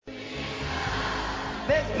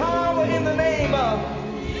There's power in the name of.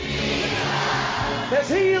 There's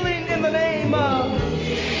healing in the name of.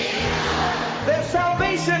 There's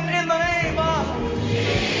salvation in the name of.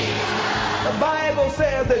 The Bible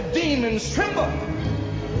says that demons tremble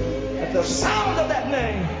at the sound of that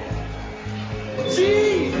name.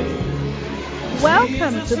 Jesus.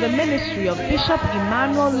 Welcome to the ministry of Bishop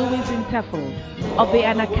Emmanuel Louis Intefel of the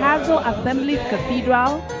Anagkazo Assemblies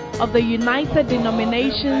Cathedral of the United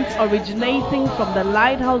Denominations, originating from the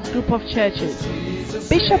Lighthouse Group of Churches.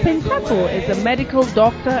 Bishop Intefel is a medical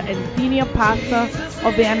doctor and senior pastor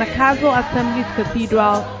of the Anagkazo Assemblies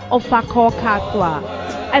Cathedral of Fakor Kaswa.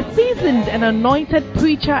 A seasoned and anointed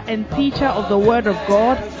preacher and teacher of the Word of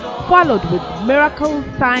God, followed with miracles,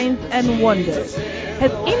 signs, and wonders.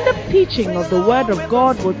 His in-depth teaching of the Word of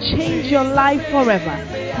God will change your life forever.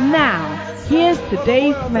 Now, here's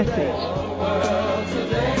today's message.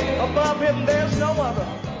 Above him there's no other.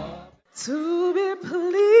 To be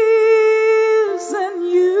pleasing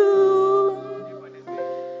you,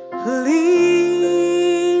 pleasing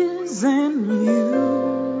you.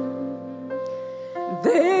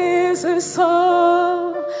 This is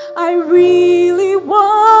all I really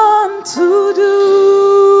want to do.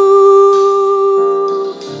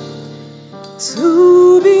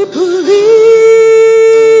 To be pleasing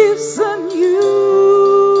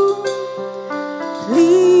you,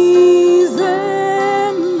 pleasing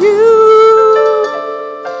you.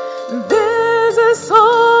 This is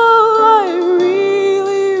all I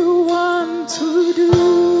really want to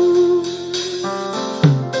do.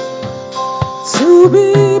 To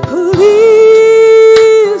be pleasing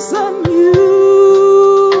you,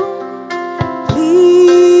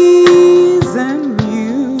 pleasing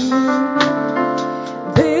you.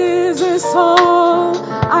 This is all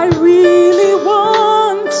I really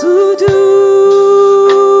want to do.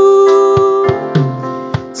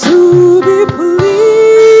 To be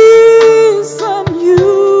pleasing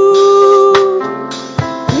you,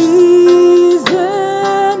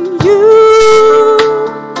 pleasing you.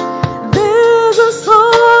 This is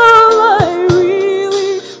all I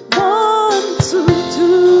really want to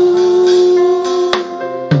do.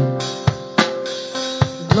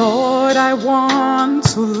 Lord, I want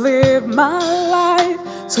to live my life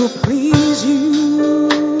to please you.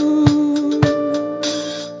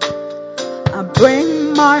 I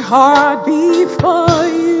bring my heart before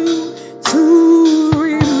you to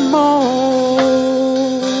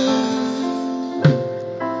remold.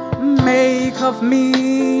 Make of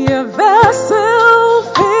me a vessel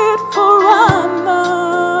fit for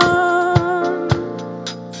honor,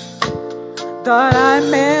 that I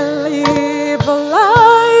may live a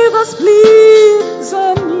life that's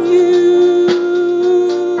pleasing you.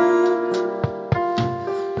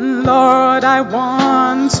 Lord, I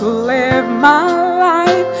want to live my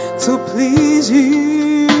life to please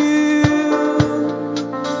you.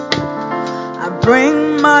 I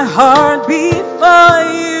bring my heart before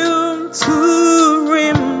you to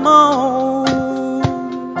remold.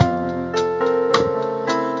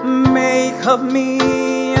 Make of me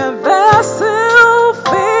a vessel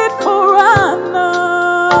fit for honor,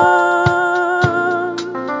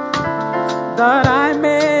 that I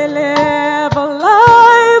may live a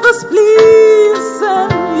life that's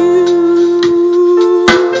pleasing you.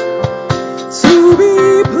 To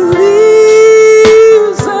be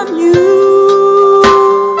pleasing you,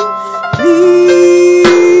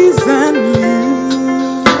 pleasing you.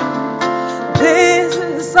 This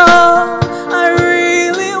is all I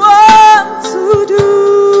really want to do.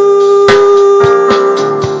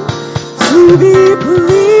 To be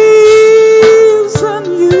pleasing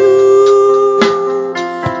you,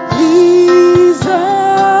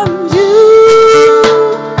 pleasing you.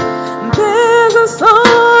 This is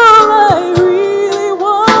all I really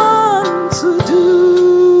want to do.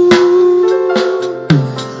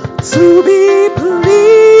 To be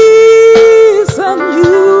pleasing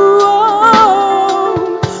you,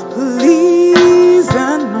 oh,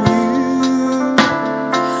 pleasing you.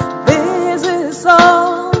 This is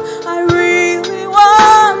all I really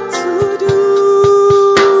want to do.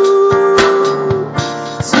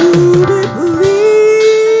 To be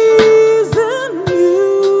pleasing you,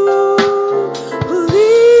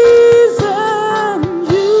 pleasing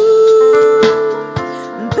you.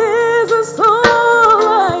 This is all I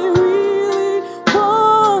really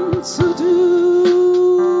want to do.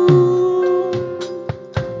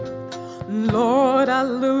 Lord, I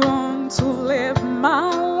long to live my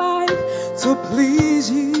life to please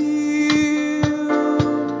you.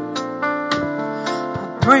 I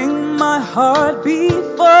bring my heart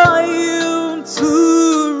before you to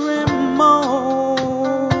remold.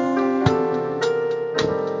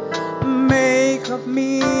 Make of of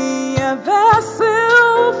me a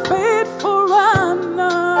vessel fit for honor,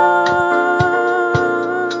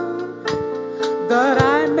 that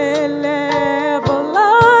I may live a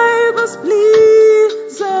life as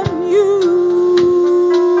pleasing you.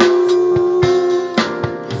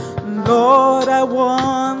 Lord, I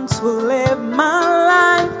want to live my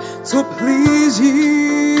life to please you.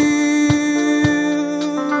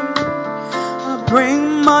 I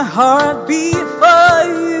bring my heart before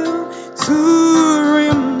you to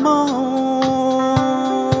remove.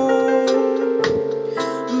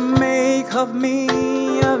 Make of me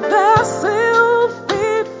a vessel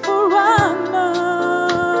fit for honor,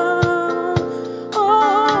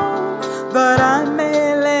 oh, that I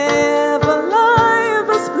may live a life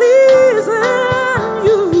as pleasing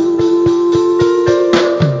you.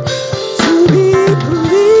 To be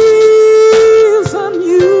pleasing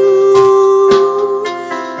you,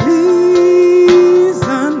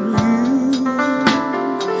 pleasing you.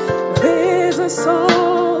 This is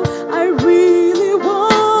all I really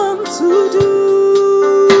want to do.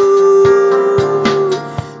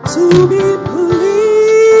 To be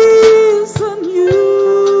pleasing you,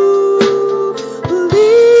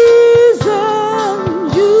 pleasing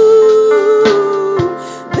you.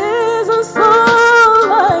 This is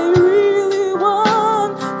all I really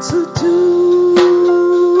want to do.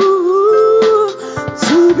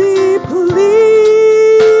 To be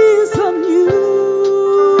pleasing you,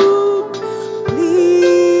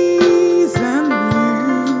 pleasing you.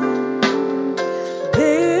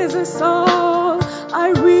 This is all I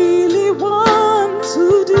really want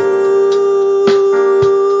to do.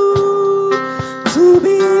 To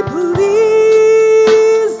be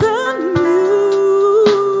pleasing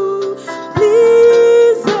you,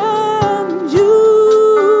 pleasing you.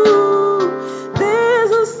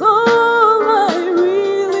 This is all I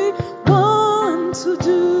really want to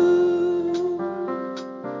do.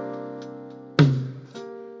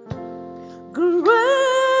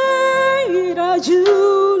 Great are you,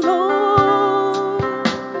 Lord,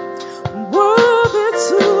 worthy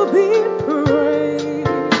to be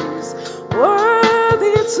praised,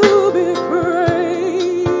 worthy to be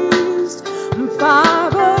praised.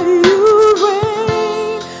 Father, you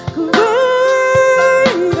reign.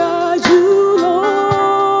 Great are you,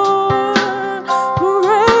 Lord,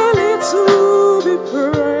 greatly to be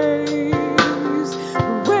praised,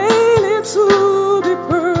 greatly to be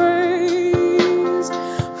praised.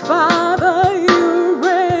 Father, you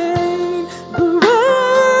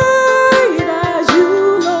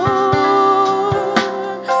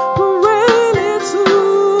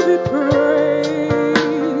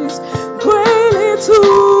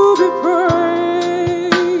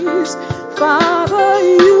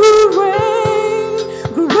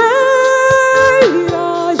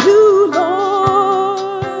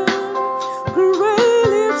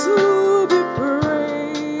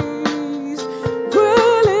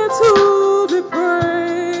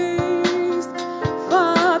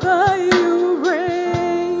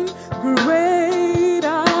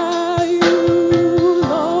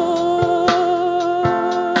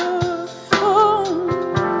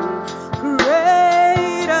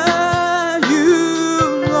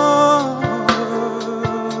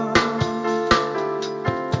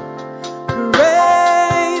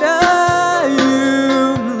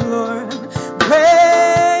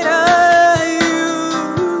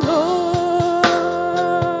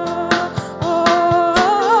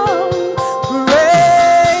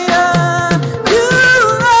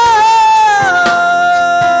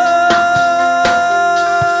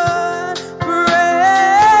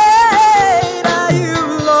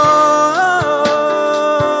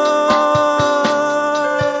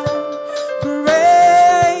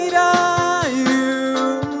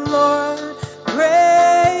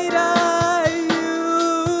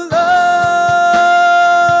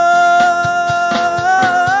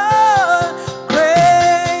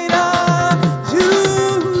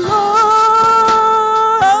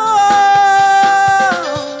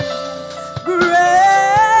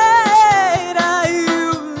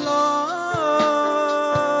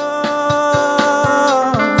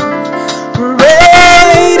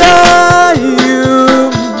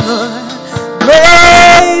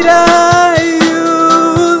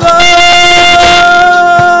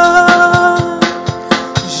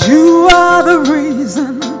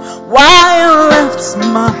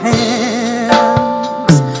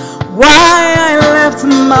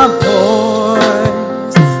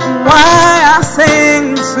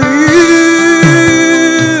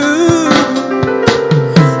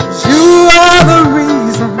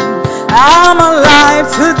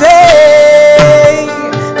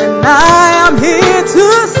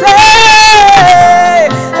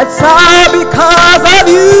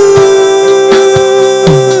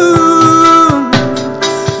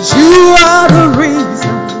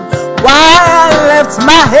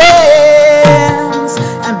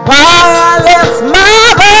I lift my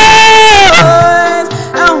voice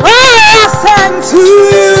and why I sing to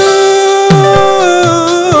you.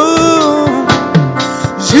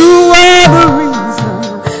 You are the reason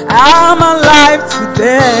I'm alive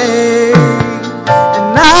today,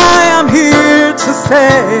 and I am here to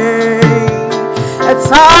say it's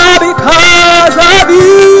all because of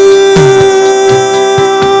you.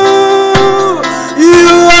 You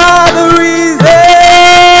are the reason.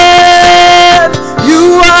 You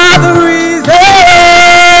are the reason.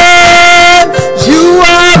 You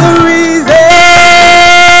are the reason.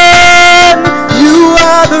 You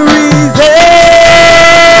are the reason.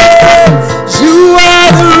 You are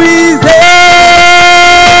the reason.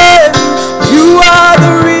 You are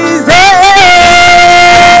the reason.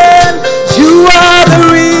 You are the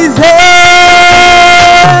reason.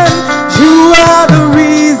 You are the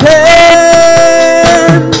reason.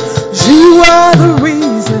 You are the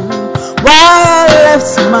reason why I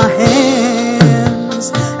lift my hands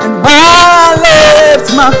and why I lift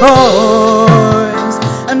my voice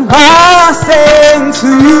and why I sing to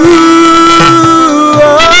you.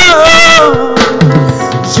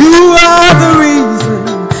 You are the reason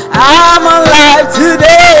I'm alive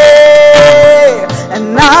today, and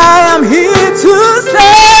I am here to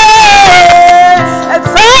say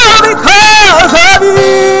it's all because of you.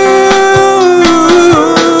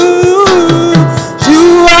 You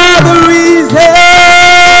are the reason.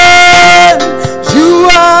 You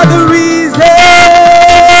are the reason.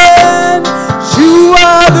 You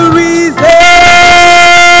are the reason.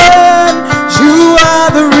 You are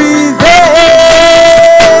the reason.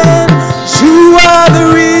 You are the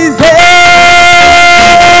reason.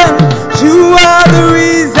 You are the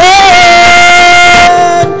reason.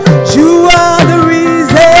 You are the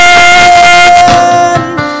reason.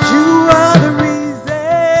 You are the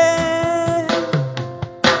reason.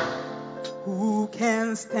 Who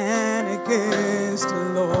can stand against the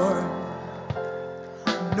Lord?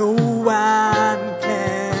 No one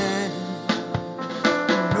can.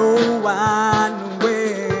 No one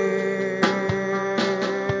will.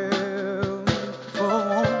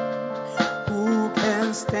 Oh, who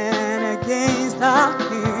can stand against our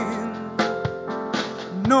King?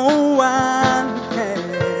 No one can.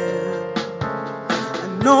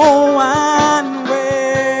 No one will.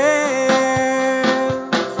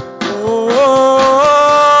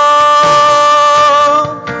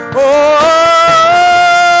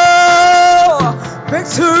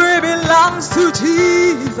 Victory belongs to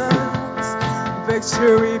Jesus.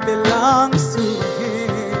 Victory belongs to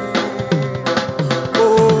Him.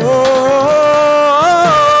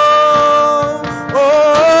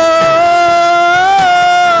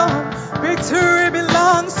 Victory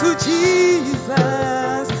belongs to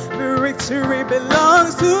Jesus. Victory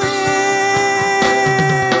belongs to Him.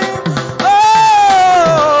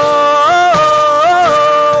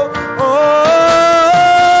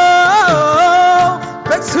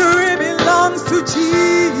 Victory belongs to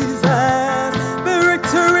Jesus.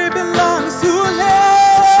 Victory belongs to Him.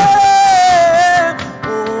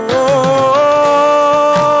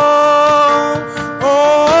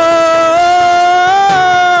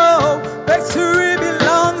 Victory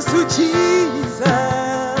belongs to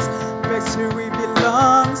Jesus. Victory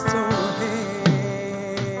belongs to Him.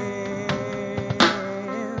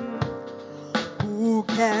 Who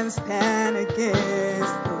can stand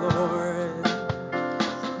against the Lord?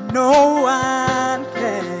 No one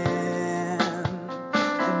can,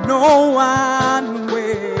 and no one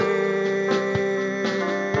will.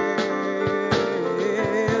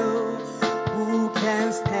 Who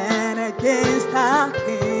can stand against our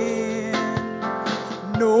King?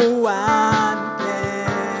 No one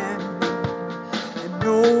can, and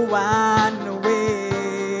no one will.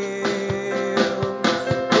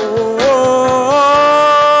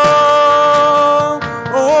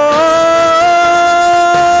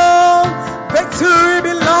 Victory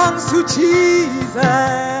belongs to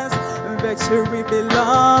Jesus. Victory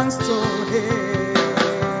belongs to Him.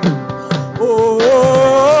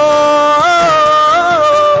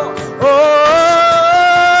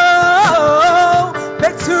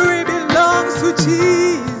 Victory belongs to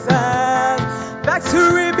Jesus.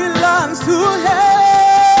 Victory belongs to Him.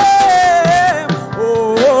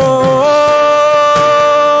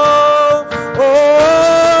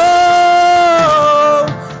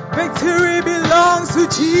 Victory belongs to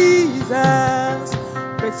Jesus.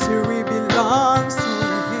 Victory belongs to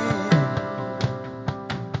Him.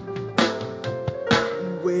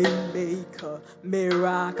 Waymaker,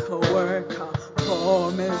 miracle worker,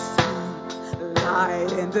 promise keep,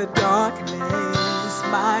 light in the darkness,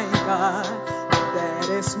 my God, that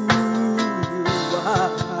is who you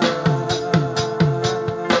are.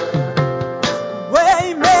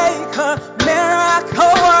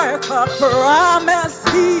 promise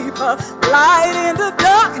keeper, light in the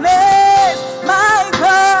darkness. My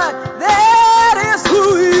God, that is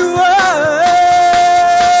who you are.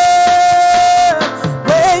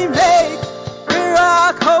 Waymaker,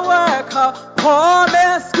 miracle worker,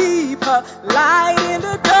 promise keeper, light in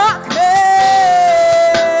the darkness.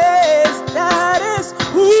 That is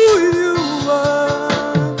who you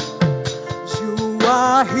are. You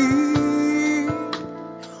are here,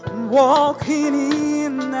 walking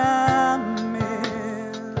in our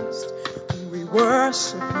midst. We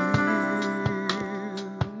worship you.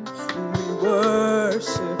 We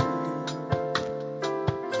worship you.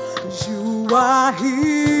 You are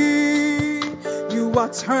here. You are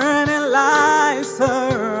turning lives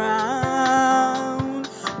around.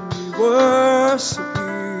 We worship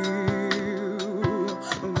you.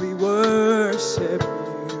 We worship you.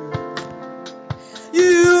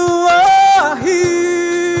 You are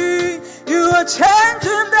here. You are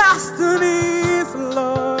changing destinies,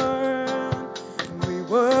 Lord. We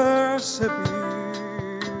worship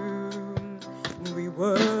you. We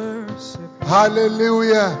worship you.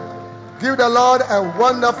 Hallelujah. Give the Lord a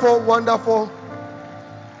wonderful, wonderful.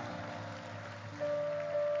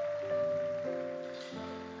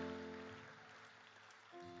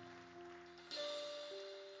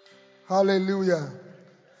 Hallelujah.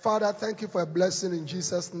 Father, thank you for a blessing in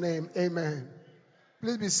Jesus' name. Amen.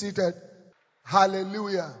 Please be seated.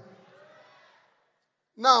 Hallelujah.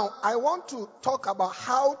 Now, I want to talk about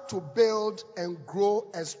how to build and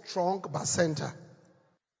grow a strong bacenta.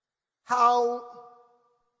 How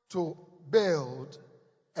to build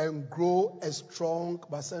and grow a strong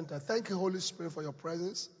bacenta. Thank you, Holy Spirit, for your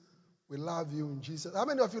presence. We love you in Jesus. How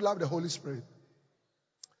many of you love the Holy Spirit?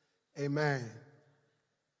 Amen.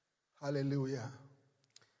 Hallelujah.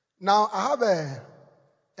 Now, I have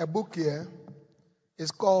a book here.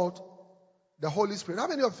 It's called The Holy Spirit. How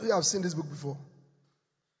many of you have seen this book before?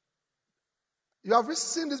 You have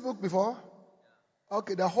seen this book before?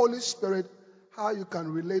 Okay, The Holy Spirit, how you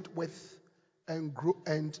can relate with and grow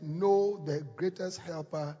and know the greatest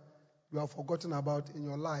helper you have forgotten about in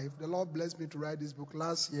your life. The Lord blessed me to write this book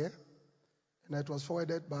last year, and it was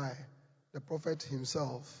forwarded by the prophet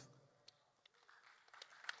himself.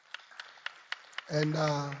 And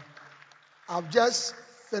I've just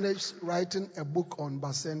finished writing a book on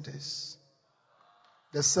bacentas,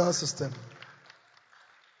 the cell system.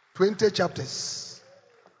 20 chapters.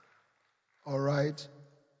 All right.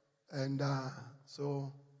 And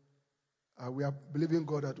so we are believing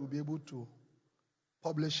God that we'll be able to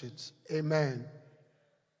publish it. Amen.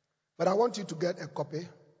 But I want you to get a copy.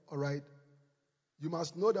 All right. You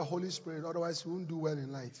must know the Holy Spirit, otherwise you won't do well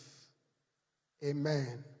in life.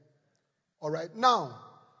 Amen. All right. Now,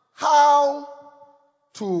 how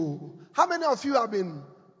many of you have been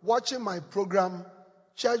watching my program,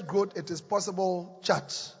 Church Growth It Is Possible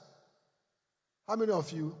Chat? How many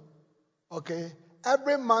of you? Okay.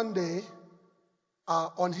 Every Monday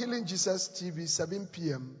on Healing Jesus TV, 7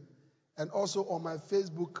 p.m. and also on my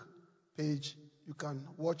Facebook page, you can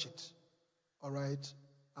watch it. All right.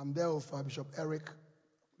 I'm there with Bishop Eric.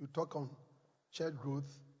 We talk on church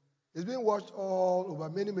growth. It's being watched all over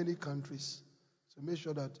many, many countries. So make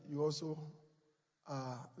sure that you also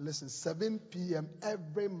listen. 7 p.m.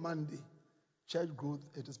 every Monday, church growth.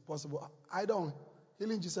 It is possible. Either on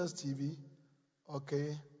Healing Jesus TV,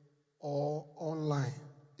 okay, or online.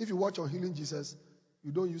 If you watch on Healing Jesus,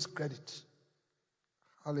 you don't use credit.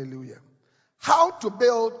 Hallelujah. How to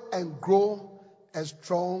build and grow a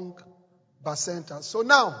strong bacenta. So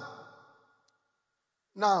now,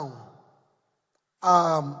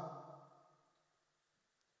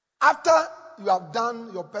 after you have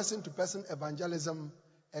done your person-to-person evangelism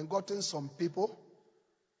and gotten some people,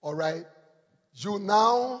 all right, you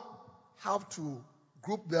now have to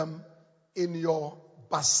group them in your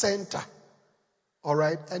bacenta, all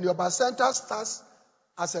right? And your bacenta starts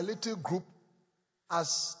as a little group,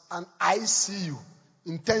 as an ICU,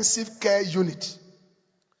 intensive care unit.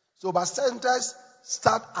 So bacentas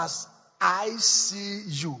start as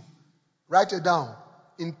ICU. Write it down.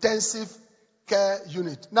 Intensive care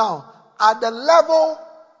unit. Now, at the level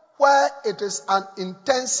where it is an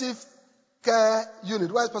intensive care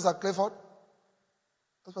unit, where is Pastor Clifford?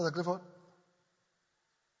 Where's Pastor Clifford?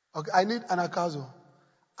 Okay, I need an Anakazo.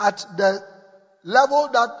 At the level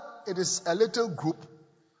that it is a little group,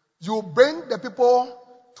 you bring the people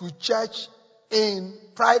to church in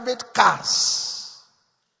private cars.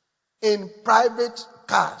 In private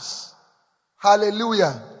cars.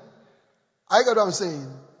 Hallelujah. I get what I'm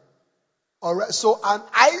saying? Alright, so an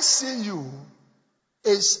ICU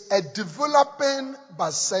is a developing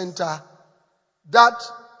bacenta that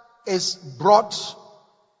is brought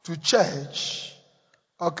to church.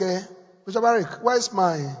 Okay. Bishop Eric, where's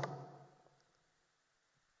my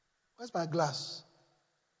glass?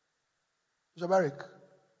 Bishop Eric.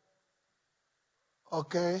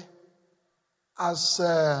 Okay. As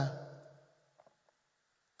a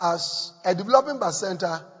developing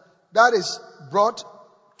bacenta that is brought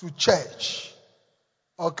to church,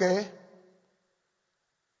 okay,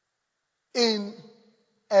 in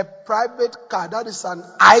a private car, that is an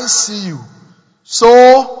ICU.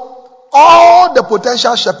 So all the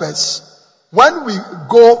potential shepherds, when we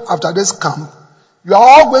go after this camp, you are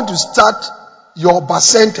all going to start your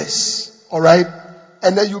bacentas, all right,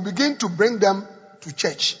 and then you begin to bring them to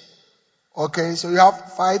church. Okay, so you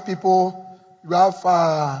have 5 people, you have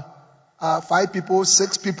 5 people,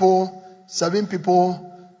 6 people, 7 people.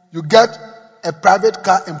 You get a private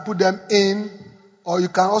car and put them in, or you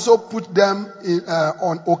can also put them in,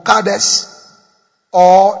 on Okadas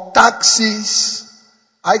or taxis.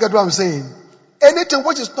 I get what I'm saying. Anything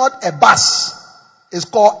which is not a bus is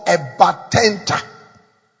called a batenta.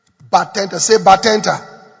 Batenta. Say batenta.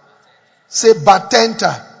 Say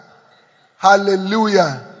batenta.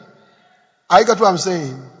 Hallelujah. I get what I'm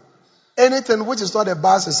saying. Anything which is not a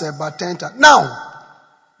bus is a batenta. Now,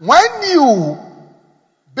 when you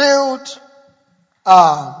build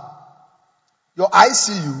your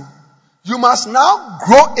ICU, you must now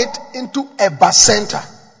grow it into a bacenta.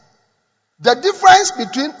 The difference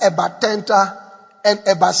between a batenta and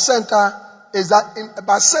a bacenta is that in a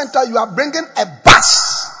bacenta you are bringing a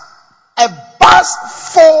bus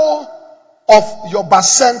full of your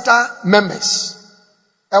bacenta members.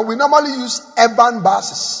 And we normally use urban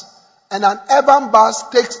buses. And an urban bus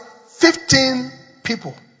takes 15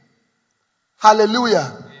 people.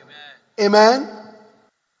 Hallelujah. Amen.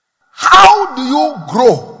 How do you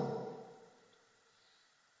grow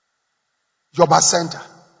your bacenta?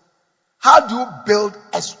 How do you build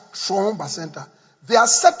a strong bacenta? There are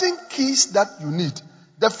certain keys that you need.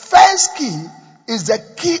 The first key is the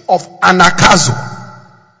key of anakazo.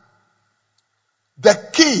 The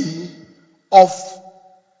key of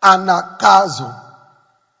anakazo.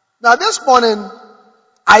 Now this morning,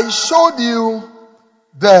 I showed you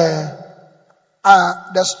the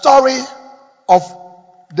story of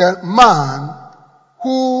the man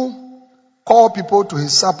who called people to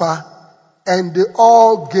his supper and they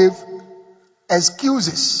all gave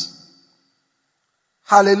excuses.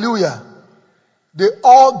 Hallelujah. They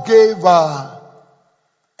all gave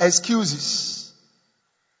excuses.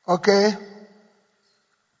 Okay.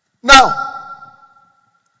 Now,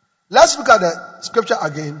 let's look at the scripture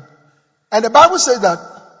again. And the Bible says that,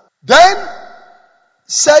 then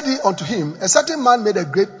said he unto him, a certain man made a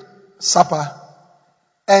great supper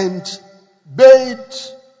and bade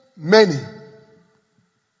many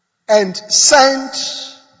and sent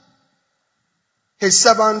his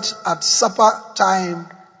servant at supper time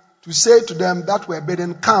to say to them that were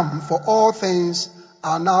bidden, come, for all things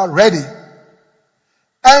are now ready.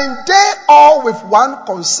 And they all with one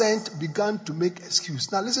consent began to make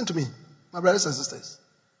excuse. Now listen to me, my brothers and sisters.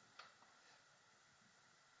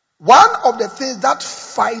 One of the things that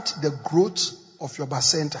fight the growth of your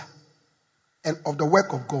bacenta and of the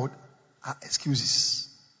work of God are excuses.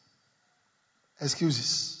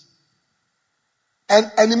 Excuses.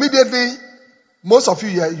 And immediately, most of you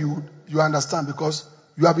here, you understand because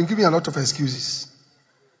you have been giving a lot of excuses.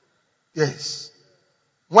 Yes.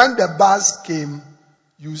 When the bus came,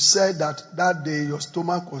 you said that day your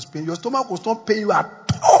stomach was paining. Your stomach was not paining you at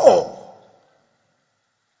all.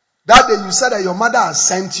 That day you said that your mother has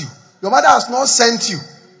sent you. Your mother has not sent you.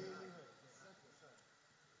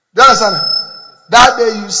 Do you understand? That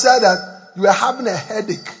day you said that you were having a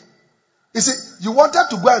headache. You see, you wanted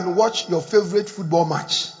to go and watch your favorite football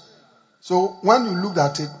match. So when you looked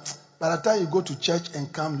at it, by the time you go to church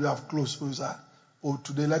and come, you have clothes. So you say, oh,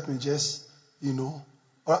 today let me just, Can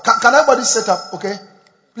everybody sit up, okay?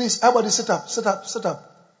 Please, everybody sit up, sit up, sit up.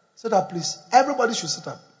 Sit up, please. Everybody should sit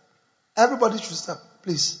up. Everybody should sit up,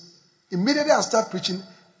 please. Immediately I start preaching,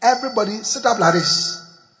 everybody sit up like this.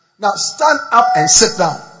 Now stand up and sit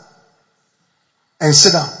down. And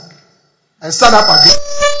sit down. And stand up again.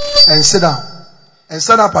 And sit down. And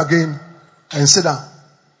stand up again. And sit down.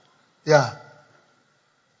 Yeah.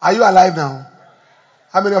 Are you alive now?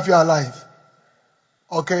 How many of you are alive?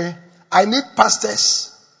 Okay. I need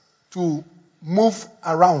pastors to move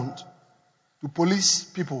around, to police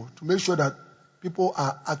people, to make sure that people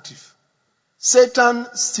are active. Satan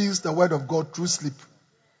steals the word of God through sleep.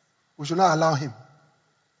 We should not allow him.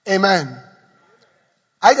 Amen.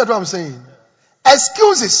 I get what I'm saying.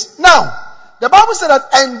 Excuses. Now, the Bible said that,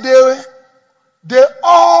 and they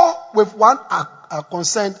all with one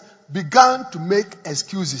consent began to make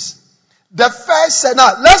excuses. The first said,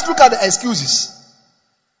 now let's look at the excuses.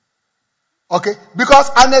 Okay? Because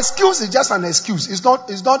an excuse is just an excuse. It's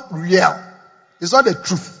not real. It's not the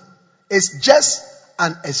truth. It's just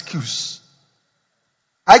an excuse.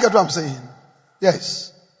 I get what I'm saying?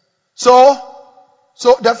 Yes. So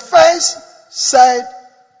the first said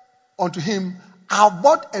unto him, I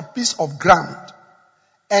bought a piece of ground,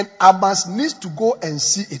 and I must need to go and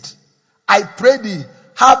see it. I pray thee,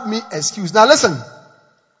 have me excuse. Now listen.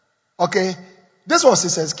 Okay, this was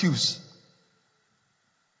his excuse.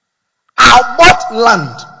 I bought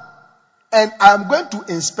land, and I'm going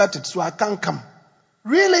to inspect it, so I can't come.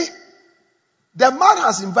 Really? The man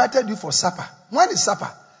has invited you for supper. When is supper?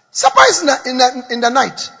 Supper is in the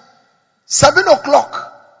night. 7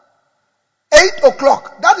 o'clock. 8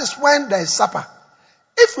 o'clock. That is when there is supper.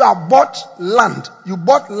 If you have bought land, you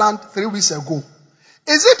bought land 3 weeks ago.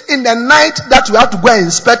 Is it in the night that you have to go and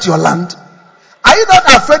inspect your land? Are you not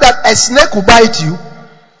afraid that a snake will bite you?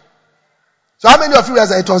 So how many of you realize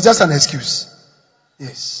that it was just an excuse?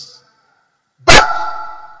 Yes. But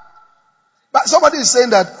somebody is saying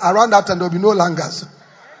that around that time there will be no langers.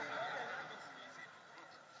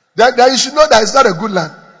 That you should know that it's not a good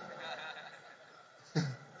land.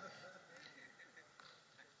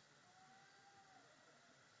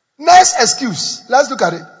 Next excuse. Let's look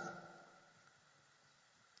at it.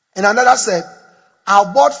 And another said, I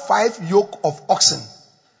bought 5 yoke of oxen,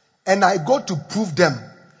 and I go to prove them.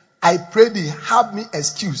 I pray thee, have me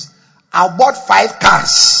excuse. I bought 5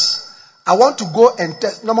 cars. I want to go and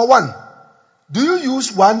test. Number 1, do you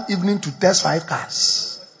use one evening to test 5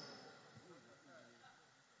 cars?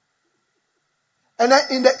 And then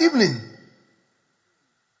in the evening,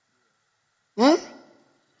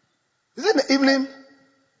 is it in the evening?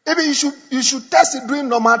 Maybe you should test it during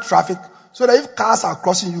normal traffic, so that if cars are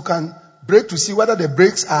crossing, you can brake to see whether the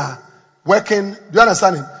brakes are working. Do you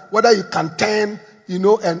understand it? Whether you can turn,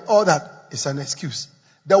 and all that is an excuse.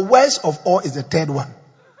 The worst of all is the third one.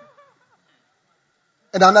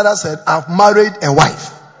 And another said, I've married a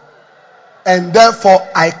wife, and therefore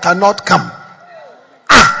I cannot come.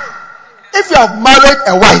 If you have married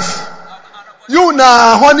a wife, you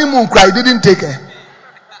na honeymoon cry didn't take her.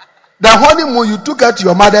 The honeymoon you took her to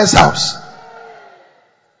your mother's house.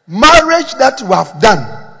 Marriage that you have done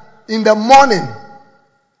in the morning,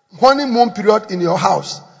 honeymoon period in your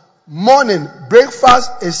house. Morning,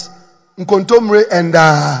 breakfast is nkontomre and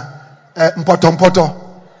mpotompoto.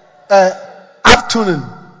 Afternoon,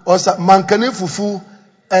 or mankani fufu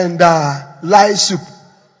and lai soup.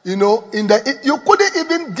 You couldn't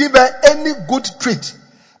even give her any good treat.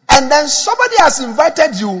 And then somebody has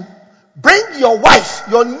invited you, bring your wife,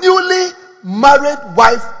 your newly married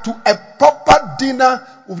wife, to a proper dinner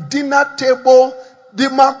with dinner table,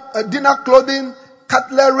 dinner clothing,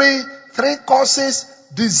 cutlery, 3 courses,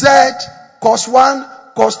 dessert, course 1,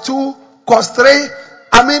 course 2, course 3.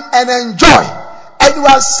 And enjoy. And you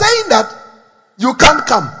are saying that you can't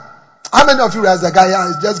come. How many of you as a guy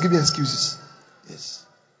is just giving excuses? Yes.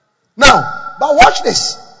 Now, but watch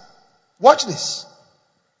this. Watch this.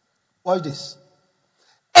 Watch this.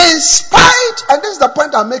 In spite, and this is the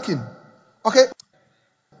point I'm making. Okay.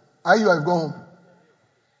 Are you have gone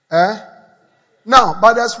home? Now,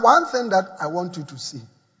 but there's one thing that I want you to see.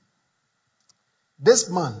 This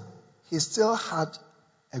man, he still had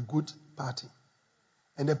a good party.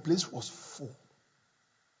 And the place was full.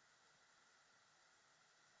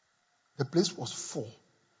 The place was full.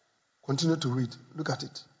 Continue to read. Look at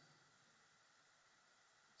it.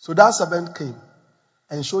 So that servant came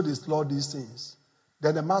and showed his Lord these things.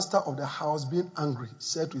 Then the master of the house, being angry,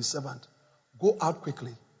 said to his servant, go out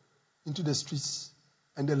quickly into the streets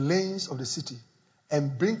and the lanes of the city,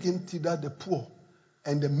 and bring in thither the poor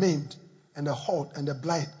and the maimed and the halt and the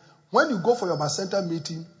blind. When you go for your Bacenta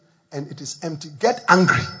meeting and it is empty, get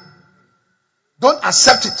angry. Don't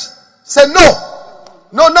accept it. Say no.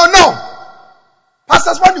 No, no, no.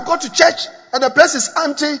 Pastors, when you go to church and the place is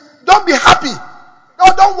empty, don't be happy. No,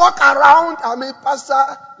 don't walk around.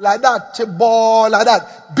 Pastor, like that, chebo, like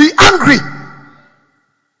that. Be angry.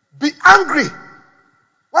 Be angry.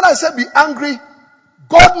 When I say be angry,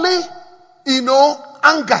 godly,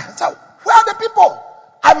 anger. So, where are the people?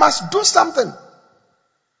 I must do something.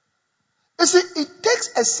 You see, it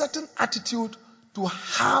takes a certain attitude to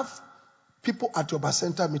have people at your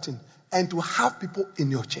Bacenta meeting and to have people in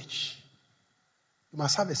your church. You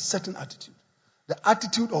must have a certain attitude. The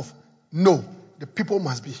attitude of, no, the people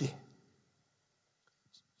must be here.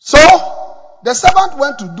 So, the servant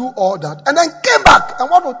went to do all that and then came back. And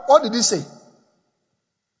what did he say?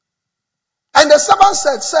 And the servant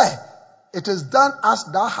said, Sir, it is done as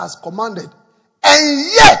thou hast commanded,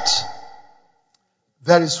 And yet,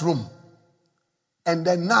 there is room. And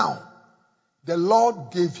then now, the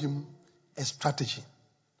Lord gave him a strategy.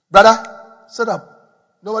 Brother, sit up.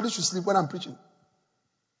 Nobody should sleep when I'm preaching.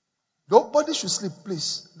 Nobody should sleep,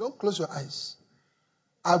 please. Don't close your eyes.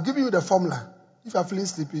 I've given you the formula. If you're feeling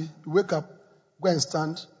sleepy, you wake up, go and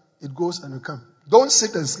stand, it goes and you come. Don't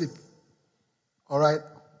sit and sleep. Alright?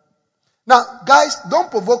 Now, guys,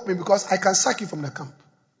 don't provoke me because I can sack you from the camp.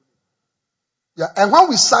 Yeah, and when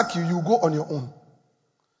we sack you, you go on your own.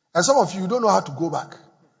 And some of you don't know how to go back.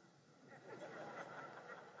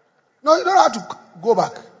 No, you don't know how to go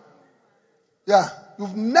back. Yeah,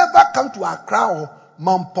 you've never come to Accra or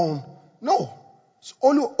Mampong. No, it's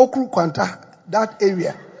only Okru Kwanta, that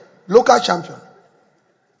area, local champion.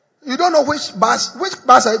 You don't know which bus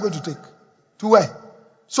are you going to take? To where?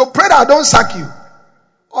 So pray that I don't sack you.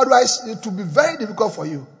 Otherwise, it will be very difficult for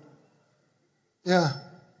you. Yeah.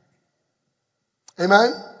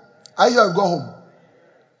 Amen? I hear you go home.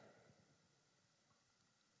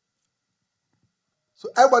 So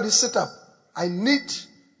everybody sit up. I need,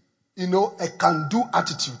 a can-do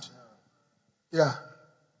attitude. Yeah.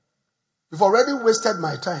 You've already wasted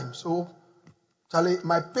my time. So, Charlie,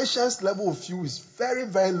 my patience level with you is very,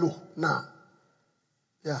 very low now.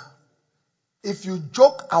 Yeah. If you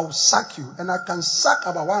joke, I'll sack you. And I can sack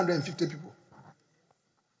about 150 people.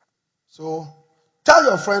 So, tell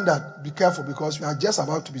your friend that be careful because we are just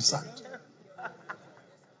about to be sacked.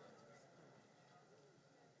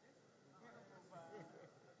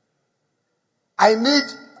 I need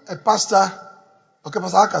a pastor. Okay,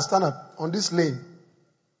 Pastor, I can stand up on this lane.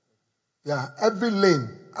 Yeah, every lane,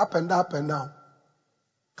 up and down, up and down.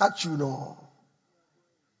 Catch you, no.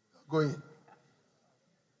 Going.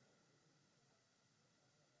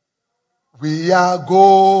 We are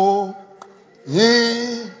going.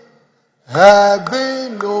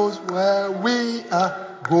 Heaven knows where we are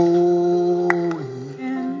going.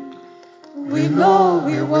 We know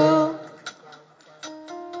we will.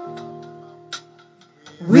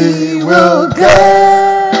 We will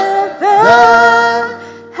get there.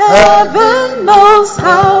 Heaven knows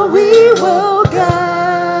how we will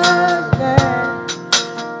get there.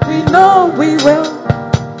 We know we will.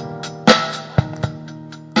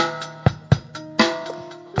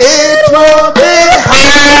 It will be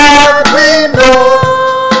hard, we know,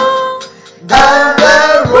 that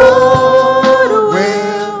the road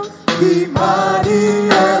will be muddy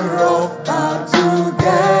and rough, but to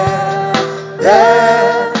get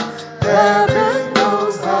there, heaven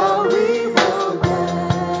knows how we will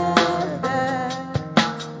get there.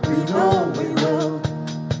 We know we will.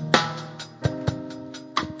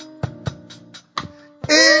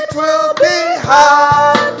 It will be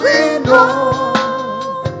hard, we know.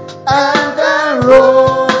 And the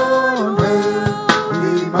road will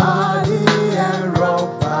be muddy and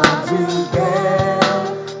rough, but to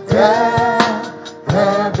get there,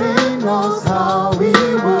 heaven knows how we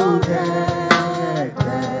will get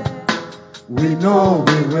there. We know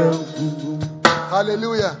we will.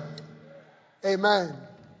 Hallelujah. Amen.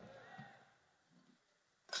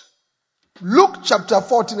 Luke chapter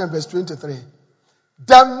 14 and verse 23.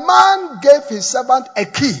 The man gave his servant a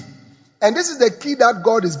key. And this is the key that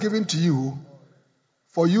God is giving to you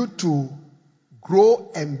for you to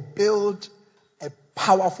grow and build a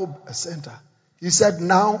powerful center. He said,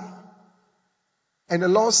 now, and the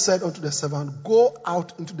Lord said unto the servant, go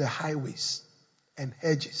out into the highways and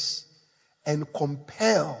hedges and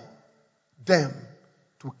compel them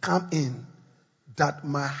to come in that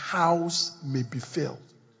my house may be filled.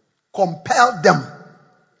 Compel them.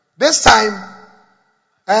 This time,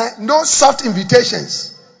 no soft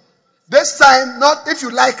invitations. This time, not if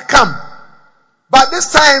you like, come. But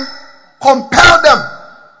this time, compel them.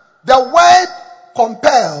 The word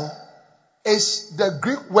compel is the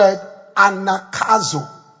Greek word anakazo.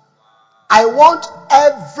 I want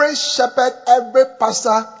every shepherd, every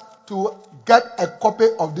pastor to get a copy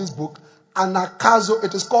of this book. Anakazo.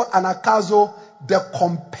 It is called anakazo, the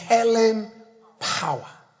compelling power.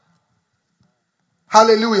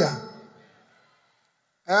 Hallelujah.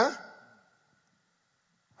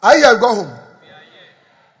 Are you here? Go home.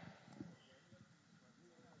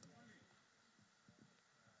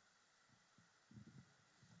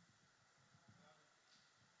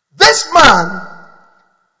 This man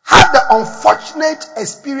had the unfortunate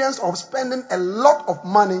experience of spending a lot of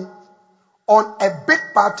money on a big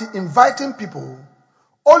party, inviting people,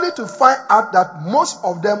 only to find out that most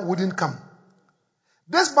of them wouldn't come.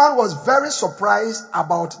 This man was very surprised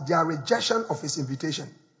about their rejection of his invitation.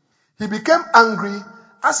 He became angry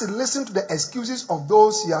as he listened to the excuses of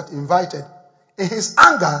those he had invited. In his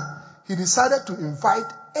anger, he decided to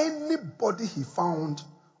invite anybody he found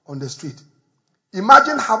on the street.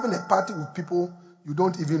 Imagine having a party with people you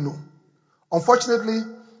don't even know. Unfortunately,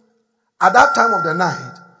 at that time of the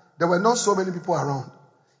night, there were not so many people around.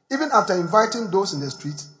 Even after inviting those in the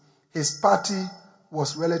street, his party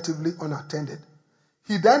was relatively unattended.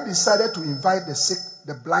 He then decided to invite the sick,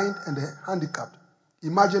 the blind, and the handicapped.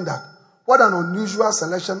 Imagine that. What an unusual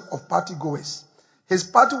selection of party goers. His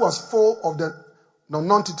party was full of the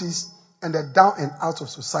non-entities and the down and out of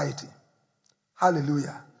society.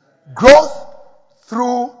 Hallelujah. Growth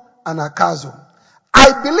through anagkazo.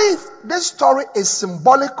 I believe this story is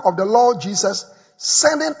symbolic of the Lord Jesus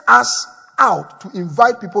sending us out to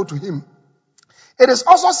invite people to him. It is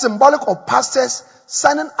also symbolic of pastors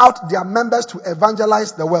sending out their members to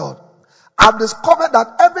evangelize the world. I've discovered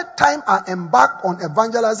that every time I embark on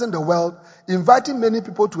evangelizing the world, inviting many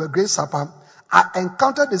people to a great supper, I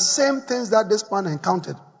encounter the same things that this man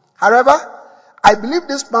encountered. However, I believe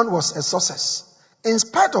this man was a success. In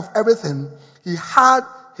spite of everything, he had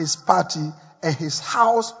his party and his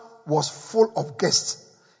house was full of guests.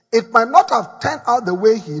 It might not have turned out the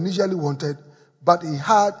way he initially wanted, but he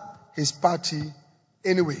had his party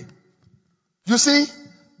anyway. You see,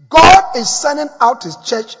 God is sending out his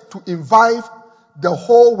church to invite the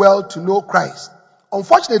whole world to know Christ.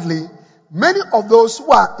 Unfortunately, many of those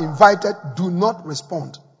who are invited do not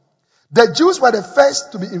respond. The Jews were the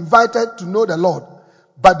first to be invited to know the Lord,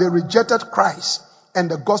 but they rejected Christ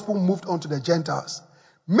and the gospel moved on to the Gentiles.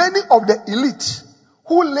 Many of the elite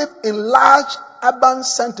who live in large urban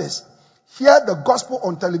centers hear the gospel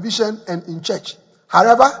on television and in church.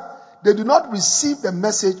 However, they do not receive the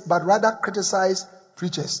message but rather criticize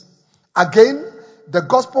preachers. Again, the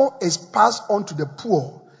gospel is passed on to the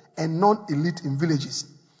poor and non-elite in villages.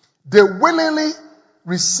 They willingly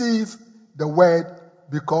receive the word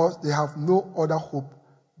because they have no other hope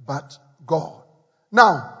but God.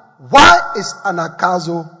 Now, why is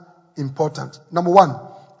anagkazo important? Number one,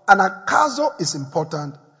 anagkazo is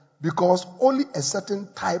important because only a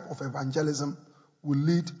certain type of evangelism will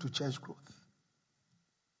lead to church growth.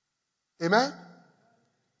 Amen?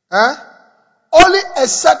 Only a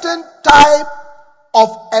certain type of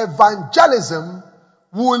evangelism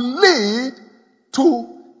will lead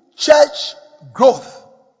to church growth.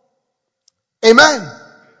 Amen?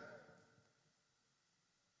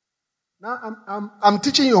 Now I'm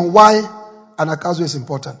teaching you on why anagkazo is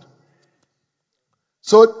important.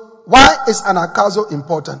 So, why is anagkazo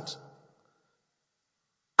important?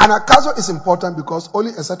 Anagkazo is important because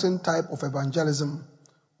only a certain type of evangelism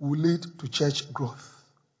will lead to church growth.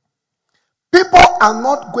 People are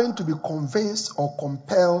not going to be convinced or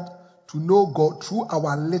compelled to know God through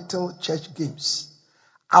our little church games.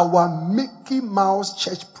 Our Mickey Mouse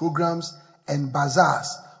church programs and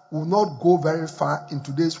bazaars will not go very far in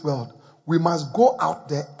today's world. We must go out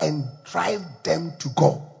there and drive them to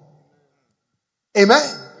God. Amen.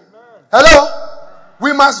 Hello?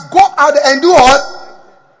 We must go out there and do what?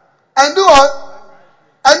 And do what?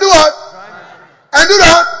 And do what? And do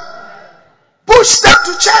that? Push them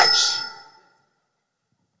to church.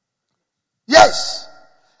 Yes.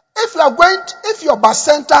 If your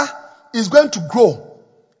bacenta is going to grow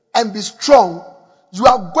and be strong, you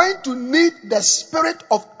are going to need the spirit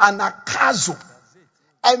of anagkazo.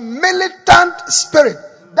 A militant spirit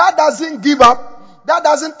that doesn't give up, that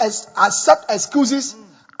doesn't accept excuses,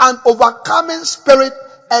 an overcoming spirit,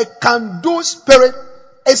 a can-do spirit.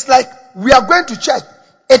 It's like we are going to church.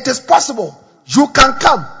 It is possible. You can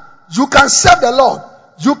come. You can serve the Lord.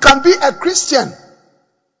 You can be a Christian.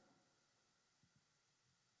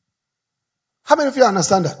 How many of you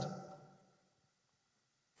understand that?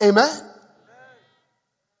 Amen?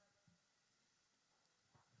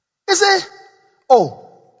 You say, oh,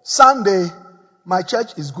 Sunday, my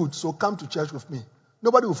church is good, so come to church with me.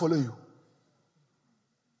 Nobody will follow you.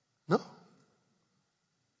 No?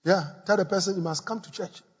 Yeah, tell the person you must come to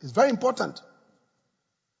church. It's very important.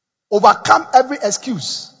 Overcome every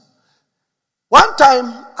excuse. One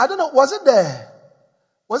time, I don't know, was it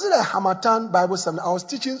a Hamatan Bible seminar? I was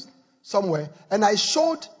teaching somewhere and I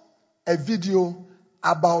showed a video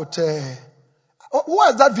about who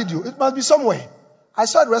has that video? It must be somewhere. I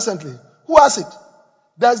saw it recently. Who has it?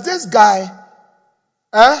 There's this guy.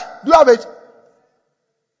 Do you have it?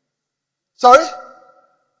 Sorry?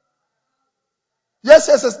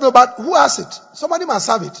 Yes. No, but who has it? Somebody must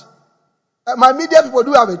have it. My media people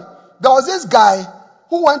do have it. There was this guy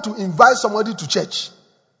who went to invite somebody to church.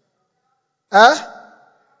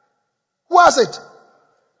 Who has it?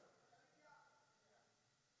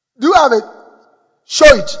 Do you have it?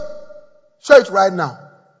 Show it. Show it right now.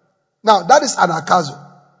 Now, that is anagkazo.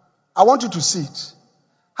 I want you to see it.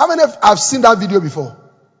 How many have seen that video before?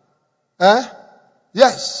 Eh?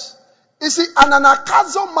 Yes. You see, an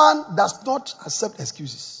anakazo man does not accept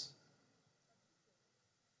excuses.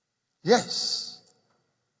 Yes.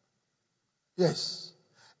 Yes.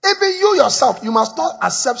 Even you yourself, you must not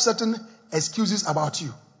accept certain excuses about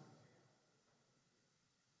you.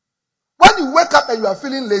 When you wake up and you are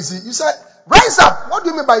feeling lazy, you say, rise up. What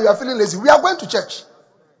do you mean by you are feeling lazy? We are going to church.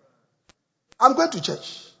 I'm going to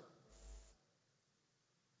church.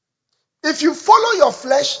 If you follow your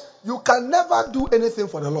flesh, you can never do anything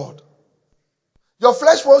for the Lord. Your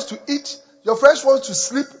flesh wants to eat. Your flesh wants to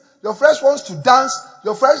sleep. Your flesh wants to dance.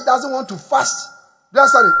 Your flesh doesn't want to fast. Do you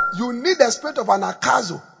understand it? You need the spirit of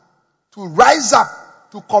anakazo to rise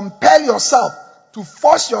up, to compel yourself, to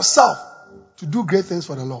force yourself to do great things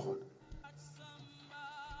for the Lord.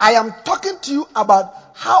 I am talking to you about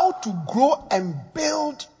how to grow and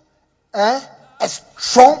build a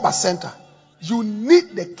strong center. You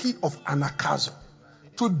need the key of anakazo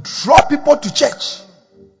to draw people to church,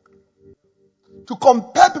 to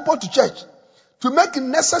compel people to church, to make it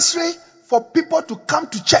necessary for people to come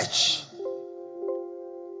to church.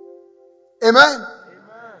 Amen.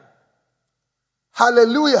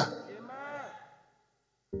 Hallelujah.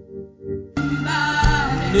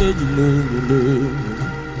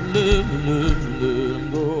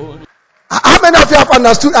 How many of you have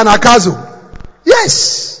understood anakazo?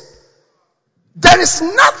 Yes. There is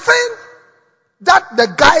nothing that the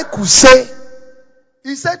guy could say.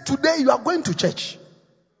 He said, today you are going to church.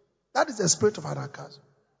 That is the spirit of anakazo.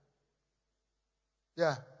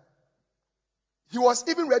 Yeah. He was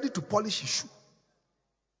even ready to polish his shoe.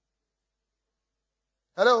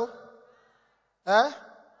 Hello?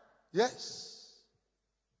 Yes.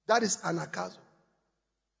 That is anakazo.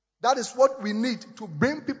 That is what we need to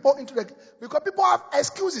bring people into the... Because people have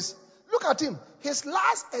excuses. Look at him. His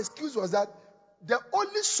last excuse was that the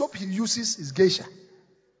only soap he uses is geisha.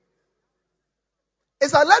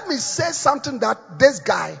 It's like, let me say something that this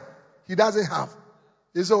guy, he doesn't have.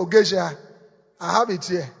 He said, oh, geisha, I have it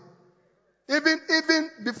here. Even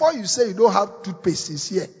before you say you don't have toothpaste, it's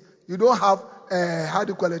here. You don't have,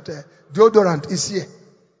 deodorant, it's here.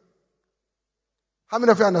 How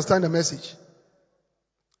many of you understand the message?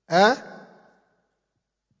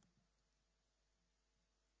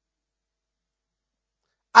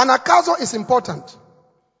 Anakazo is important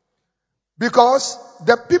because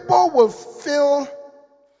the people will feel,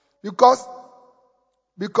 because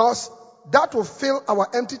that will fill our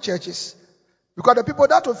empty churches. Because the people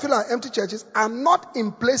that will fill our empty churches are not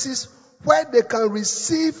in places where they can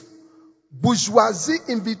receive bourgeoisie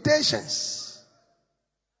invitations.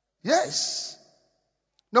 Yes.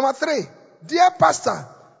 Number 3, dear pastor,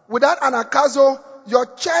 without anakazo, your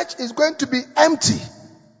church is going to be empty.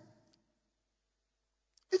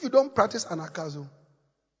 If you don't practice anakazo,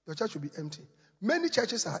 your church will be empty. Many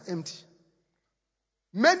churches are empty.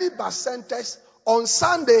 Many bacentas on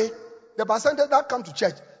Sunday, the bacentas that come to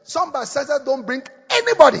church, some bacentas don't bring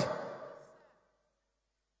anybody.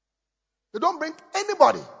 They don't bring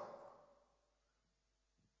anybody.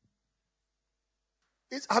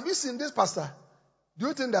 Have you seen this pastor? Do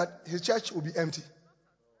you think that his church will be empty?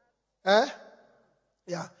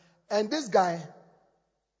 Yeah. And this guy,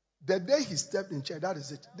 the day he stepped in church, that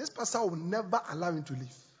is it. This pastor will never allow him to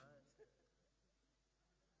leave.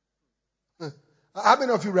 How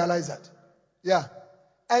many of you realize that? Yeah.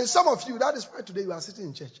 And some of you, that is why today you are sitting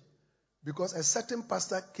in church. Because a certain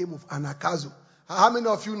pastor came with anakazo. How many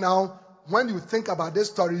of you now, when you think about this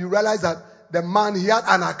story, you realize that the man, he had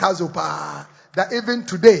anakazo pa. That even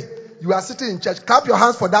today, you are sitting in church. Clap your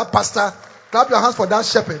hands for that pastor. Clap your hands for that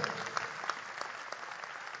shepherd.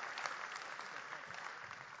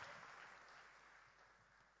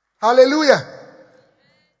 Hallelujah.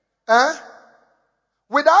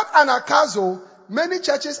 Without anakazo, many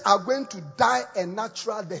churches are going to die a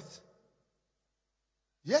natural death.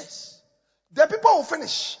 Yes. The people will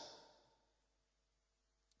finish.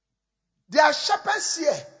 There are shepherds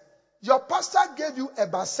here. Your pastor gave you a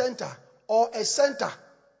bacenta or a center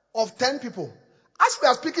of 10 people. As we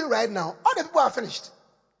are speaking right now, all the people are finished.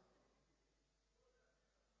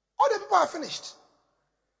 All the people are finished.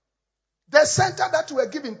 The center that we were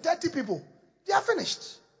giving 30 people, they are finished.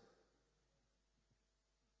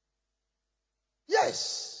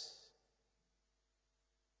 Yes.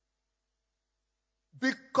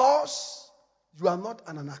 Because you are not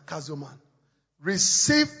an anakazo man.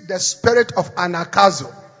 Receive the spirit of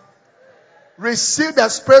anakazo. Receive the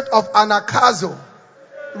spirit of anakazo.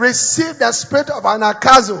 Receive the spirit of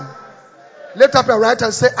anakazo. Lift up your right hand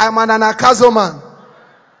and say, I'm an anakazo man.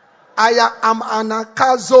 I am an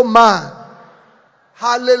anakazo man.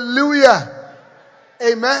 Hallelujah.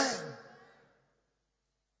 Amen.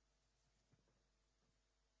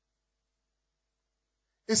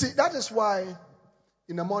 You see, that is why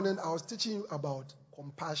in the morning I was teaching you about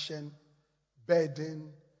compassion,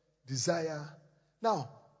 burden, desire. Now,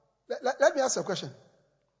 let me ask a question.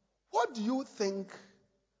 What do you think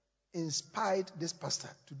inspired this pastor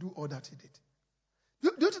to do all that he did?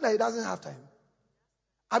 Do you think that he doesn't have time?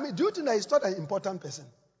 I mean, do you think that he's not an important person?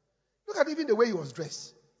 Look at even the way he was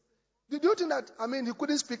dressed. Do you think that, he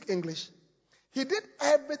couldn't speak English? He did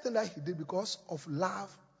everything that he did because of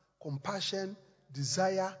love, compassion,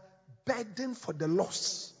 desire, burden for the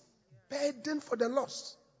lost. Burden for the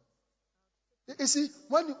lost. You see,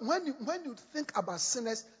 when you think about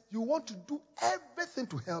sinners, you want to do everything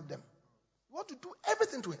to help them. You want to do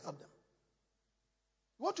everything to help them.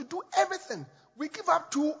 You want to do everything. We give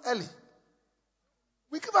up too early.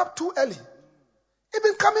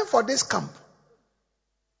 Even coming for this camp.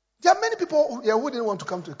 There are many people here who didn't want to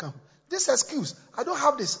come to the camp. This excuse, I don't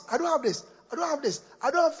have this, I don't have this, I don't have this,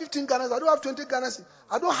 I don't have 15 Ghanas, I don't have 20 Ghanas,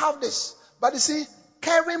 I don't have this. But you see,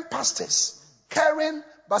 caring pastors, caring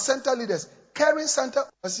Bacenta leaders, caring center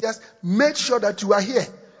overseers, make sure that you are here.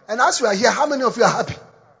 And as you are here, how many of you are happy?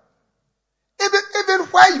 Even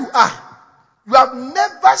where you are, you have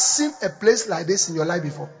never seen a place like this in your life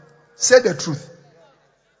before. Say the truth.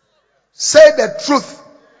 Say the truth.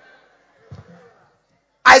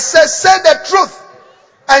 I said, say the truth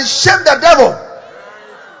and shame the devil.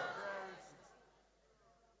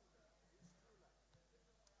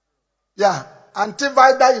 Yeah,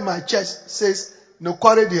 antiviral in my chest says, no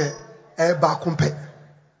quarry there, bakumpe.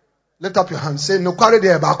 Lift up your hand. Say, no quarry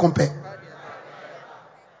there, bakumpe.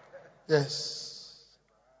 Yes.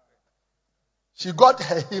 She got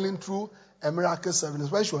her healing through a miracle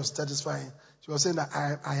service. When she was satisfying, she was saying that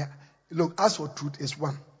I look, as for truth is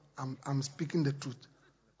one. I'm speaking the truth.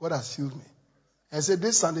 God has healed me. And said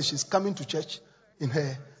this Sunday she's coming to church in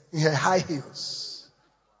her high heels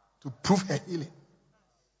to prove her healing.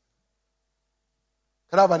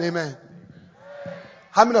 Can I have an amen?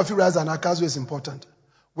 How many of you realize anakazo is important?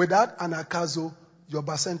 Without anakazo, your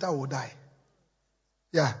bacenta will die.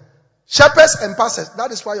 Yeah. Shepherds and pastors,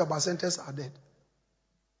 that is why your bacentas are dead.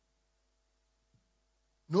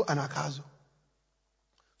 No anakazo.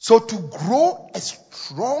 So to grow a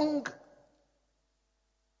strong,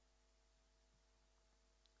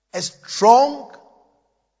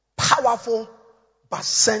 powerful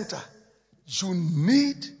bacenta, you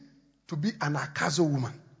need to be an anakazo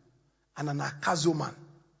woman and an anakazo man.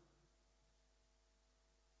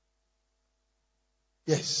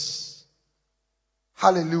 Yes.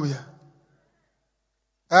 Hallelujah.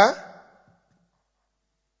 Huh?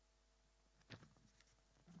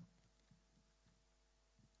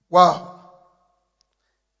 Wow.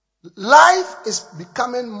 Life is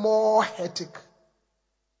becoming more hectic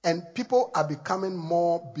and people are becoming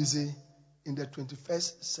more busy in the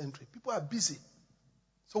 21st century. People are busy.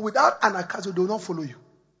 So without anakazo, they will not follow you.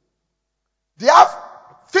 They have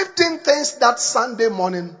 15 things that Sunday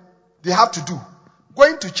morning they have to do.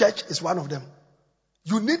 Going to church is one of them.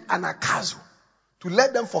 You need anakazo to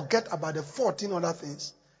let them forget about the 14 other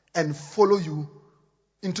things and follow you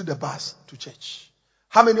into the bus to church.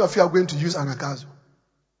 How many of you are going to use anakazo?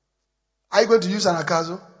 Are you going to use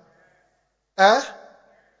anakazo?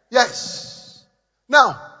 Yes.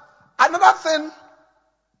 Now, another thing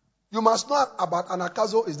you must know about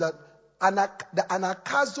anakazo is that the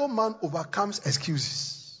anakazo man overcomes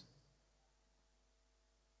excuses.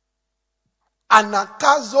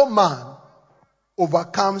 Anakazo man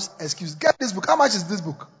overcomes excuses. Get this book. How much is this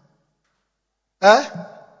book?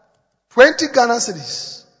 20 Ghana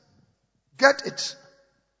cedis. Get it.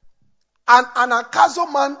 An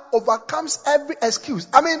anakazo man overcomes every excuse.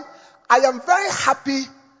 I am very happy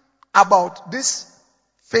about this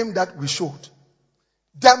film that we showed.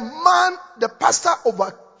 The pastor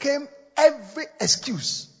overcame every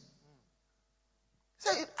excuse.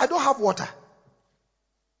 Say, I don't have water.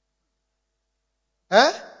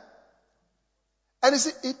 And you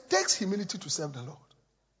see, it takes humility to serve the Lord.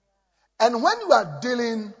 And when you are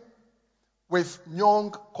dealing with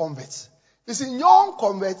young converts, you see, young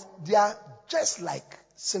converts, they are just like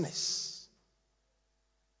sinners.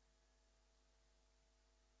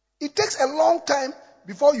 It takes a long time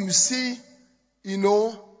before you see,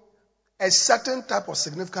 a certain type of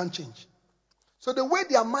significant change. So the way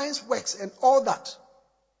their minds works and all that,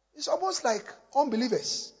 it's almost like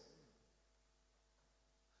unbelievers.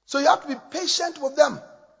 So you have to be patient with them.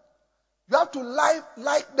 You have to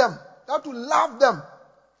like them. You have to love them.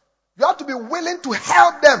 You have to be willing to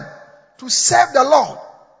help them to serve the Lord.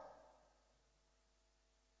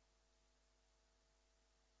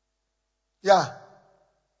 Yeah.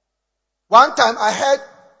 One time I heard,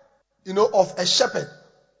 of a shepherd.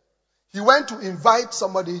 He went to invite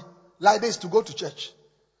somebody like this to go to church.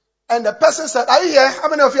 And the person said, are you here? How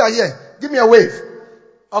many of you are here? Give me a wave.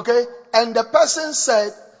 Okay? And the person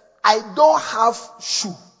said, I don't have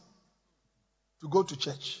shoe to go to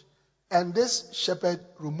church. And this shepherd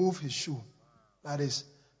removed his shoe. That is.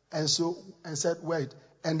 And said, wait.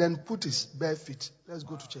 And then put his bare feet. Let's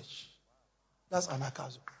go to church. That's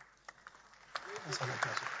anakazo. That's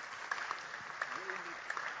anakazo.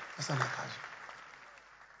 That's anakazo.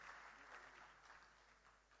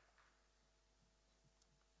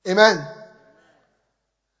 Amen.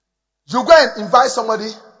 You go and invite somebody.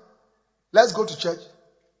 Let's go to church.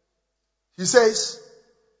 He says,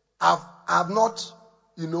 I've not,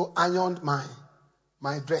 ironed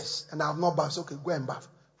my dress. And I've not bathed. Okay, go and bath.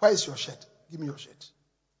 Where is your shirt? Give me your shirt.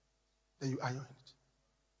 Then you iron it.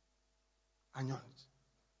 Iron it.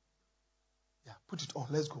 Yeah, put it on.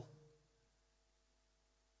 Let's go.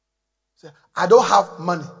 Say, I don't have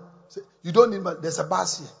money. Say, you don't need money. There's a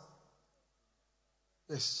bus here.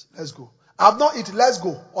 Yes, let's go. I've not eaten. Let's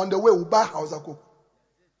go. On the way, we'll buy house and cook.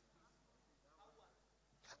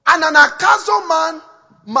 And an Akazo man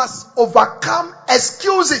must overcome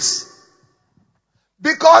excuses.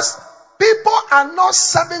 Because people are not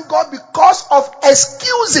serving God because of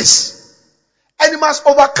excuses. And you must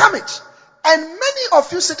overcome it. And many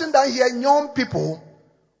of you sitting down here, young people,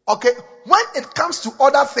 okay, when it comes to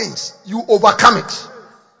other things, you overcome it.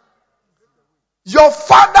 Your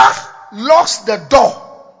father locks the door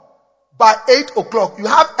by 8 o'clock. You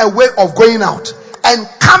have a way of going out and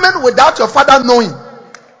coming without your father knowing.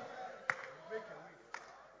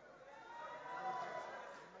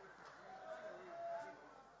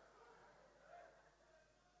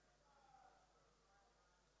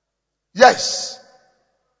 Yes.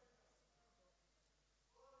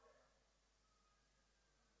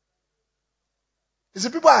 You see,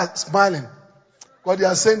 people are smiling because they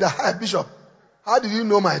are saying that, hi, Bishop, how do you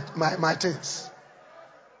know my things?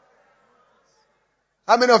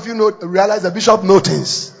 How many of you realize the Bishop knows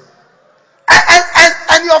things?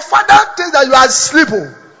 And your father thinks that you are asleep.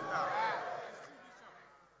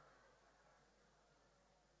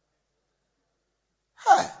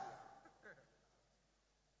 Hey.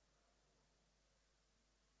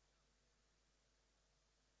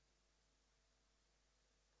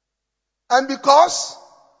 And because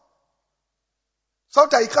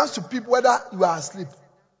sometimes it comes to people whether you are asleep.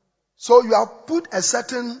 So you have put a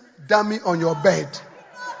certain dummy on your bed.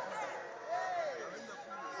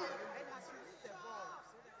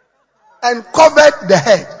 And covered the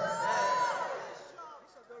head.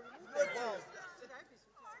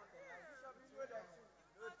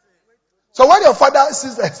 So when your father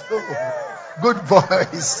sees that, oh, good boy,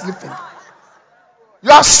 he's sleeping.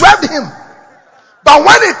 You have swept him. But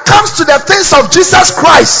when it comes to the things of Jesus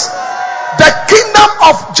Christ, the kingdom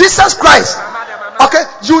of Jesus Christ, okay,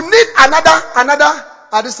 you need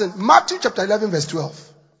another listen, Matthew chapter 11 verse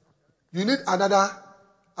 12. You need another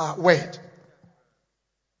word.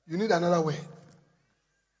 You need another word.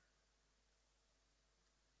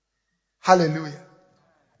 Hallelujah.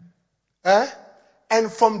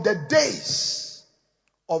 And from the days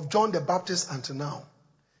of John the Baptist until now,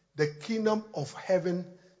 the kingdom of heaven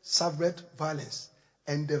suffered violence,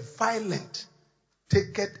 and the violent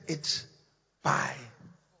taketh it by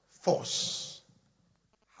force.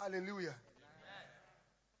 Hallelujah.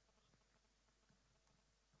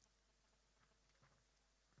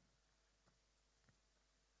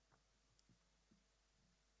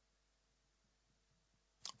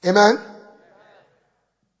 Amen.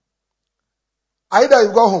 Either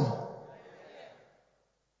you go home.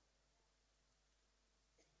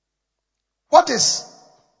 What is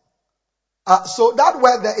so that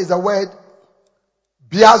word there is the word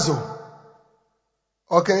biazo.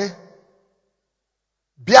 Okay?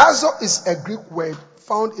 Biazo is a Greek word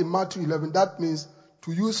found in Matthew 11 that means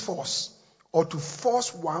to use force or to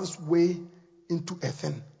force one's way into a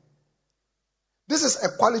thing. This is a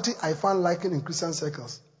quality I find liking in Christian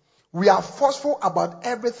circles. We are forceful about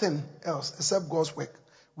everything else except God's work.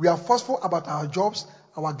 We are forceful about our jobs,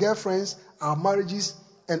 our girlfriends, our marriages,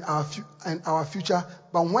 and our future.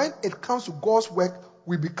 But when it comes to God's work,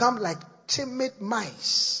 we become like timid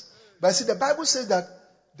mice. But see, the Bible says that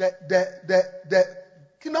the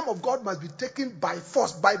kingdom of God must be taken by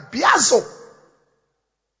force, by biazo.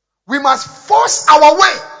 We must force our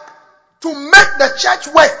way to make the church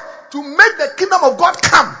work, to make the kingdom of God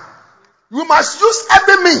come. We must use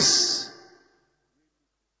every means.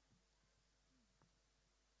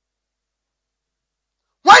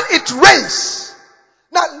 When it rains,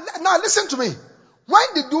 now listen to me. When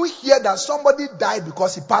did you hear that somebody died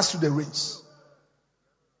because he passed through the rains?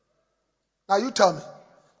 Now you tell me.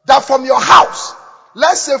 That from your house,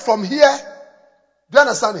 let's say from here, do you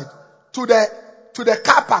understand it? To the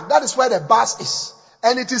car park, that is where the bus is.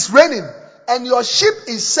 And it is raining. And your sheep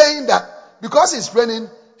is saying that because it's raining,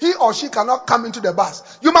 he or she cannot come into the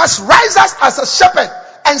bus. You must rise us as a shepherd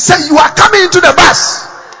and say, you are coming into the bus.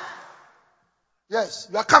 Yes,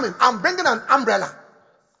 you are coming. I'm bringing an umbrella.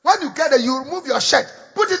 When you get there, you remove your shirt,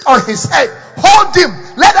 put it on his head, hold him,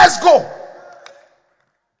 let us go.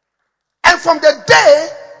 And from the day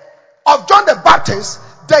of John the Baptist,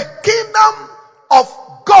 the kingdom of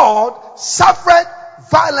God suffered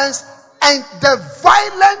violence, and the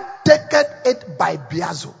violent taketh it by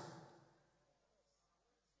biazo.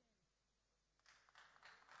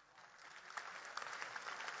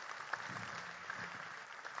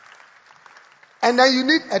 And then you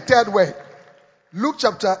need a third word. Luke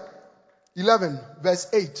chapter 11, verse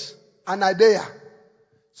 8. Anadeia.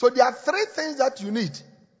 So there are three things that you need.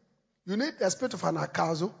 You need a spirit of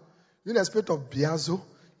anakazo. You need a spirit of biazo.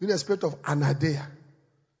 You need a spirit of anadeia.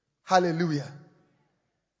 Hallelujah.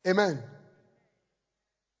 Amen.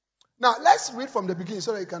 Now let's read from the beginning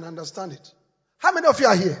so that you can understand it. How many of you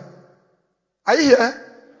are here? Are you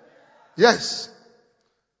here? Yes.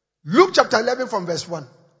 Luke chapter 11 from verse 1.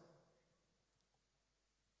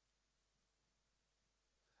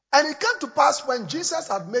 And it came to pass when Jesus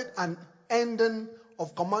had made an ending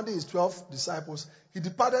of commanding his 12 disciples, he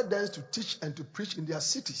departed thence to teach and to preach in their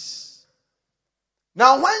cities.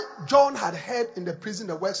 Now when John had heard in the prison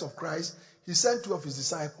the works of Christ, he sent 2 of his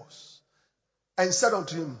disciples and said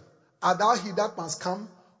unto him, art thou he that must come,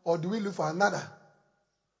 or do we look for another?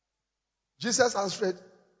 Jesus answered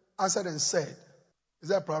and said, is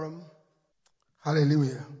there a problem?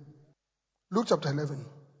 Hallelujah. Luke chapter 11.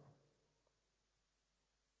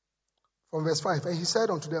 From verse 5, and he said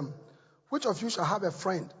unto them, which of you shall have a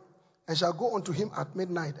friend, and shall go unto him at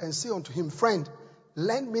midnight, and say unto him, friend,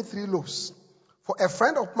 lend me 3 loaves. For a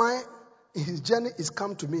friend of mine in his journey is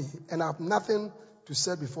come to me, and I have nothing to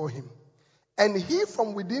set before him. And he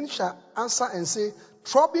from within shall answer and say,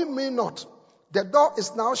 trouble me not, the door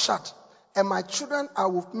is now shut, and my children are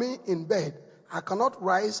with me in bed. I cannot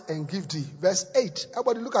rise and give thee. Verse 8.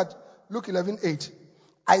 Everybody look at Luke 11:8.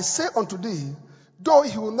 I say unto thee, though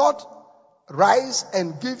he will not rise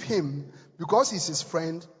and give him because he's his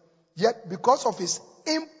friend, yet because of his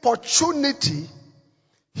importunity,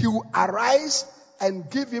 he will arise and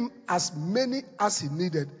give him as many as he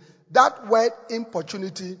needed. That word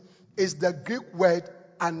importunity is the Greek word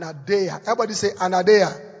anadeia. Everybody say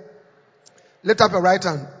anadeia. Lift up your right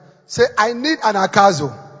hand. Say, I need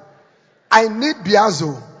anakazo. I need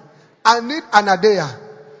biazo. I need anadeia.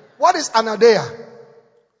 What is anadeia?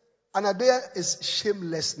 Anadeia is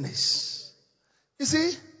shamelessness. You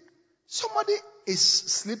see, somebody is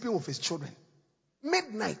sleeping with his children.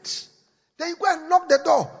 Midnight. Then you go and knock the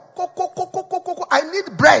door. Go. I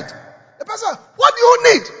need bread. The person, what do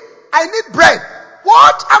you need? I need bread.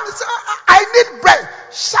 What? I need bread.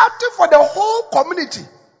 Shouting for the whole community.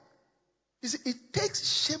 You see, it takes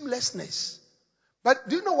shamelessness. But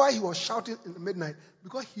do you know why he was shouting in the midnight?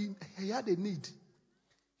 Because he had a need.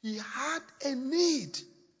 He had a need.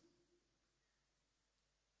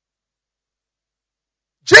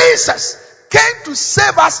 Jesus came to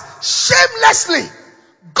save us shamelessly.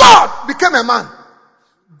 God became a man.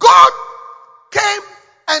 God came,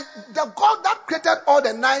 and the God that created all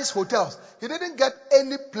the nice hotels, he didn't get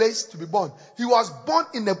any place to be born. He was born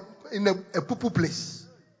in a poo-poo place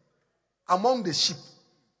among the sheep.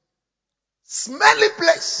 Smelly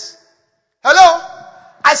place. Hello?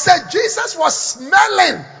 I said Jesus was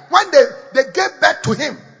smelling when they gave birth to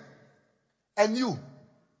him. And you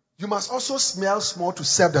must also smell small to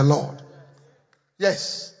serve the Lord.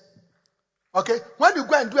 Yes. Okay? When you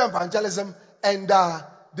go and do evangelism and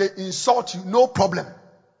they insult you, no problem.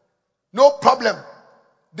 No problem.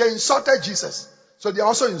 They insulted Jesus. So they are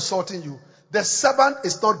also insulting you. The servant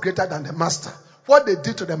is not greater than the master. What they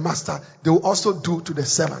did to the master, they will also do to the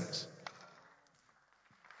servant.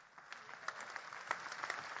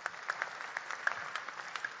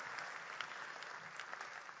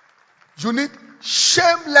 You need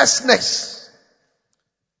shamelessness.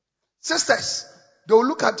 Sisters, they will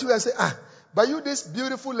look at you and say, but you, this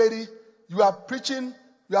beautiful lady, you are preaching,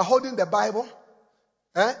 you are holding the Bible,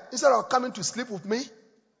 instead of coming to sleep with me.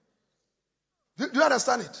 Do you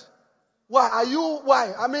understand it? Why?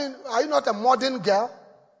 I mean, are you not a modern girl?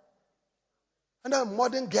 Are you not a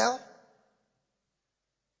modern girl?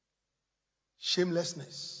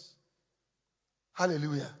 Shamelessness.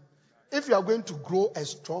 Hallelujah. If you are going to grow a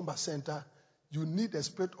strong center, you need a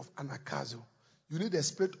spirit of anakazo. You need a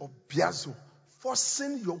spirit of biazo.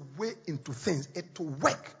 Forcing your way into things. It will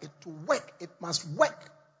work. It will work. It must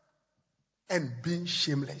work. and being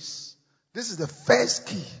shameless. This is the first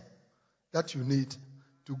key that you need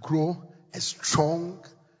to grow a strong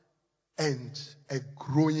and a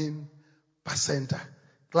growing percenter.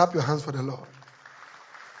 Clap your hands for the Lord.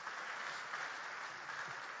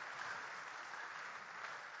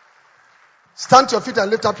 Stand to your feet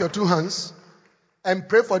and lift up your two hands and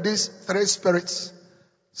pray for these three spirits.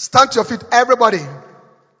 Stand to your feet, everybody.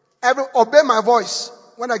 Obey my voice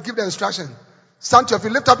when I give the instruction. Stand to your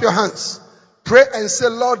feet, lift up your hands. Pray and say,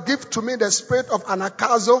 Lord, give to me the spirit of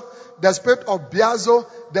Anakazo, the spirit of Biazo,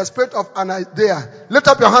 the spirit of Anadea. Lift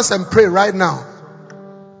up your hands and pray right now.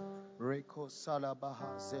 Reko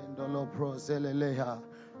salabaha zendolo prozeleleha.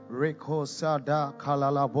 Reko sada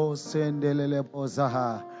kalalabo sendelele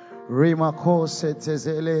bozaha. Rimako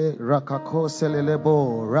setezele rakako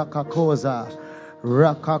selelebo rakakoza.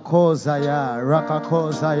 Rakakozaya,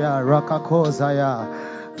 Rakakozaya, Rakakozaya,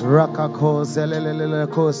 Rakakozelele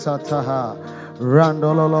kosataha,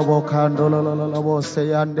 Randololobo Kandololobo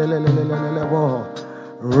Seyandelelelebo,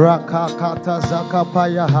 Rakakata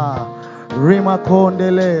Zakapayaha,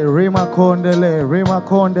 Rimakondele, Rimakondele,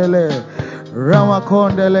 Rimakondele,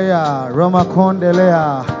 Ramakondelea,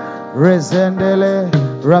 Ramakondelea, Rezendele,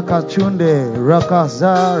 Rakachunde,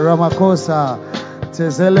 Rakaza, Ramakosa,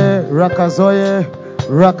 Tezele, Rakazoye,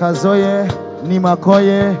 Rakazoye,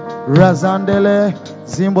 Nimakoye, Razandele,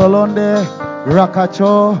 Zimbolonde,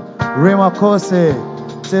 Rakacho, Rimakose,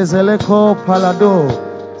 Tezeleko Palado,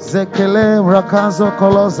 Zekele, Rakazo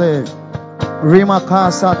Kolose, Rimaka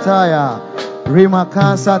Sataya,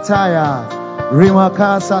 Rimaka Sataya,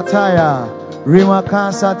 Rimaka Sataya,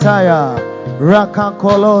 Rimaka Sataya,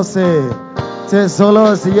 Rakakolose,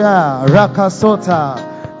 Tezolozia, Rakasota,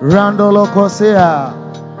 Randolo Kosea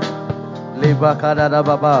Libakada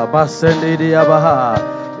Baba Basendi Abaha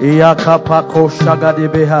Iakapako Shagadi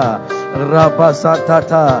Beha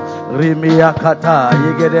Rabasatata Rimiakata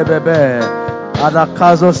Yigedebebe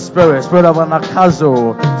Anakazo spirit of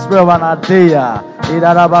Anakazo, spirit of Anadea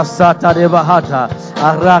Idarabasata de Bahata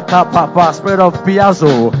Araka Papa, spirit of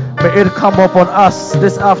Piazzo, may it come upon us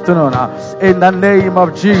this afternoon in the name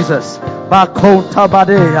of Jesus. Bakonta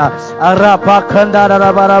badea arapa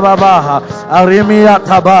kandara barabaha arimia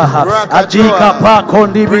tabaha adika pa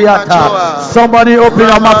kondibiata. Somebody open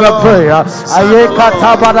your mouth and pray. Ayeka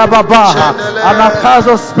tabarabaha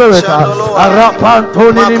anakazo spirit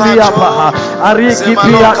arapantoni nimiapa ariki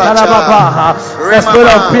pia tarabaha. The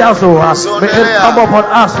spirit of Piazzo, may it come upon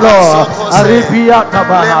us, Lord. Aripia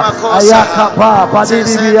tabaha ayaka pa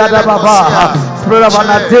padibia tabaha. Spirit of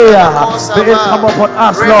Anadea, may it come upon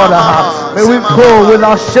us, Lord. May we go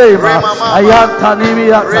without shame.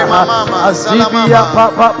 Ayantanimiata, Azibia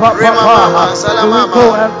Papa Papa. May we go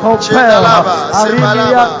and compel.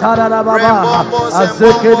 Aribia Tarababa,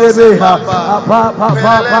 Azekedebeha, Papa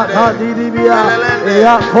Papa Didibia,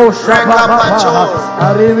 Yakosha Papa,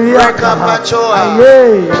 Aribia,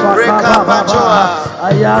 Aye, Papa,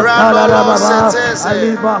 Ayatarababa,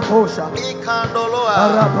 Aliba Kosha,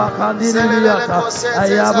 Arapakandiniata,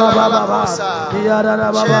 Ayababa,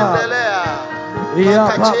 Yadababa. Ya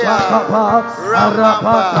papa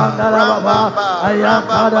arapa kandarababa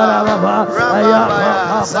ayakarababa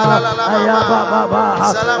ayapapa ayababa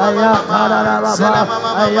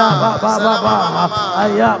ayakarababa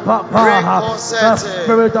ayapapa. The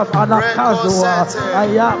spirit of Anakazua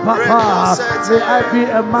ayapapa, may I be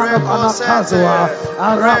a man of Anakazua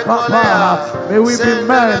arapapa. May we be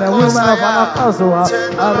men and women of Anakazua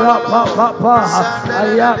arapapa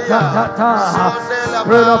ayakata.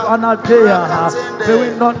 Spirit of Anadea, may we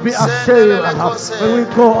not be ashamed. May we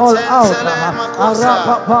go all out.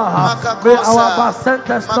 May our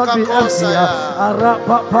sentence not be empty.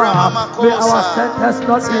 May our sentence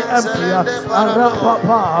not be empty.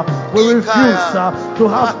 We refuse to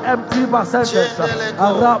have empty sentences.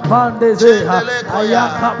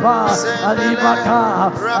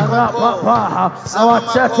 Our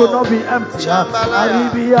church will not be empty.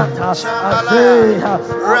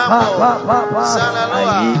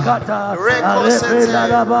 Ayikata,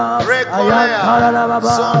 Arepedaraba,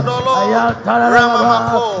 Ayantarababa, Ayantarababa,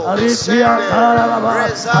 Arifia Tarababa,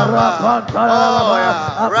 Arapantarababa,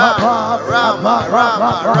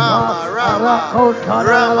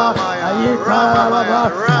 Arakotarababa, Ayitarababa,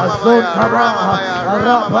 Azotaba,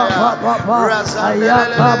 Arapapapa,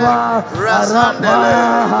 Ayakaba, Arapaya,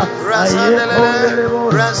 Ayekolebo,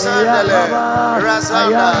 Ayakaba,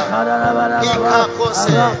 Ayantarababa,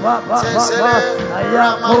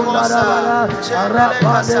 Arakondarabara, Chendele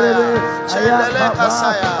Kasaya, Chendele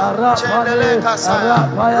Kasaya, Chendele Kasaya,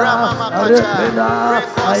 Ramamakacha,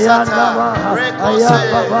 Rekosata,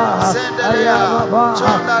 Rekoseye, Zendelea,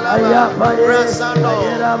 Chondalaba, Rasando,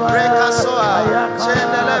 Rekasoa,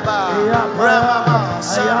 Chendeleba, Ramama,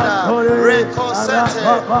 Sanda, Rekosete,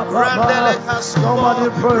 Randele Kasubo,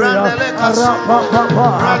 Randele Kasubo,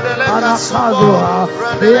 Randele Kasubo, Randele Kasubo,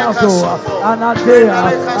 Randele Kasubo,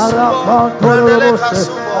 Randele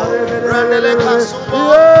Kasubo, Randele Kasubo,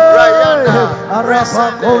 Rayanda,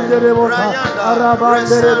 Resande, Rayanda,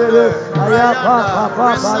 Resande, Rayanda,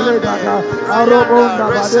 Resande, Rayanda,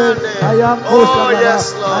 Resande. Oh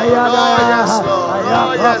yes, Lord. Oh yes, Lord.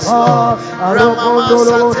 Oh yes, Lord. Ramama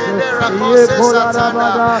Satende Rakose Satanda,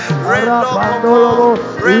 Rendo Koko,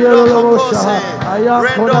 Rendo Kokose,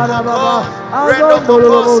 Rendo Koko, Rendo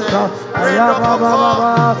Kokose, Rendo Koko,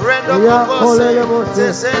 Rendo Kokose,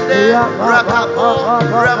 Tezende, Rakapo,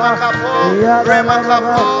 Ramakapo,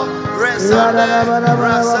 Remakapo, Resande,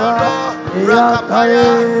 Rasando, Rakapaya,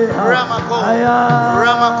 Ramako,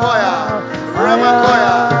 Ramakoya,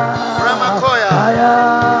 Ramakoya, Ramakoya,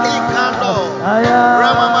 Ikando,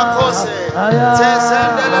 Ramamakose,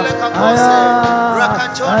 Tesendelele Kakose,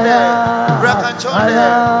 Rakachonde, Rakachonde,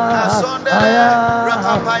 Kasondele,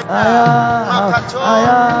 Rakapaya, Makato,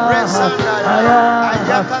 Resandaya,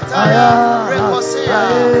 Ayakataya, Rekosia,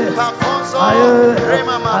 Pafonso,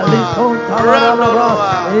 Remamama,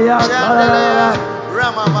 Randoloa, Chandelea,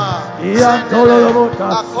 Ramama, Sendele,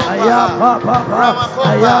 Akopa,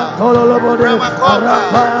 Ramakopa, Ramakopa,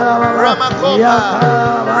 Ramakopa,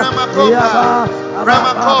 Ramakopa,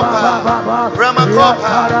 Ramakopa,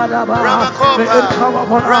 Ramakopa, Ramakopa,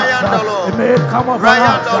 Rayandolo,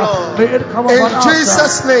 Rayandolo. In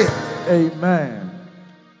Jesus' name. Amen.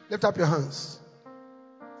 Lift up your hands.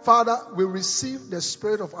 Father, we receive the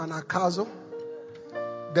spirit of Anakazo,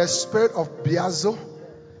 the spirit of Biazo,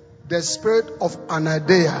 the spirit of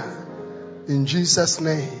Anadea. In Jesus'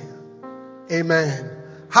 name. Amen.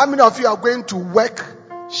 How many of you are going to work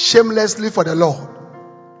shamelessly for the Lord?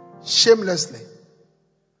 Shamelessly.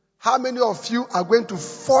 How many of you are going to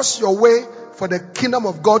force your way for the kingdom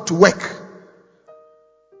of God to work?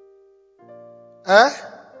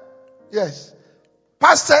 Yes.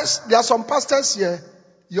 Pastors, there are some pastors here.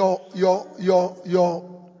 Your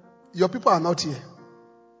people are not here.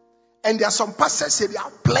 And there are some pastors here, there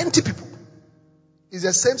are plenty people. It's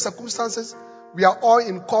the same circumstances. We are all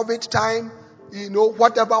in COVID time,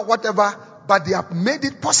 whatever, but they have made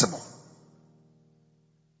it possible.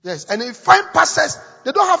 Yes, and you find pastors,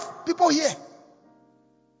 they don't have people here.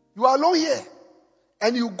 You are alone here.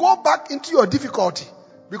 And you go back into your difficulty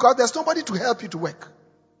because there's nobody to help you to work.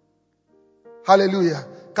 Hallelujah.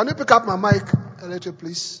 Can you pick up my mic a little,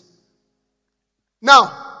 please?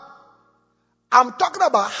 Now, I'm talking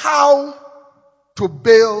about how to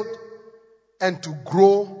build and to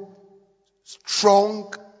grow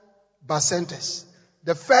strong bar centers.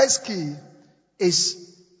 The first key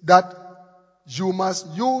is that you must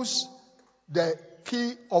use the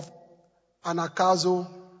key of Anakazo,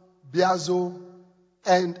 Biazo,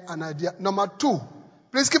 and Anadia. Number 2,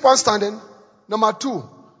 please keep on standing. Number 2,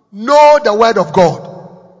 know the word of God.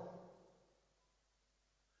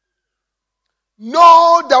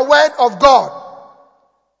 Know the word of God.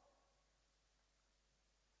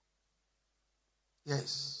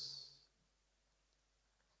 Yes.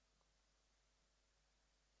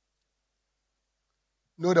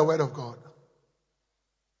 Know the word of God.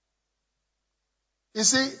 You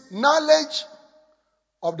see, knowledge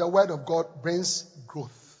of the word of God brings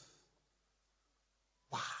growth.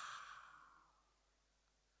 Wow.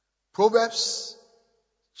 Proverbs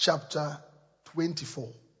chapter 24.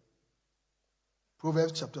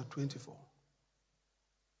 Proverbs chapter 24.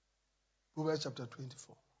 Proverbs chapter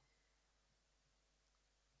 24.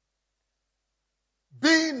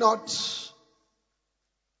 Be not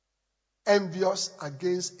envious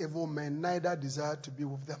against evil men, neither desire to be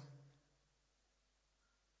with them.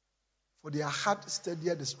 For their heart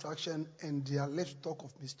steadier destruction, and their lips talk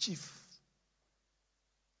of mischief.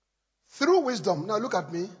 Through wisdom, now look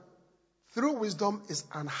at me. Through wisdom is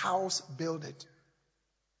an house builded.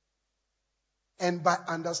 And by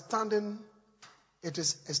understanding, it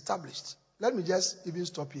is established. Let me just even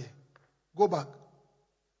stop here. Go back.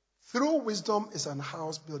 Through wisdom is an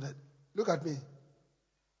house builded. Look at me.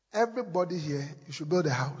 Everybody here, you should build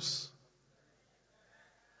a house.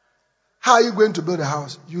 How are you going to build a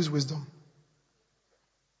house? Use wisdom.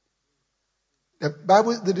 The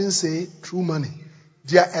Bible didn't say through money.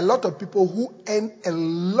 There are a lot of people who earn a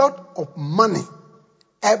lot of money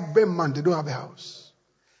every month. They don't have a house.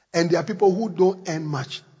 And there are people who don't earn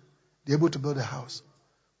much. They're able to build a house.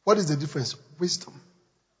 What is the difference? Wisdom.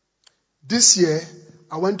 This year,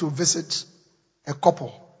 I went to visit a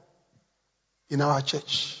couple in our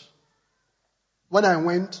church. When I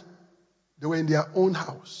went, they were in their own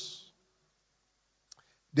house.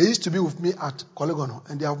 They used to be with me at Kolegono,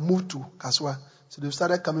 and they have moved to Kaswa. So they've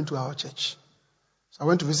started coming to our church. So I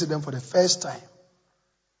went to visit them for the first time.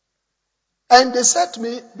 And they said to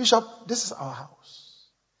me, Bishop, this is our house.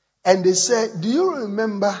 And they said, do you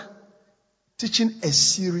remember teaching a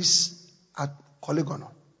series at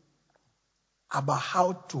Kolegono about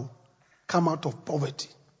how to come out of poverty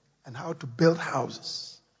and how to build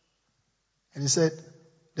houses? And he said,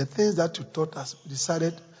 the things that you taught us, we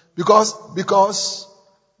decided, because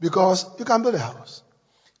you can build a house.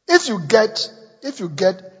 If you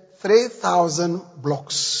get 3,000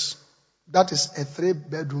 blocks, that is a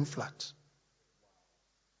 3-bedroom flat.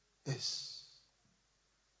 Yes.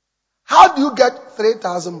 How do you get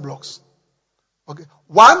 3,000 blocks? Okay.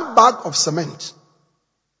 1 bag of cement.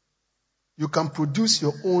 You can produce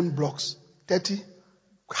your own blocks. 30.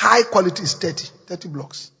 High quality is 30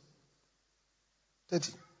 blocks.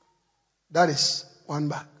 30. That is 1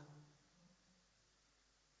 bag.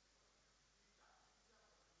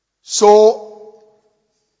 So,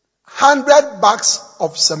 100 bags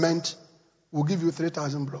of cement will give you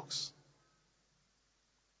 3,000 blocks.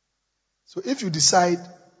 So if you decide,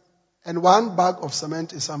 and 1 bag of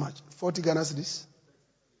cement is how much? 40 Ghana cedis?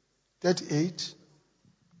 38.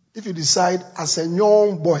 If you decide as a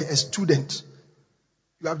young boy, a student,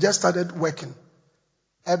 you have just started working,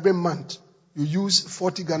 every month you use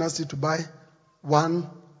 40 Ghana cedis to buy 1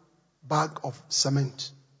 bag of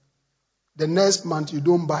cement. The next month you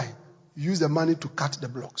don't buy. You use the money to cut the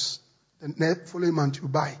blocks. The following month you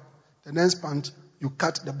buy. The next month you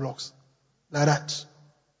cut the blocks. Like that.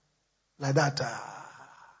 Like that.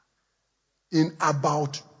 In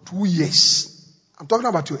about 2 years. I'm talking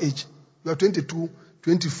about your age. You are 22,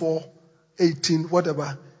 24, 18,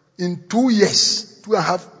 whatever. In 2 years,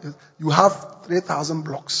 2.5 years, you have 3,000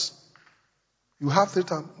 blocks. You have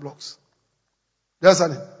 3,000 blocks. That's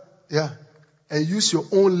it. Yeah. And use your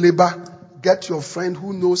own labor. Get your friend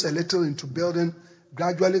who knows a little into building.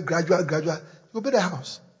 Gradually. You build a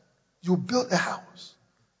house. You build a house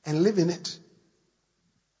and live in it.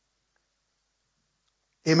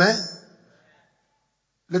 Amen.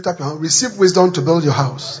 Lift up your hand. Receive wisdom to build your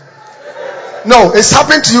house. No, it's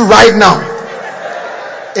happening to you right now.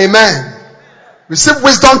 Amen. Receive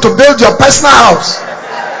wisdom to build your personal house.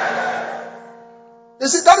 You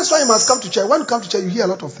see, that is why you must come to church. When you come to church, you hear a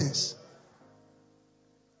lot of things.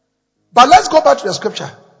 But let's go back to the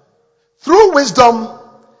scripture. Through wisdom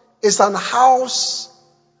is an house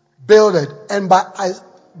builded, and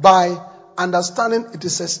by understanding it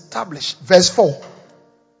is established. Verse 4.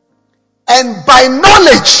 And by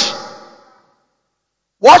knowledge,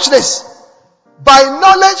 watch this. By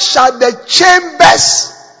knowledge shall the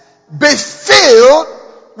chambers be filled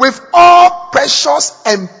with all precious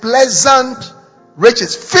and pleasant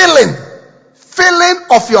riches. Filling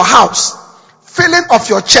of your house, filling of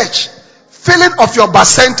your church, filling of your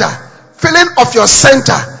bacenta, filling of your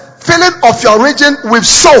center, filling of your region with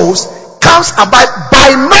souls comes about by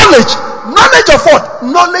knowledge. Knowledge of what?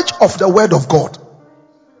 Knowledge of the word of God.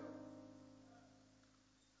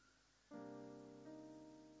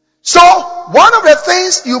 So, one of the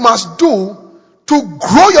things you must do to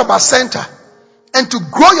grow your bacenta and to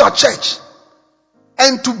grow your church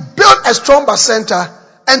and to build a strong bacenta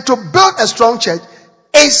and to build a strong church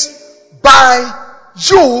is by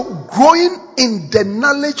you growing in the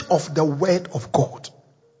knowledge of the word of God.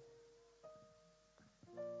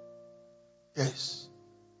 Yes.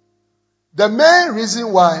 The main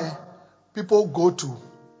reason why people go to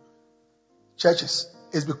churches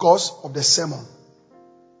is because of the sermon.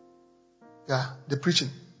 Yeah, the preaching.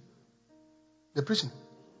 The preaching.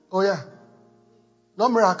 Oh yeah. No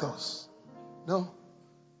miracles. No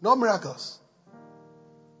miracles.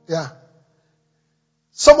 Yeah.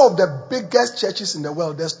 Some of the biggest churches in the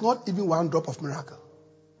world, there's not even 1 drop of miracle.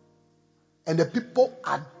 And the people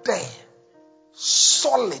are there.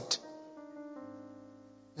 Solid.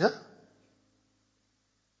 Yeah.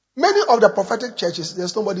 Many of the prophetic churches,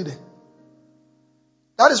 there's nobody there.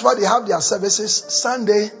 That is why they have their services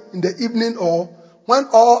Sunday in the evening, or when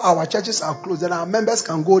all our churches are closed, then our members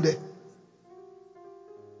can go there.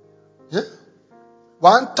 Yeah?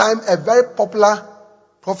 One time, a very popular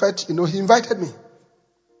prophet, he invited me.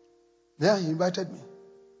 Yeah, he invited me.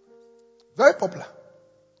 Very popular.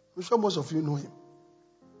 I'm sure most of you know him.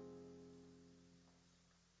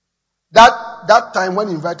 That time when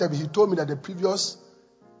he invited me, he told me that the previous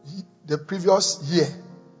year,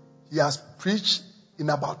 he has preached in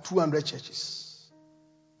about 200 churches.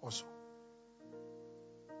 also.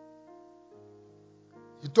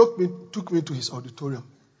 He took me to his auditorium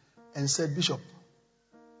and said, Bishop,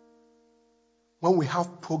 when we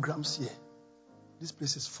have programs here, this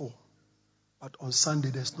place is full. But on Sunday,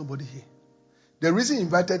 there's nobody here. The reason he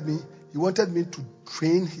invited me, he wanted me to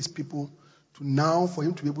train his people for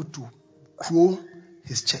him to be able to grow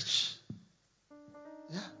his church.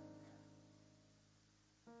 Yeah.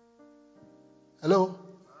 Hello?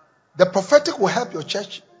 The prophetic will help your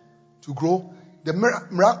church to grow. The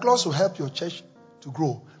miraculous will help your church to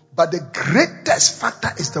grow. But the greatest factor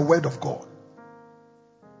is the word of God.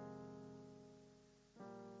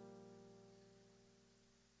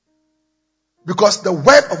 Because the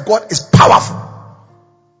word of God is powerful.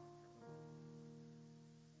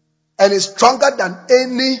 And is stronger than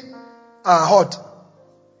any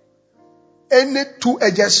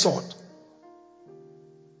two-edged sword.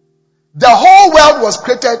 The whole world was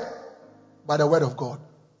created by the word of God.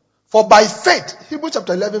 For by faith, Hebrews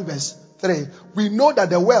chapter 11 verse 3, we know that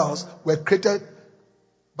the worlds were created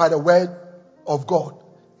by the word of God.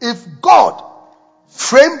 If God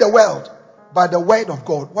framed the world by the word of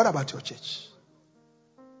God, what about your church?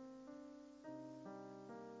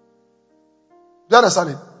 Do you understand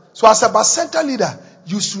it? So as a Bacenta leader,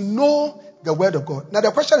 you should know the word of God. Now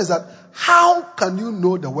the question is that, how can you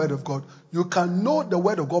know the word of God? You can know the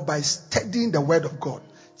word of God by studying the word of God.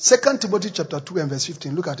 2 Timothy chapter 2 and verse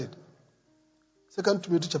 15. Look at it. 2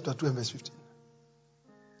 Timothy chapter 2 and verse 15.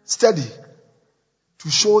 Study to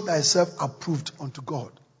show thyself approved unto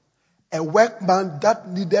God, a workman that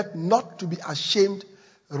needeth not to be ashamed,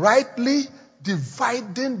 rightly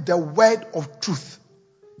dividing the word of truth.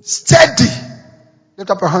 Study. Lift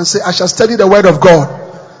up your hand and say, I shall study the word of God.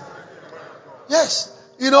 Yes.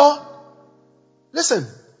 Listen.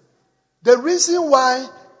 The reason why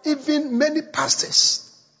even many pastors,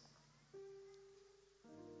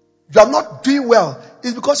 you are not doing well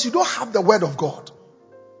is because you don't have the word of God.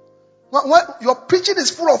 When your preaching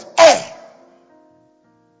is full of air,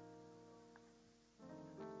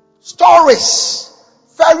 stories,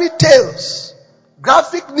 fairy tales,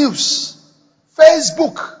 graphic news,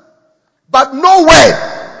 Facebook, but no word.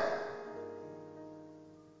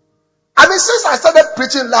 I mean, since I started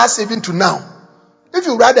preaching last evening to now, if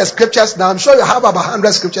you write the scriptures now, I'm sure you have about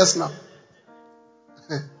 100 scriptures now.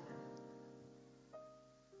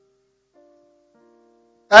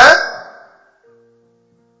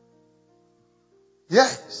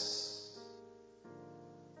 Yes.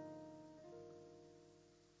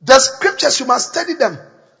 The scriptures, you must study them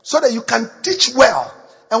so that you can teach well.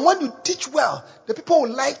 And when you teach well, the people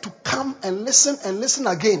will like to come and listen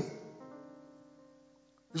again.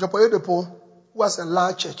 Bishop Oyedepo, who has a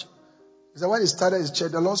large church, he said when he started his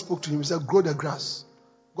church, the Lord spoke to him. He said, grow the grass.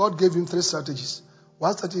 God gave him 3 strategies.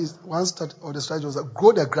 One of the strategies was that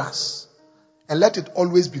grow the grass and let it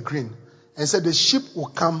always be green. And he said the sheep will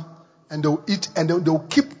come and they will eat and they will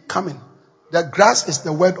keep coming. The grass is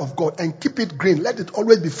the word of God, and keep it green. Let it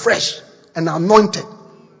always be fresh and anointed.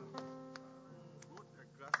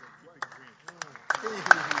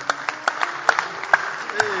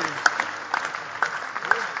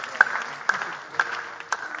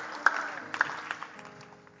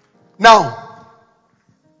 Now,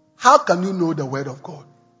 how can you know the word of God?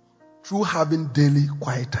 Through having daily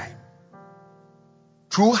quiet time.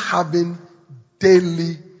 Through having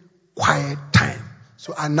daily quiet time.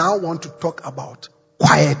 So I now want to talk about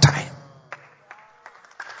quiet time.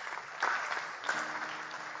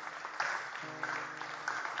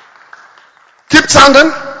 Keep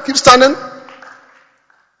standing. Keep standing.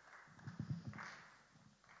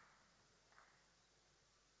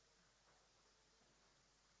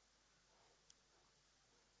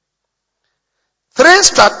 Three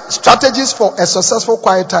strategies for a successful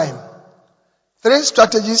quiet time. 3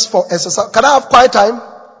 strategies for a successful. Can I have quiet time?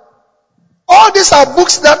 All these are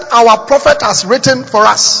books that our prophet has written for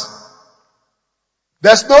us.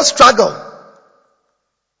 There's no struggle.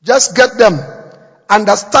 Just get them.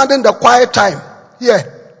 Understanding the quiet time.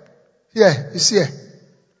 Here, it's here.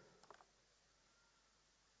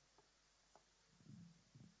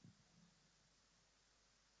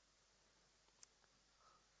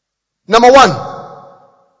 Number 1,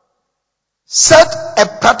 set a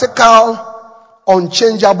practical,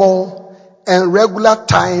 unchangeable, and regular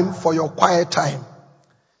time for your quiet time.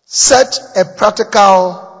 Set a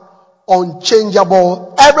practical,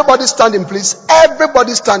 unchangeable. Everybody standing, please.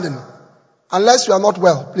 Everybody standing. Unless you are not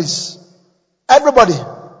well, please. Everybody,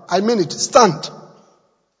 I mean it, stand.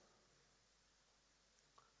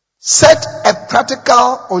 Set a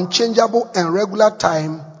practical, unchangeable, and regular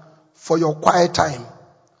time for your quiet time.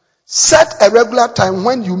 Set a regular time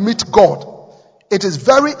when you meet God it is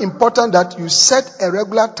very important that you set a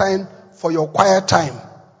regular time for your quiet time.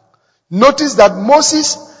 Notice that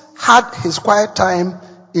Moses had his quiet time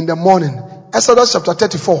in the morning. Exodus chapter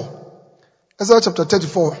 34. Exodus chapter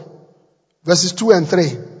 34, verses 2 and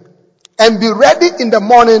 3. And be ready in the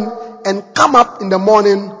morning and come up in the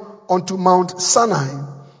morning unto Mount Sinai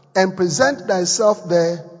and present thyself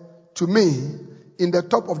there to me in the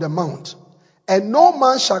top of the mount. And no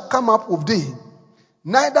man shall come up with thee,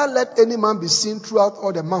 neither let any man be seen throughout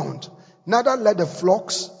all the mount, neither let the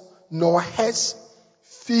flocks nor herds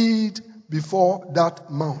feed before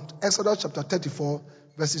that mount. Exodus chapter 34,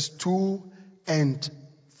 verses 2 and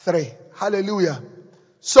 3. Hallelujah.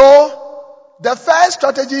 So, the first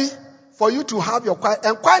strategy for you to have your quiet,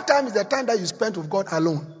 and quiet time is the time that you spend with God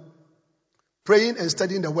alone, praying and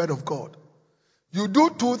studying the word of God. You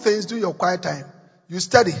do two things during your quiet time. You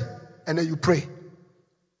study and then you pray.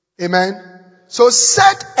 Amen. So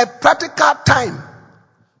set a practical time.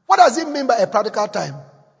 What does it mean by a practical time?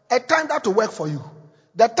 A time that will work for you.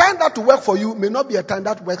 The time that will work for you may not be a time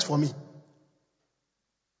that works for me.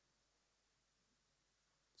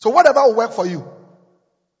 So whatever will work for you.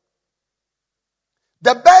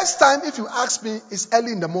 The best time, if you ask me, is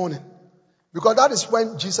early in the morning. Because that is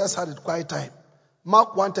when Jesus had a quiet time.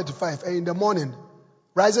 Mark 1:35. And in the morning,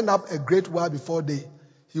 rising up a great while before day,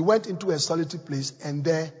 he went into a solitary place and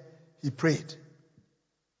there he prayed.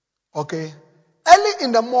 Okay? Early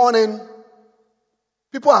in the morning,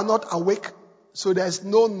 people are not awake, so there is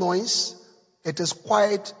no noise. It is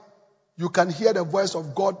quiet. You can hear the voice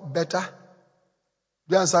of God better.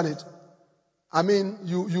 Do you understand it? I mean,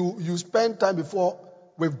 you spend time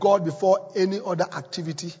with God before any other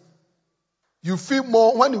activity. You feel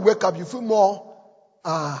more, when you wake up, you feel more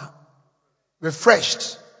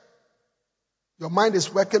refreshed. Your mind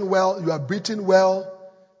is working well, you are breathing well.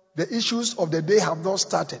 The issues of the day have not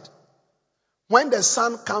started. When the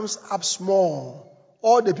sun comes up small,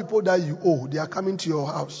 all the people that you owe, they are coming to your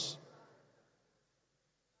house.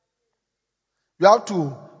 You have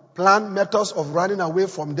to plan methods of running away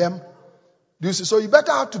from them. Do you see? So you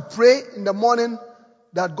better have to pray in the morning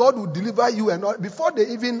that God will deliver you and all, before they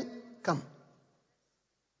even come.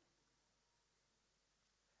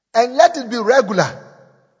 And let it be regular.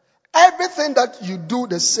 Everything that you do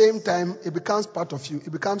the same time, it becomes part of you.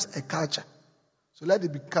 It becomes a culture. So let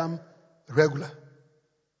it become regular.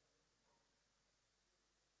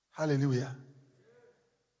 Hallelujah.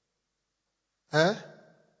 I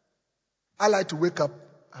like to wake up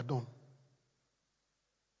at dawn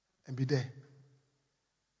and be there.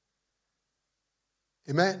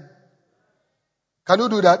 Amen. Can you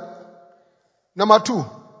do that? Number two.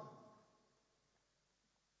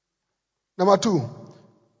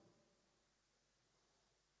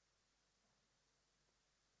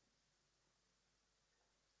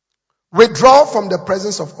 Withdraw from the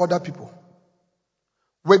presence of other people.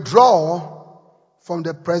 Withdraw from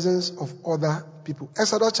the presence of other people.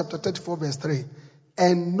 Exodus chapter 34 verse 3.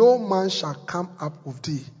 And no man shall come up with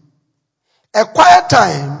thee. A quiet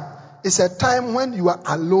time is a time when you are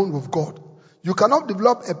alone with God. You cannot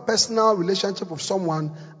develop a personal relationship with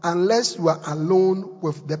someone unless you are alone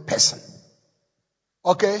with the person.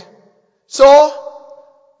 Okay? So,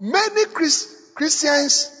 many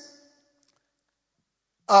Christians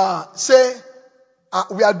say,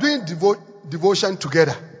 we are doing devotion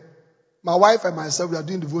together. My wife and myself, we are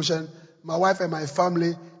doing devotion. My wife and my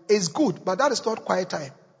family. Is good, but that is not quiet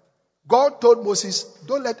time. God told Moses,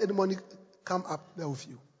 don't let anyone come up there with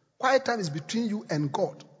you. Quiet time is between you and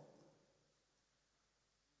God.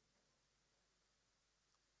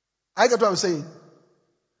 I get what I'm saying.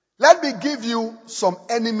 Let me give you some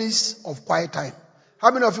enemies of quiet time.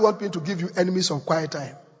 How many of you want me to give you enemies of quiet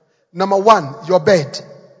time? Number one, your bed.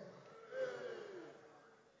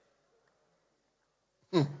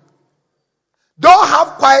 Don't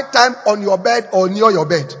have quiet time on your bed or near your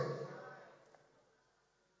bed.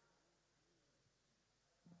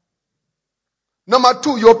 Number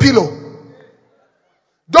two, your pillow.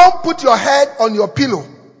 Don't put your head on your pillow.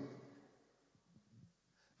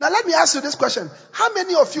 Now let me ask you this question. How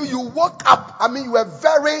many of you woke up, you were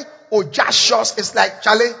very audacious. It's like,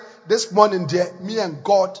 Charlie, this morning, dear, me and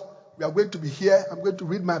God, we are going to be here. I'm going to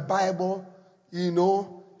read my Bible.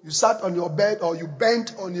 You sat on your bed or you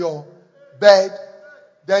bent on your bed.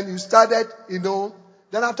 Then you started,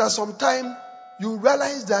 Then after some time, you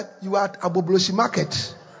realized that you are at Abobloshi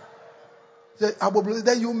Market.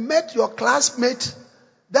 Then you met your classmate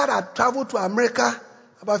that had traveled to America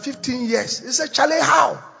about 15 years. He said, Charlie,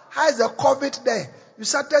 how? How is the COVID there? You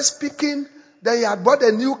started speaking, then he had bought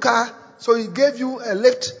a new car, so he gave you a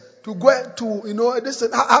lift to go to, this.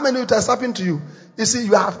 How many of it has happened to you? You see,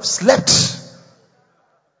 you have slept.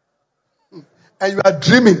 and you are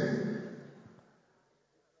dreaming.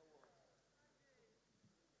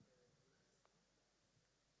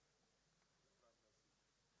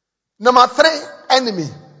 Number 3, enemy,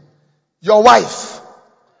 your wife.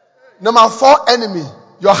 Number 4, enemy,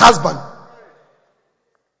 your husband.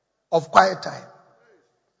 Of quiet time.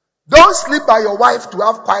 Don't sleep by your wife to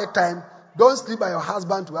have quiet time. Don't sleep by your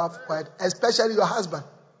husband to have quiet, especially your husband.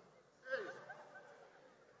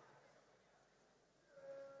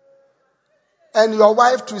 And your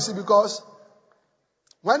wife too, see, because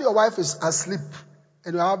when your wife is asleep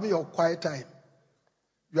and you're having your quiet time,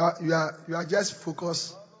 you are just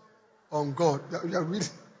focused on God. You are reading.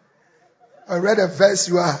 I read a verse,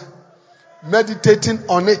 you are meditating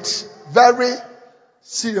on it. Very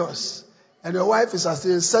serious. And your wife is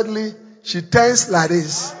asleep. Suddenly she turns like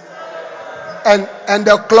this. And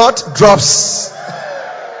the cloth drops.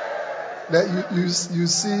 You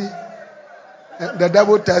see, the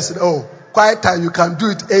devil tells you, oh, quiet time, you can do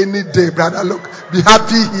it any day, brother. Look, be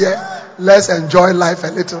happy here. Let's enjoy life a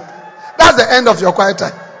little. That's the end of your quiet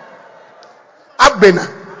time.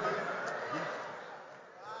 Abena.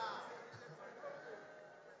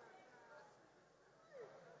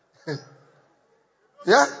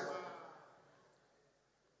 Yeah?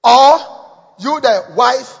 Or you, the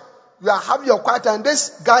wife, you are having your quiet time. This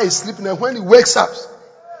guy is sleeping, and when he wakes up,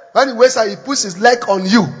 he puts his leg on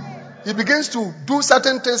you. He begins to do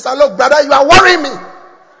certain things. And look, brother, you are worrying me.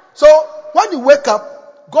 So when you wake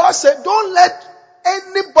up, God said, don't let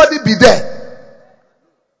anybody be there.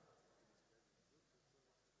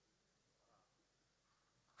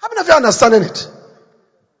 How many of you are understanding it?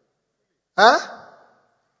 Huh?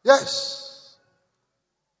 Yes.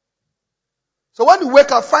 So when you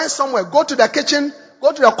wake up, find somewhere. Go to the kitchen,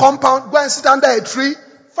 go to the compound, go and sit under a tree.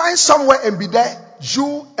 Find somewhere and be there.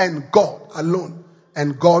 You and God alone.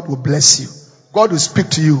 And God will bless you. God will speak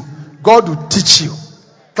to you. God will teach you.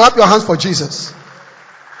 Clap your hands for Jesus.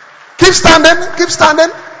 Keep standing. Keep standing.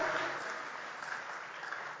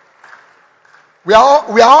 We are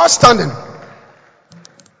all standing.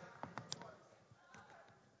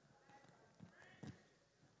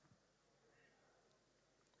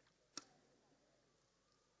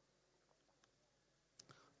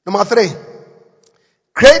 Number 3,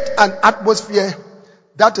 create an atmosphere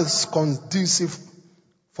that is conducive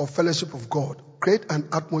for fellowship of God. Create an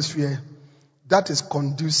atmosphere that is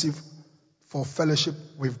conducive for fellowship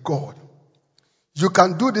with God. You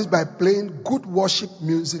can do this by playing good worship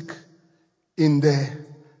music in the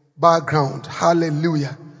background.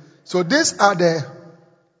 Hallelujah. So these are the...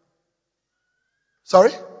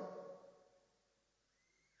 Sorry?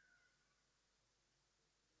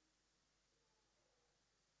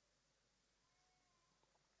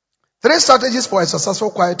 Three strategies for a successful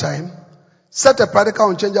quiet time. Set a practical,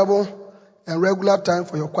 unchangeable, and regular time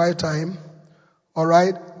for your quiet time.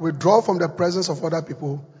 Alright? Withdraw from the presence of other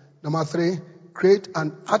people. Number 3, create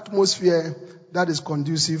an atmosphere that is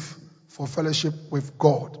conducive for fellowship with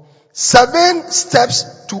God. 7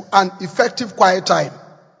 steps to an effective quiet time.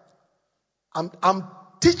 I'm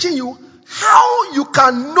teaching you how you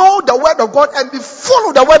can know the word of God and be full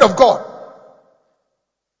of the word of God.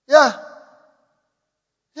 Yeah.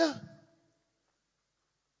 Yeah.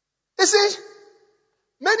 You see,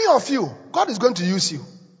 many of you, God is going to use you.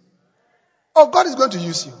 Oh, God is going to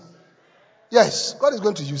use you. Yes, God is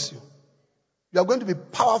going to use you. You are going to be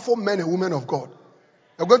powerful men and women of God.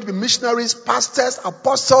 You are going to be missionaries, pastors,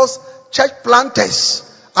 apostles, church planters.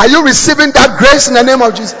 Are you receiving that grace in the name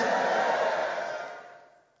of Jesus?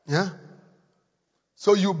 Yeah.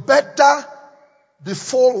 So you better be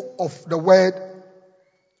full of the word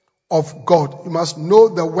of God. You must know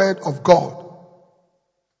the word of God.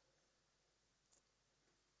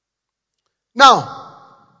 Now,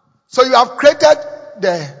 so you have created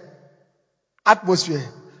the atmosphere.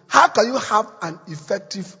 How can you have an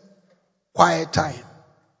effective quiet time?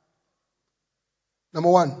 Number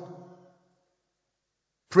 1,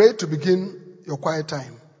 pray to begin your quiet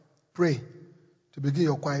time. Pray to begin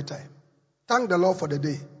your quiet time. Thank the Lord for the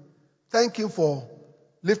day. Thank Him for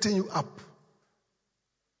lifting you up.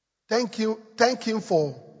 Thank Him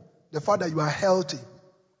for the fact that you are healthy.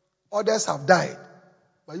 Others have died,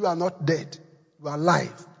 but you are not dead. You are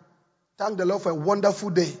alive. Thank the Lord for a wonderful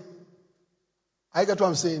day. I get what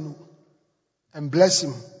I'm saying? And bless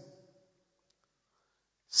Him.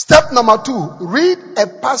 Step number 2, read a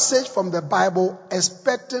passage from the Bible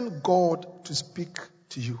expecting God to speak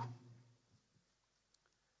to you.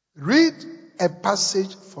 Read a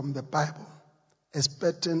passage from the Bible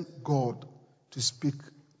expecting God to speak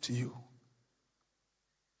to you.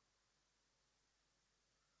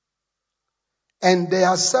 And there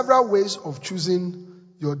are several ways of choosing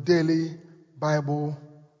your daily Bible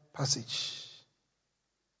passage.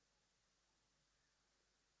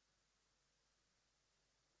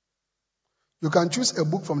 You can choose a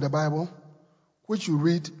book from the Bible which you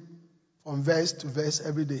read from verse to verse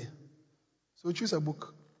every day. So choose a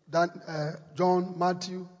book. John,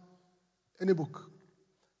 Matthew, any book.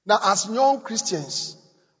 Now, as young Christians,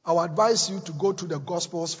 I would advise you to go to the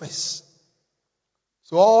Gospels first.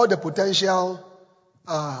 So all the potential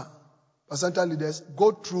placenta leaders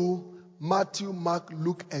go through Matthew, Mark,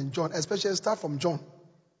 Luke, and John. Especially start from John.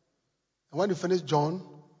 And when you finish John,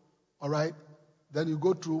 all right, then you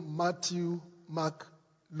go through Matthew, Mark,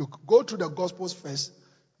 Luke. Go to the Gospels first.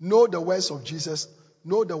 Know the words of Jesus.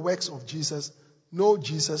 Know the works of Jesus. Know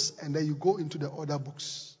Jesus. And then you go into the other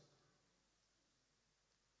books.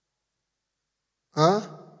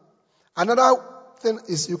 Another thing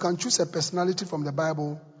is you can choose a personality from the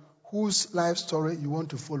Bible whose life story you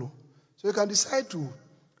want to follow. So you can decide to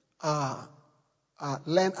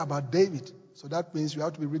learn about David. So that means you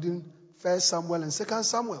have to be reading 1 Samuel and 2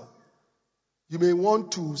 Samuel. You may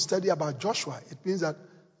want to study about Joshua. It means that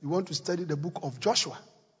you want to study the book of Joshua.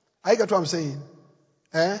 I get what I'm saying?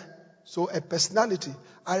 So a personality.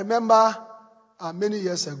 I remember many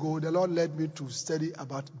years ago, the Lord led me to study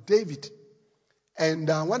about David. And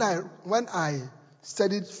when I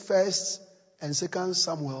studied 1 and 2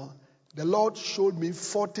 Samuel, the Lord showed me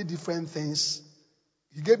 40 different things.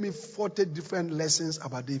 He gave me 40 different lessons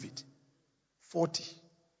about David. 40.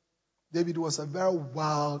 David was a very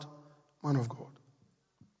wild man of God.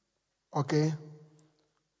 Okay?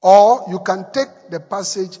 Or you can take the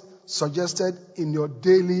passage suggested in your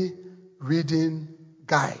daily reading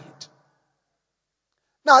guide.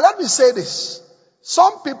 Now, let me say this.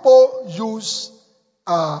 Some people use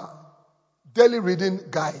daily reading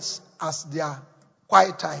guides as their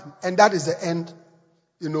quiet time, and that is the end,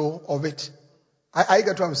 of it. I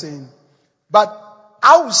get what I'm saying. But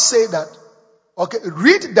I would say that, okay,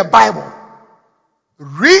 read the Bible.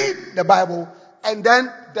 Read the Bible, and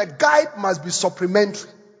then the guide must be supplementary.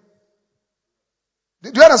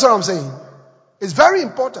 Do you understand what I'm saying? It's very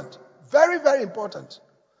important. Very, very important.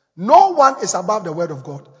 No one is above the Word of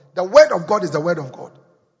God. The Word of God is the Word of God.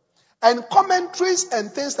 And commentaries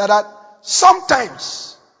and things like that,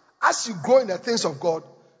 sometimes, as you grow in the things of God,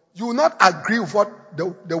 you will not agree with what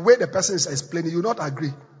the way the person is explaining. You will not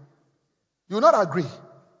agree. You will not agree.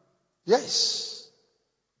 Yes.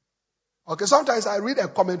 Okay, sometimes I read a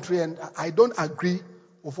commentary and I don't agree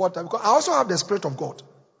with what because I also have the Spirit of God.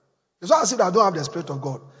 It's not as if I don't have the Spirit of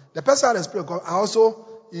God. The person has the Spirit of God. I also,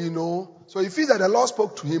 so he feels that the Lord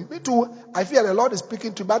spoke to him. Me too, I feel that the Lord is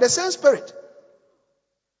speaking to me by the same Spirit.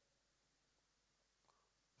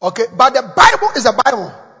 Okay, but the Bible is the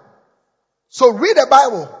Bible. So read the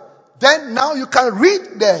Bible. Then now you can read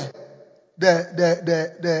the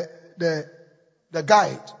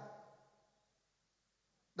guide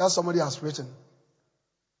that somebody has written.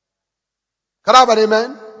 Can I have an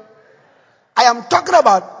amen? I am talking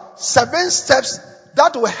about 7 steps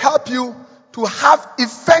that will help you to have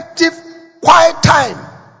effective quiet time.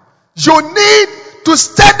 You need to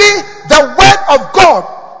study the Word of God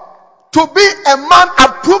to be a man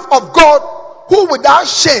approved of God who without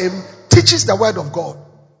shame teaches the Word of God.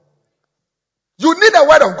 You need the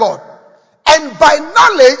Word of God. And by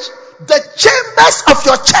knowledge, the chambers of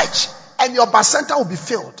your church and your bacenta will be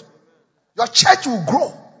filled. Your church will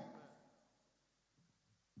grow.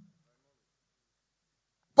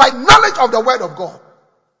 By knowledge of the Word of God.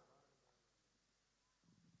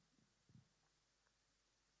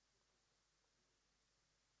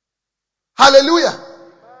 Hallelujah.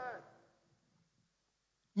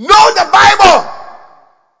 Know the Bible.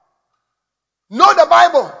 Know the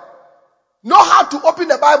Bible. Know how to open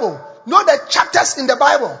the Bible. Know the chapters in the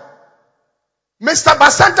Bible. Mr.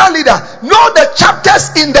 Bacenta leader, know the chapters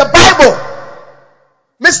in the Bible.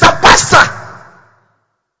 Mr. Pastor,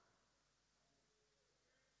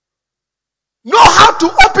 know how to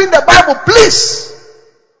open the Bible, please.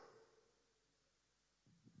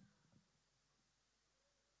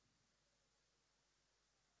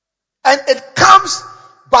 And it comes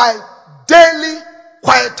by daily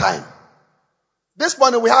quiet time. This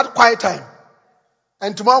morning we had quiet time.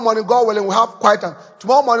 And tomorrow morning, God willing, we have quiet time.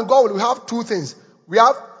 Tomorrow morning, God willing, we have 2 things. We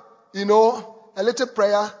have, a little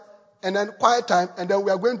prayer and then quiet time. And then we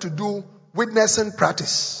are going to do witnessing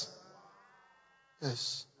practice.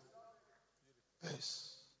 Yes.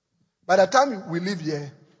 Yes. By the time we leave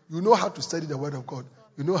here, you know how to study the Word of God.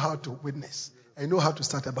 You know how to witness. And you know how to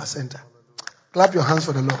start a bacenta. Clap your hands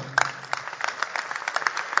for the Lord.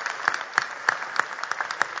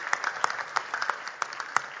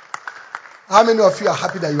 How many of you are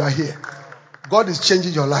happy that you are here? God is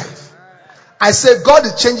changing your life. I say God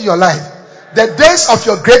is changing your life. The days of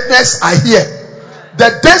your greatness are here.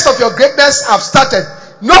 The days of your greatness have started.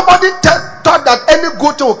 Nobody thought that any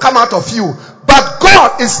good thing will come out of you. But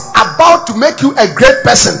God is about to make you a great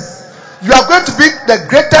person. You are going to be the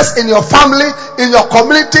greatest in your family, in your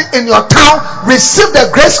community, in your town. Receive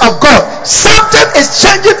the grace of God. Something is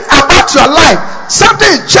changing about your life.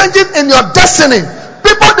 Something is changing in your destiny.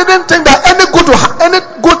 People didn't think that any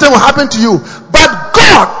good thing will happen to you. But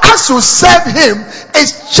God, as you serve Him,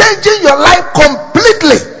 is changing your life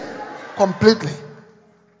completely. Completely.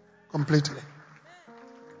 Completely.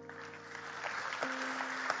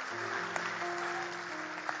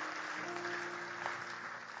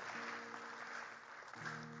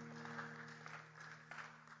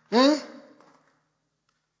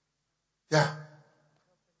 Yeah.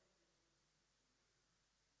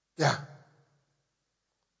 Yeah.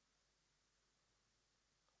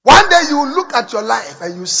 One day you will look at your life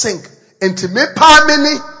and you think, "Into me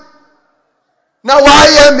pamini, now why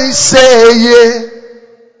am I say ye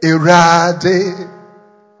irade,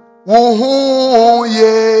 wuhu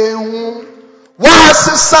ye hu,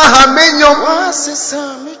 wasi sahaminyum,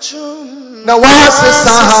 now wasi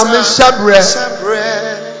sahamishabre,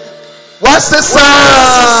 wasi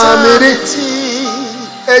sahamiri."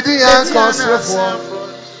 Edian Kosrefo,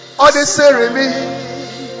 all the ceremony.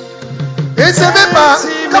 It's a paper.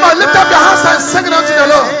 Come on, lift up your hands and sing it unto the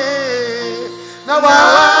Lord. Now I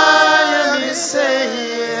am saying,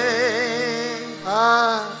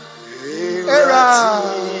 era.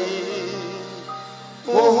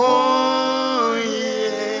 Oh,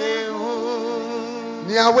 yeah.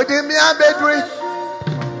 Nia within me, I'm bedroom.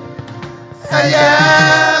 I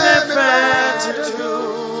am a friend to do.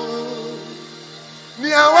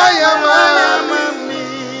 Nia, why am I?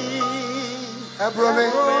 Abrome.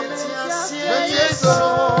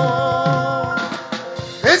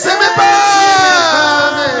 It's a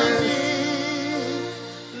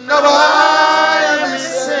now I am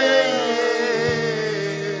saying,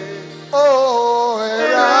 oh,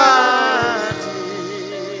 yeah.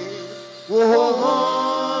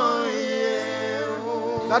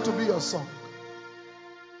 That will be your song.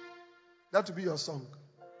 That will be your song.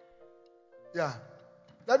 Yeah.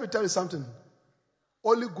 Let me tell you something.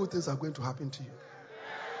 Only good things are going to happen to you.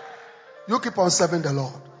 You keep on serving the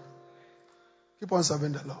Lord. Keep on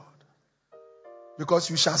serving the Lord. Because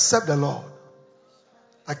you shall serve the Lord.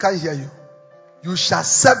 I can't hear you. You shall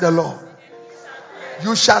serve the Lord.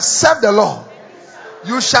 You shall serve the Lord.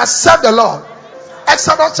 You shall serve the Lord.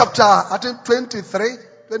 Exodus chapter, I think 23,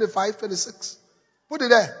 25, 26. Put it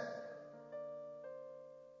there.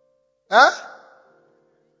 Huh?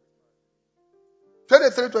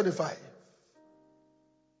 23, 25.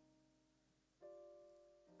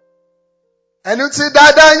 And you see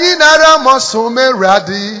that Yinara Mosume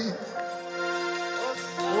Radi.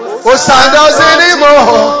 Osandos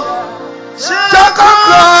anymore.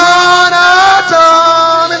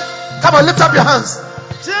 Come on, lift up your hands.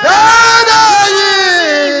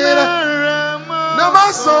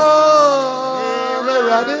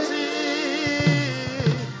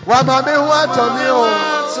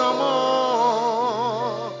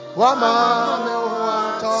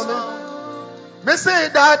 Missy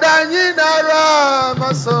Dada Yinara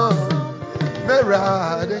Maso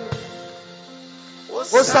Merade.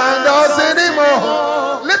 Osandos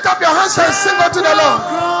anymore. Lift up your hands and sing unto the Lord.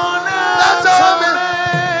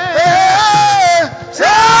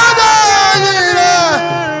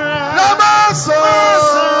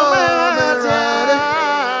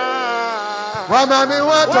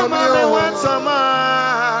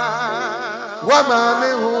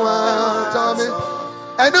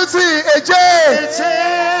 And you see, AJ,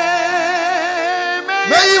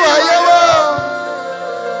 may you are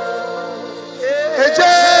AJ,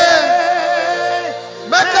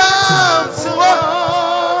 Madam,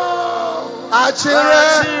 Achira,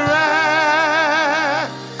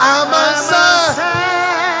 Amasa,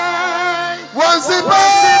 Wanzipa,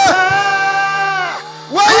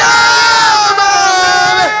 Wayama,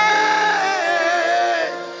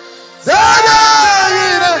 Zada,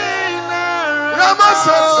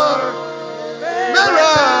 Ramaso,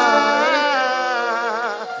 Mera,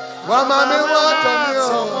 Wamame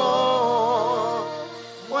Watamio,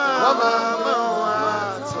 Wamame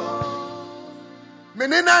Wato,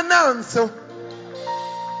 Menina Nanso.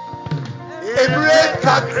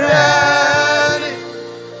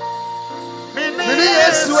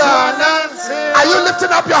 Are you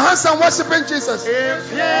lifting up your hands and worshiping Jesus?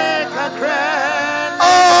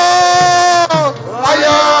 Oh,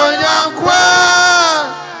 Ayankwa,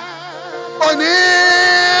 Oni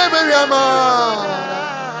Miriama,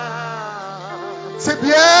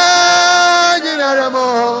 Sibia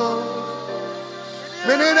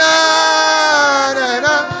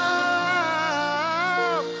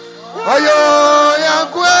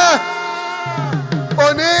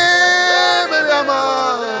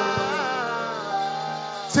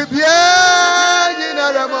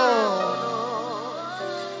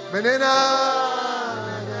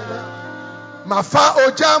Mafa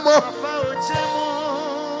ojamo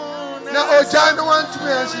na ojano want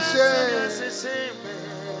me as she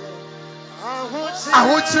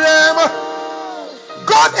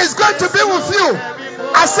God is going to be with you.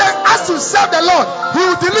 I said, as you serve the Lord, He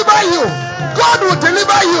will deliver you. God will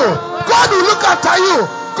deliver you. God will look after you.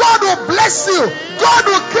 God will bless you. God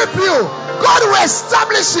will keep you. God will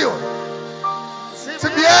establish you.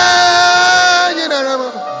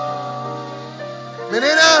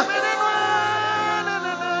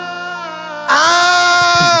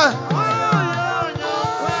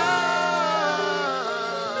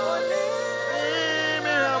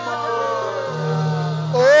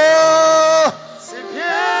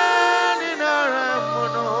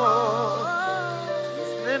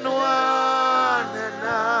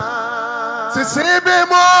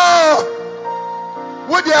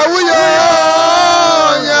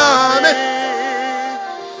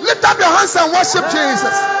 Lift up your hands and worship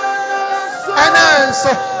Jesus. And then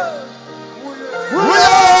so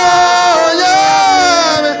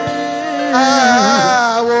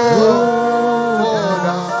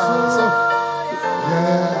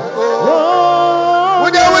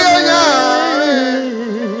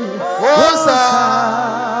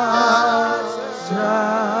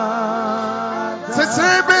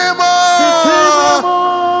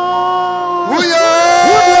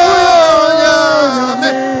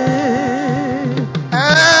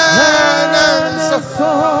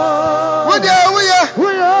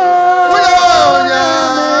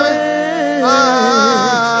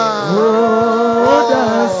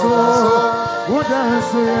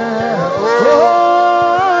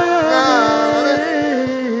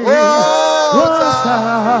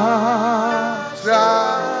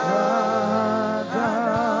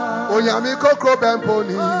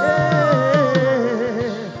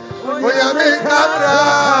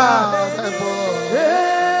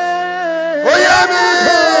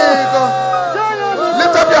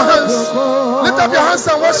lift up your hands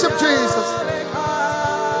and worship Jesus.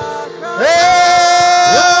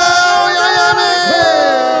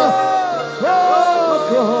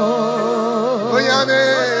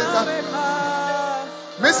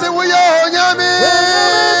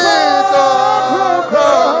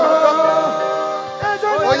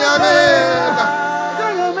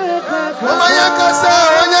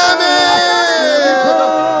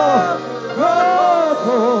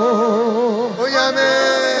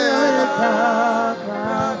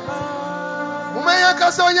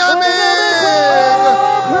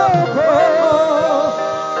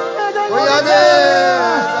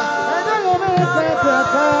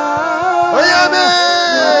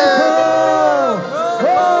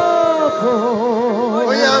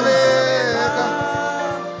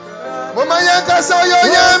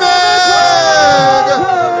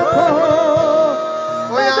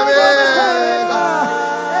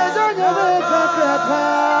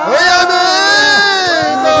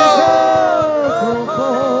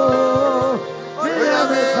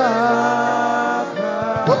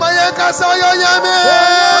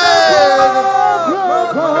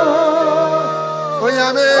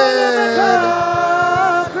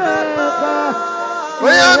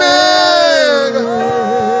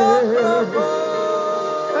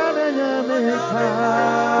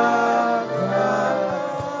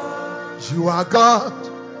 You are God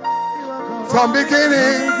from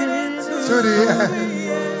beginning to the end.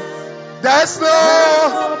 There's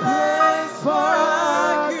no place for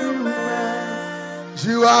argument.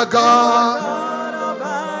 You are God.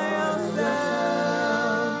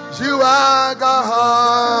 You are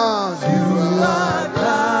God. You are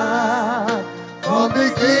God from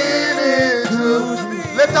beginning to the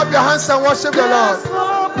end. Lift up your hands and worship the Lord. There's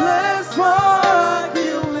no place for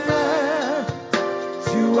argument.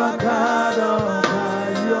 You are God all by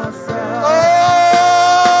yourself.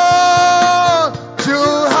 Oh, you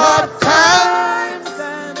have times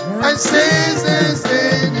and seasons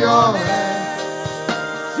in your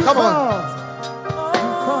hand. Come on.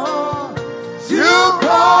 You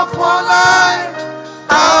call for light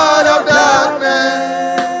out of darkness.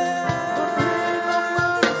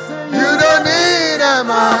 You don't need a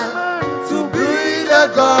man to be the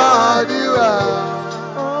God you are.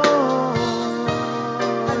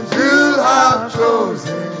 Have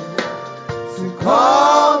chosen to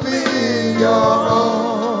call me your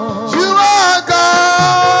own. You are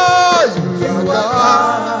God. You are God.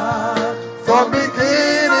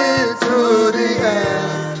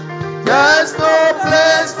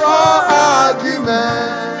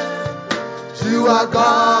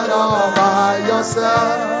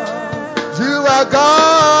 yourself. You are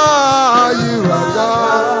God, you are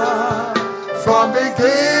God. From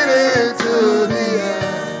beginning to the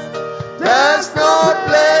end. There's no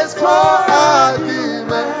place for argument.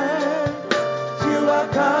 You are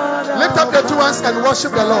God. Lift up your two hands and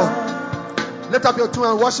worship the Lord. Lift up your two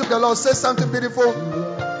hands and worship the Lord. Say something beautiful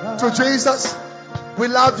to Jesus. We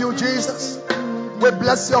love you, Jesus. We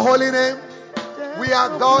bless your holy name. We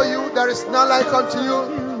adore you. There is none like unto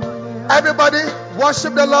you. Everybody,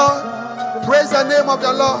 worship the Lord. Praise the name of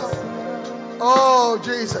the Lord. Oh,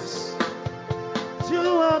 Jesus. You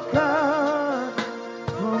are God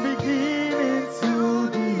from beginning to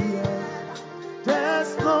the end.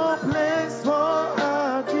 There's no place for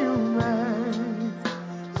argument.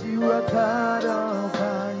 You are God all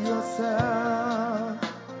by yourself.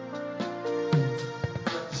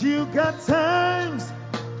 You got times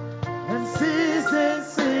and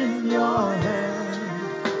seasons in your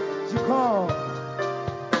hand. You call.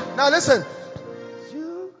 Now listen.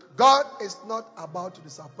 God is not about to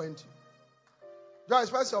disappoint you.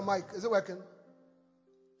 Joyce, where's your mic? Is it working?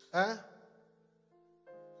 Eh?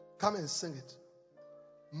 Come and sing it.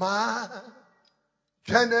 God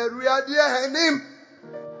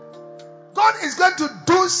is going to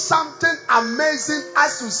do something amazing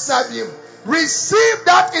as you serve Him. Receive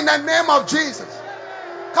that in the name of Jesus.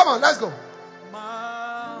 Come on, let's go.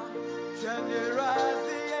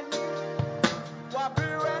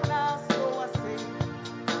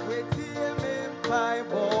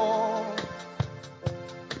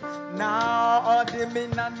 Now,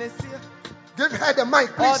 give her the mic,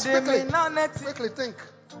 please. Quickly think.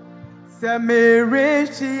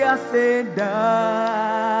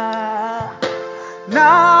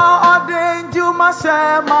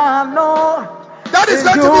 That is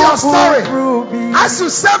going to be your story as you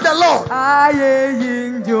serve the Lord.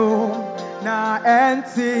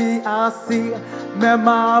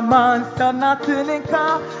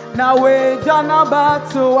 Now we jana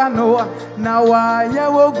batu ano. Now I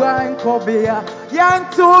will grind kobia.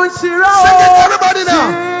 Yantu shiro. Sing it, everybody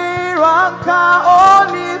now. Shiranka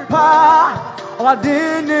onipa.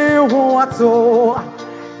 Odini huato.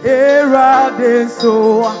 Era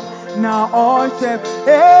denso. Na onche.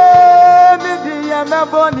 Midiya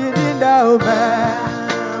meboni dinda ube.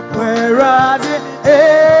 Where are the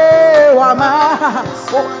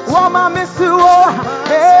wama misuo.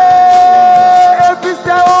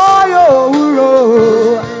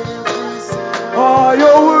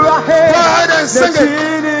 Go ahead and sing it.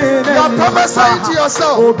 You are prophesying to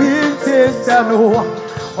yourself.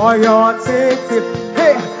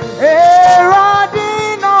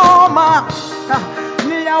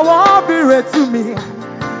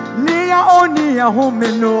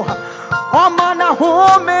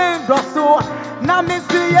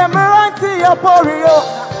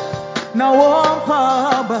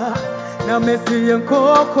 Na mesi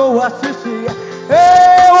nkoko washishi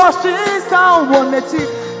washi sanwonechi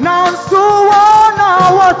na nsuwana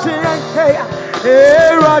wachi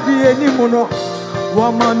radi enimuno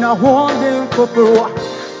wamana honde nkoko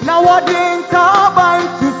na wadi nkaba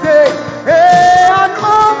ntuse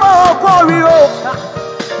anuma korio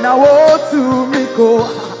na wotu miko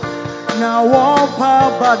na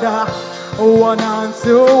wompa bada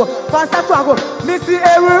wananso pastor misi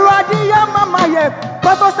eruradi ya mama ye.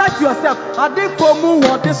 Prophesy to yourself. I did for mu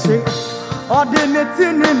want to say. Or didn't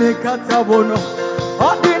it katabono.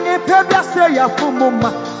 Or didn't it say ya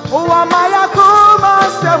fumuma. Oh, amaya kuma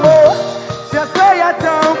semo. Just say ya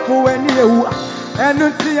down for any you. And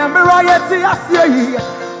you see a variety I see.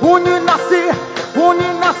 Uni nasi.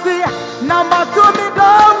 Namatumi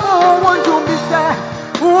down. Won't you be there?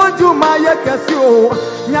 Won't you my yakasio?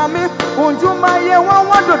 Yami. Won't you my one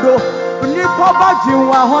wonder? Nipo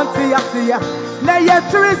bajiwa honti yasia. Na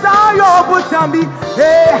yetriza yo butambi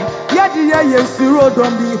yedi yesuro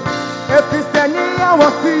dombi efiseni ya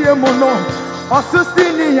wasiye mono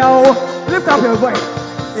osusini ya o. Lift up your voice.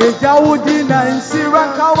 Eja udina nsira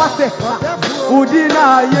kawase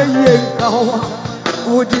udina yeye kawa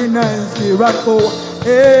udina nsira ko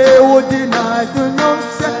udina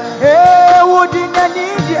dunumse udina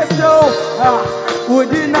nidieso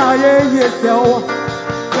udina yeye so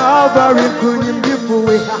Calvary kunyim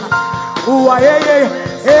difuwe Uwaye,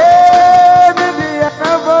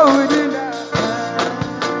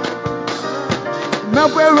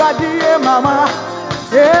 mama,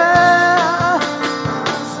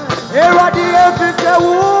 radie fise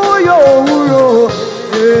uyo,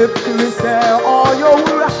 fise oyo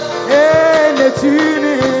ura,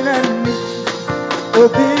 nechini nani,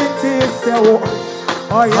 obiti sewo.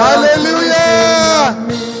 Hallelujah!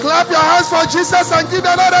 Clap your hands for Jesus and give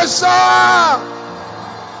another shout.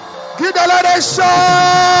 Give the Lord a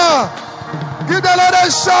shout. Give the Lord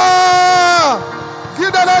a shout.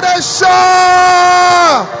 Give the Lord a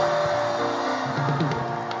shout.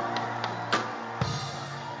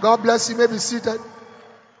 God bless you. You may be seated.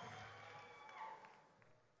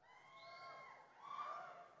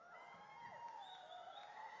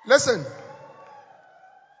 Listen.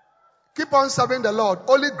 Keep on serving the Lord.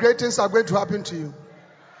 Only great things are going to happen to you.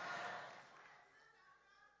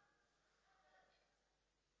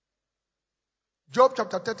 Job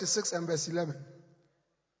chapter 36 and verse 11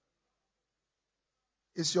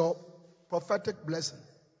 is your prophetic blessing.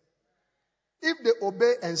 If they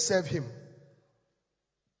obey and serve him,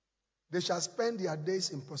 they shall spend their days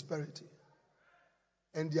in prosperity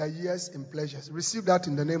and their years in pleasures. Receive that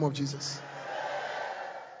in the name of Jesus.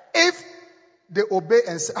 If they obey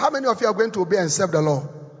and serve, how many of you are going to obey and serve the Lord?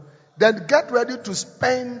 Then get ready to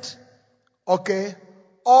spend,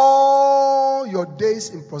 all your days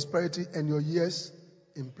in prosperity and your years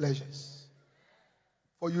in pleasures.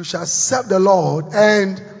 For you shall serve the Lord,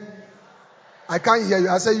 and I can't hear you.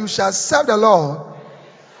 I say you shall serve the Lord.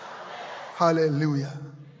 Hallelujah.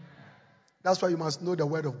 That's why you must know the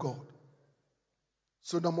word of God.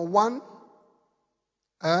 So number one,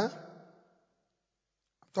 I'm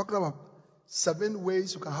talking about 7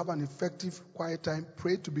 ways you can have an effective quiet time.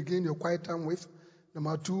 Pray to begin your quiet time with.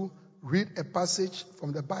 Number 2, read a passage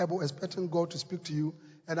from the Bible expecting God to speak to you.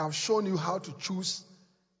 And I've shown you how to choose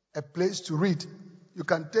a place to read. You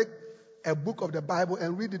can take a book of the Bible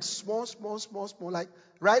and read it small. Like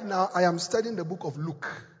right now, I am studying the book of Luke.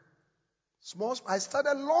 Small. I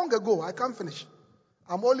started long ago. I can't finish.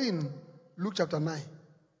 I'm only in Luke chapter 9.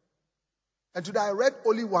 And today I read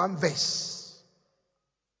only one verse.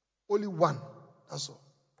 Only one. That's all.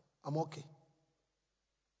 I'm okay.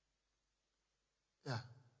 Yeah.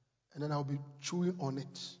 And then I'll be chewing on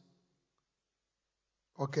it.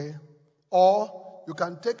 Okay? Or you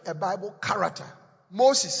can take a Bible character.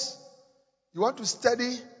 Moses. You want to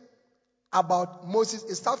study about Moses.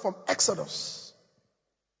 It starts from Exodus.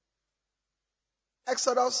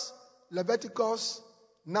 Exodus, Leviticus,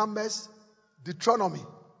 Numbers, Deuteronomy.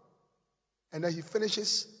 And then he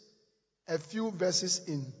finishes a few verses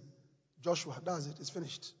in Joshua. That's it. It's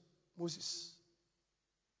finished. Moses.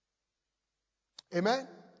 Amen?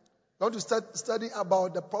 You want to study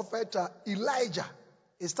about the prophet Elijah.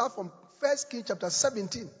 It starts from 1 Kings chapter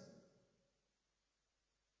 17.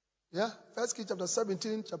 Yeah? 1 Kings chapter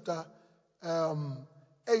 17, chapter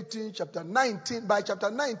 18, chapter 19. By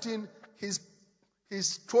chapter 19,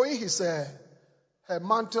 he's throwing his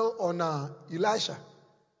mantle on Elisha.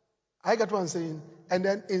 I get what I'm saying. And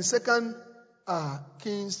then in 2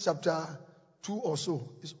 Kings chapter 2 or so,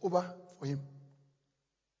 it's over for him.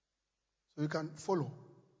 So you can follow.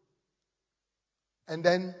 And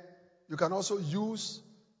then you can also use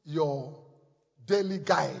your daily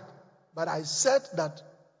guide. But I said that,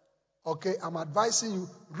 I'm advising you,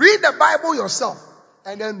 read the Bible yourself.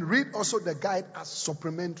 And then read also the guide as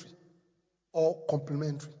supplementary or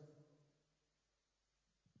complementary.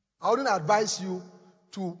 I wouldn't advise you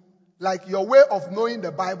to, your way of knowing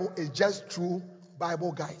the Bible is just through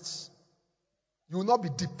Bible guides. You will not be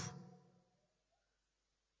deep.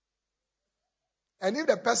 And if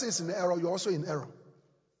the person is in error, you're also in error.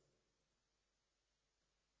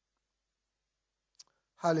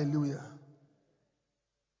 Hallelujah.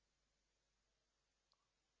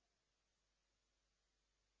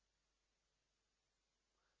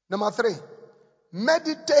 Number 3,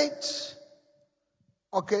 meditate.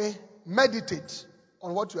 Meditate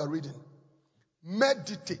on what you are reading.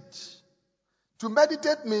 Meditate. To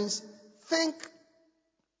meditate means think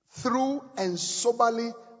through and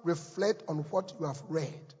soberly reflect on what you have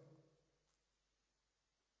read.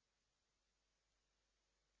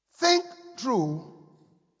 Think through.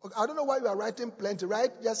 I don't know why you are writing plenty.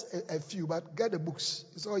 Write just a few, but get the books.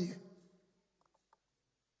 It's all here.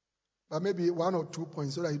 But maybe 1 or 2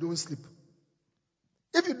 points so that you don't sleep.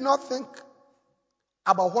 If you do not think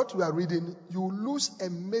about what you are reading, you will lose a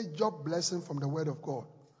major blessing from the Word of God.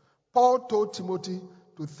 Paul told Timothy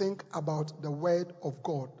to think about the Word of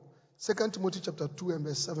God. 2 Timothy chapter 2 and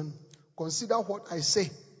verse 7. Consider what I say,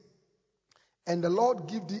 and the Lord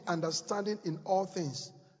give thee understanding in all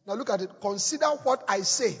things. Now look at it. Consider what I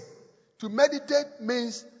say. To meditate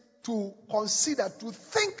means to consider, to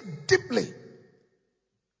think deeply.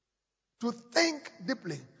 To think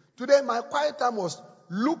deeply. Today my quiet time was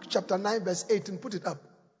Luke chapter 9 verse 18. Put it up.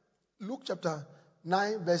 Luke chapter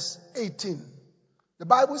 9 verse 18. The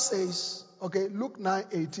Bible says, Luke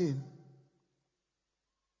 9:18.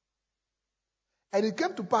 And it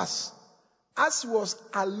came to pass, as he was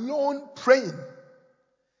alone praying,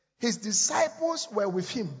 his disciples were with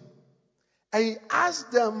him. And he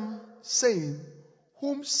asked them, saying,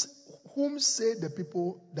 Whom say the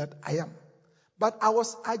people that I am? But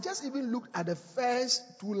I just even looked at the first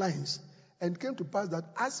two lines, and came to pass that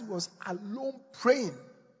as he was alone praying,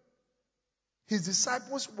 his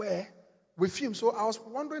disciples were with him. So I was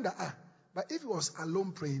wondering that, but if he was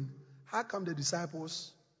alone praying, how come the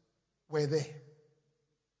disciples were there?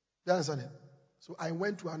 You understand it? So I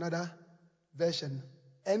went to another version,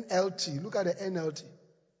 NLT. Look at the NLT.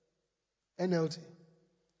 NLT.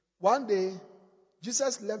 One day,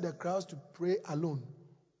 Jesus left the crowds to pray alone.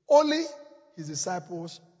 Only his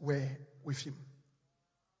disciples were with him.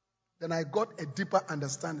 Then I got a deeper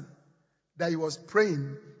understanding that he was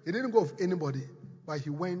praying. He didn't go with anybody, but he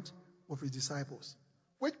went with his disciples.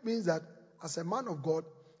 Which means that as a man of God,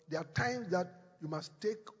 there are times that you must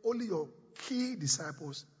take only your key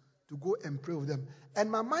disciples to go and pray with them. And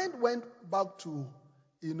my mind went back to,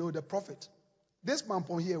 the prophet. This man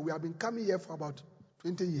from here, we have been coming here for about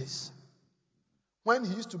 20 years. When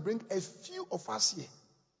he used to bring a few of us here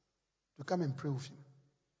to come and pray with him.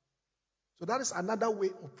 So that is another way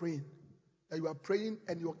of praying. That you are praying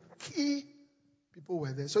and your key people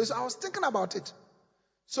were there. So I was thinking about it.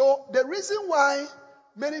 So the reason why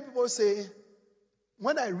many people say,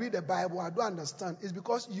 when I read the Bible, I don't understand, is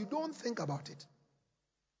because you don't think about it.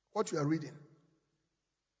 What you are reading.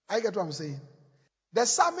 I get what I'm saying. The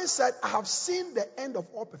psalmist said, I have seen the end of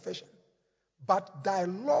all perfection, but thy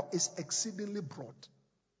law is exceedingly broad.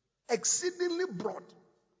 Exceedingly broad.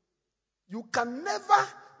 You can never,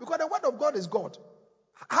 because the word of God is God.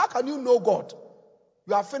 How can you know God?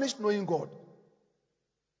 You are finished knowing God.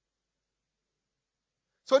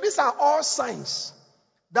 So these are all signs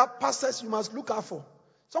that pastors you must look out for.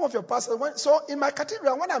 Some of your pastors, so in my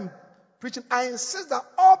cathedral, when I'm preaching, I insist that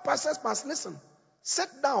all pastors must listen. Sit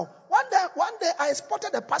down. One day I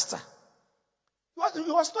spotted a pastor.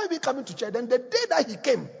 He was not even coming to church. And the day that he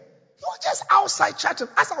came, he was just outside chatting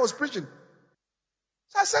as I was preaching.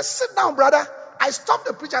 So I said, sit down, brother. I stopped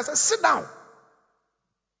the preacher. I said, sit down.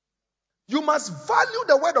 You must value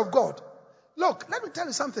the word of God. Look, let me tell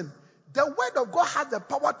you something. The word of God has the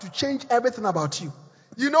power to change everything about you.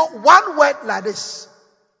 One word like this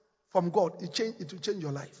from God, it will change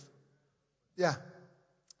your life. Yeah.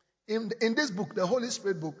 In this book, the Holy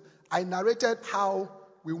Spirit book, I narrated how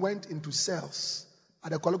we went into cells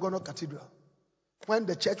at the Kologono Cathedral when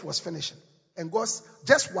the church was finishing. And God's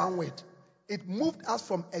just one word. It moved us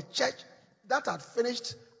from a church that had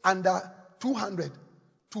finished under 200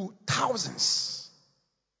 to thousands.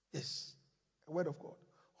 Yes, a word of God.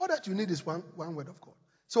 All that you need is one word of God.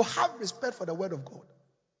 So have respect for the word of God.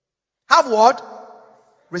 Have what?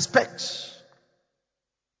 Respect.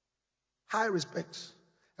 High respect.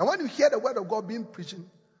 And when you hear the word of God being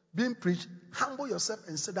preached, humble yourself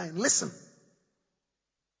and sit down and listen.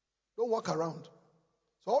 Don't walk around.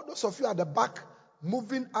 So all those of you at the back,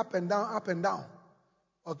 moving up and down.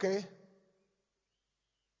 Okay?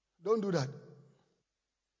 Don't do that.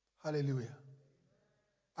 Hallelujah.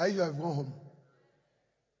 You have gone home.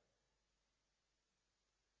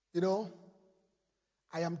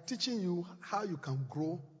 I am teaching you how you can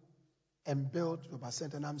grow and build your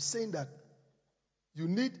percent. And I'm saying that you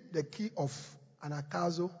need the key of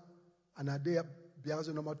Anakazo, Anadea,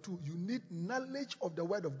 Biazo. Number 2, you need knowledge of the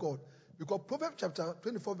word of God. Because Proverbs chapter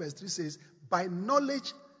 24 verse 3 says, by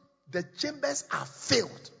knowledge the chambers are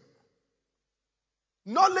filled.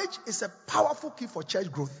 Knowledge is a powerful key for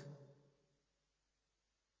church growth.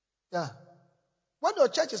 Yeah. When your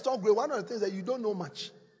church is not growing, one of the things that you don't know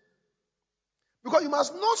much. Because you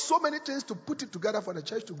must know so many things to put it together for the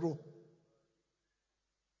church to grow.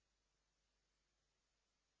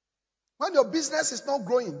 When your business is not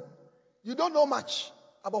growing, you don't know much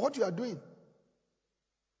about what you are doing.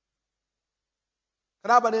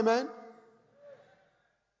 Can I have an amen?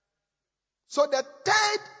 So the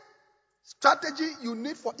third strategy you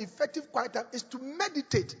need for effective quiet time is to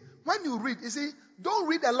meditate. When you read, don't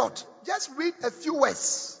read a lot. Just read a few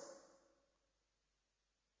words.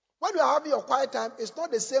 When you are having your quiet time, it's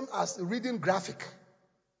not the same as reading graphic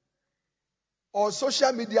or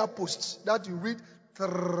social media posts that you read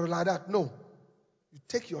like that. No. You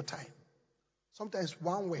take your time. Sometimes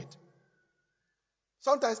one word.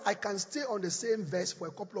 Sometimes I can stay on the same verse for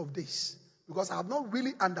a couple of days because I have not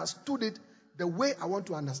really understood it the way I want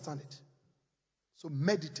to understand it. So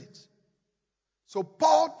meditate. So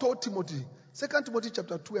Paul told Timothy, 2 Timothy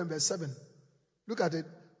chapter 2 and verse 7. Look at it.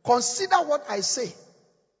 Consider what I say,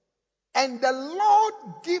 and the Lord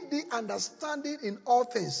give thee understanding in all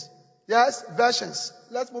things. Yes, versions.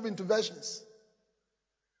 Let's move into versions.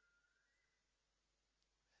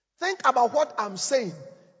 Think about what I'm saying.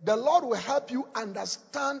 The Lord will help you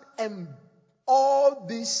understand and all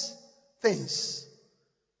these things.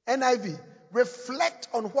 NIV, reflect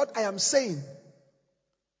on what I am saying.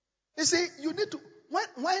 You see, you need to,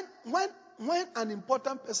 when an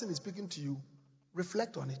important person is speaking to you,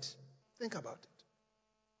 reflect on it. Think about it.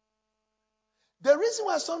 The reason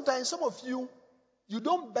why sometimes some of you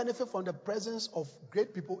don't benefit from the presence of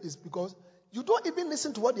great people is because you don't even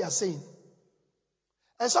listen to what they are saying.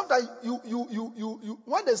 And sometimes you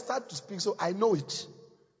when they start to speak, so I know it.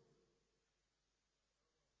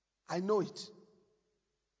 I know it.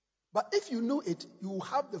 But if you know it, you will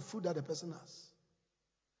have the fruit that the person has.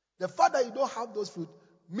 The fact that you don't have those fruit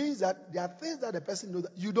means that there are things that the person knows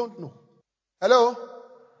that you don't know. Hello?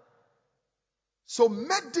 So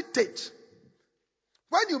meditate.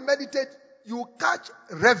 When you meditate, you catch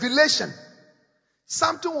revelation.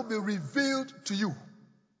 Something will be revealed to you.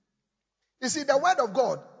 You see, the word of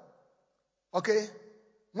God, okay,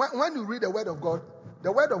 when you read the word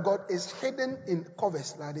of God is hidden in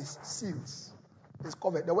covers like this, seals. It's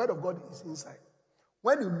covered. The word of God is inside.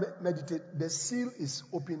 When you meditate, the seal is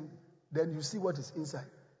open, then you see what is inside.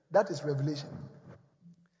 That is revelation.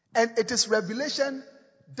 And it is revelation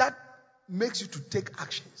that makes you to take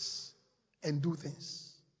actions and do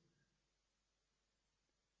things.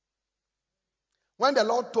 When the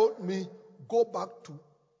Lord told me, go back to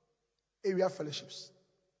area fellowships,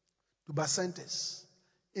 to Bacentas,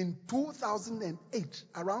 in 2008,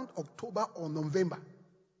 around October or November,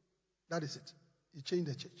 that is it. He changed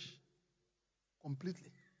the church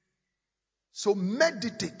completely. So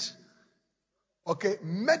meditate. Okay,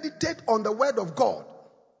 meditate on the word of God.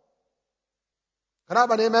 Can I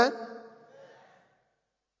have an amen?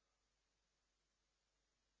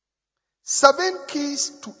 7 keys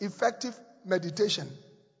to effective meditation.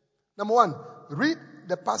 Number 1, read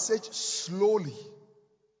the passage slowly.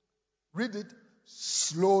 Read it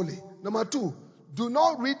slowly. Number 2, do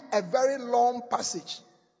not read a very long passage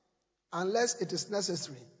unless it is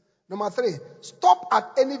necessary. Number 3, stop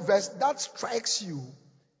at any verse that strikes you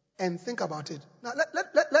and think about it. Now,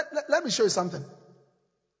 let me show you something.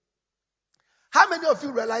 How many of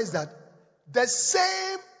you realize that the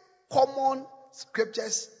same common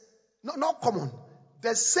scriptures, not common,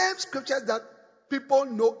 the same scriptures that people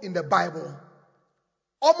know in the Bible,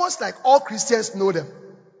 almost like all Christians know them.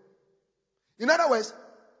 In other words,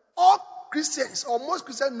 all Christians, or most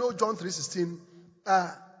Christians know John 3:16,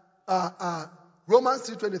 Romans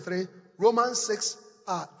 3:23, Romans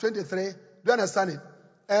 6:23. Do you understand it?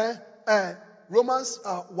 Romans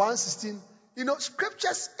 1:16. You know,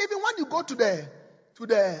 scriptures. Even when you go to the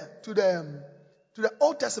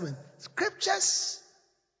Old Testament, scriptures.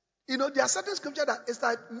 You know, there are certain scriptures that it's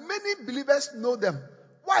like many believers know them.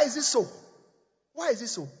 Why is it so? Why is it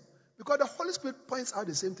so? Because the Holy Spirit points out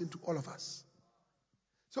the same thing to all of us.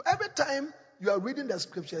 So every time you are reading the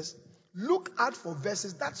scriptures, look out for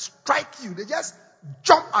verses that strike you. They just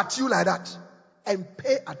jump at you like that, and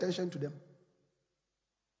pay attention to them.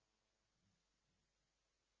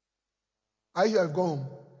 Are you here? I've gone home.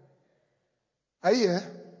 Are you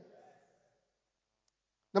here?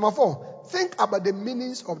 Number 4, think about the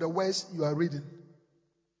meanings of the words you are reading.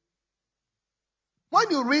 When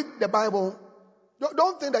you read the Bible,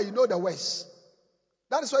 don't think that you know the words.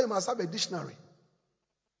 That is why you must have a dictionary.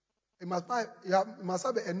 You must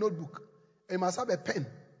have a notebook. You must have a pen.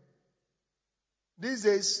 These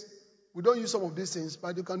days, we don't use some of these things,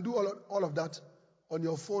 but you can do all of that on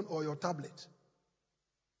your phone or your tablet.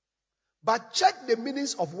 But check the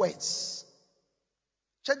meanings of words.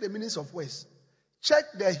 Check the meanings of words. Check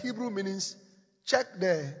the Hebrew meanings. Check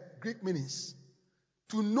the Greek meanings.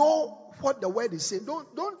 To know what the word is saying.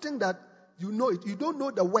 Don't think that you know it. You don't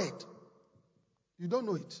know the word. You don't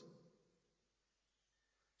know it.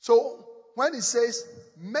 So, when it says,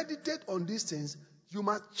 meditate on these things, you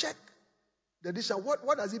must check the dictionary.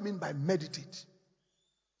 What does it mean by meditate?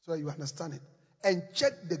 So you understand it. And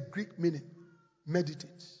check the Greek meaning.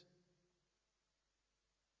 Meditate.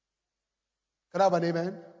 Can I have an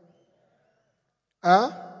amen?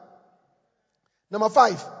 Number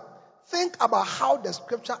 5, think about how the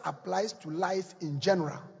scripture applies to life in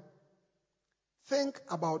general. Think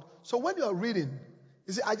about, so when you are reading,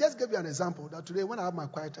 you see, I just gave you an example that today when I have my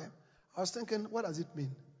quiet time, I was thinking, what does it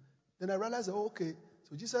mean? Then I realized, okay,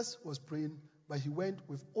 so Jesus was praying, but he went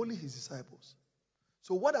with only his disciples.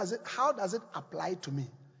 So how does it apply to me?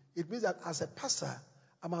 It means that as a pastor,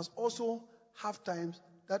 I must also have times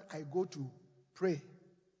that I go to pray.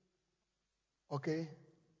 Okay?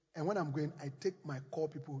 And when I'm going, I take my core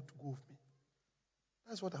people to go with me.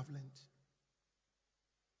 That's what I've learned.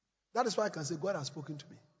 That is why I can say God has spoken to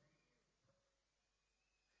me.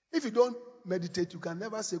 If you don't meditate, you can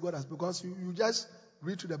never say God has, because you just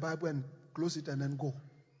read through the Bible and close it, and then go.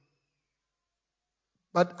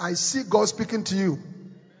 But I see God speaking to you.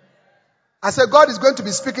 I said, God is going to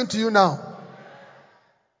be speaking to you now.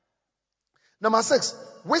 Number 6,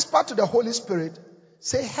 whisper to the Holy Spirit.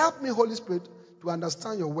 Say, help me, Holy Spirit, to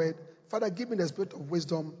understand your word. Father, give me the spirit of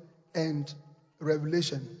wisdom and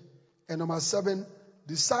revelation. And number 7,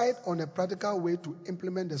 decide on a practical way to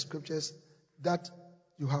implement the scriptures that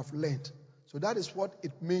you have learned. So that is what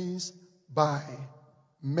it means by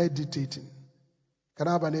meditating. Can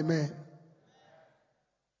I have an amen?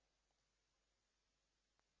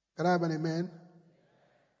 Can I have an amen?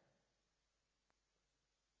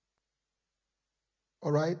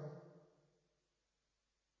 All right.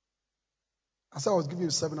 As I was giving you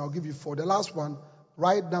 7, I'll give you 4. The last one,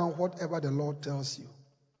 write down whatever the Lord tells you.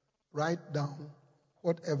 Write down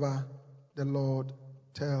whatever the Lord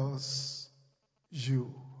tells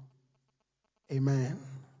you. Amen.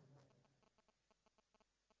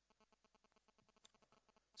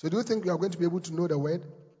 So do you think you are going to be able to know the word?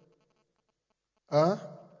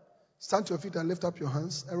 Stand to your feet and lift up your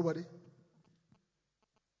hands, everybody.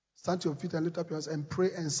 Stand to your feet and lift up your hands and pray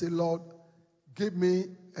and say, Lord, give me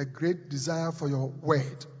a great desire for your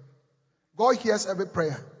word. God hears every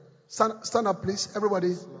prayer. Stand up, please,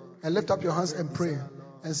 everybody, and lift up your hands and pray.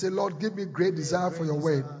 And say, Lord, give me great desire for your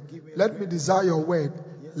word. Let me desire your word.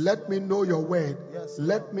 Let me know your word.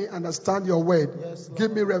 Let me understand your word.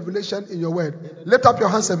 Give me revelation in your word. Lift up your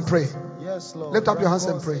hands and pray. Lift up your hands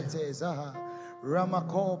and pray.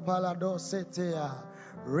 Ramako palado setea,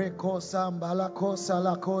 Reko sambala kosa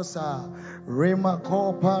la kosa,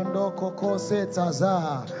 Rimako pando kokose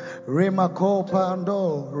taza, Rimako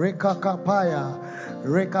pando, Rika kapaya,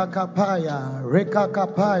 Rika kapaya, Rika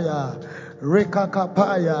kapaya, Rika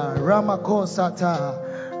kapaya, Ramako sata,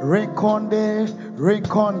 Rikonde,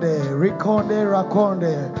 Rikonde, Rikonde,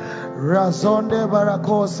 Rakonde, Razonde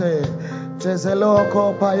barakose,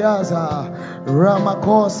 Tezeloko payaza,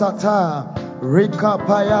 Ramako sata,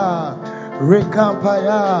 Rikapaya,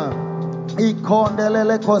 Rikapaya,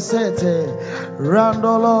 Ikondelele kosete,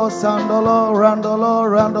 Randolo, Sandolo, Randolo,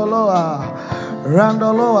 Randoloa,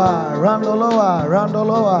 Randoloa, Randoloa,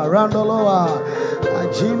 Randoloa, Randoloa,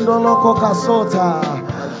 Ajindolo kokasota,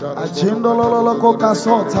 Ajindolo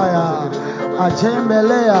kokasota ya,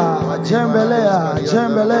 Ajembelea, Ajembelea,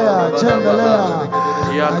 Ajembelea, Ajembelea.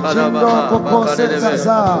 Great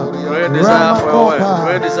desire for your word.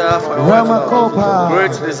 Great desire for your word, Lord.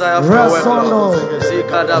 Great desire for your word, Lord.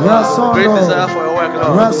 Great desire for your word,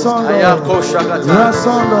 Lord. Ayako Shakata.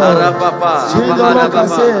 Arapapa.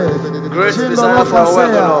 Great desire for your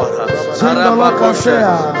word, Lord. Arapakoshe.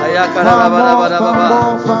 Ayakarababa.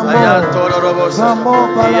 Ayantolorobosa.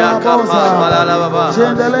 Ayakapa. Malalababa.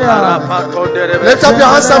 Arapakonderebe. Lift up your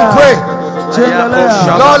hands and pray. Lord,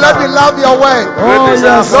 let me love your word. Lord,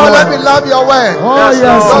 let me love your word. Lord,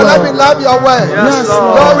 let me love your word.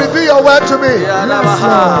 Lord, reveal your word to me. May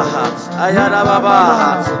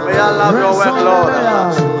I love your work, Lord.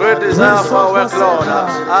 Great desire for your work, Lord.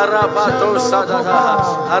 Arapato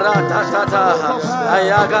Sadata, Aratata,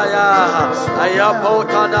 Ayagaya,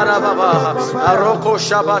 Ayapota Narababa, Aroko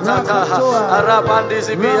Shabatata,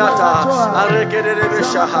 Arabandizibiata,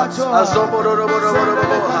 Arekedebisha, Azomoro.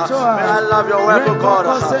 May I love your work, God.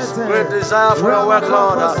 Great desire for your work,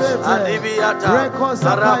 Lord. Adibiata,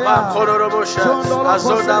 Arapa Korobosha,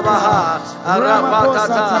 Azodabaha,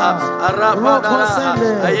 Arapatata, Arapadara,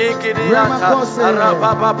 Ayikidiata,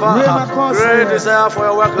 Arapapa. Great desire for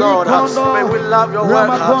your work, Lord. May we love your work.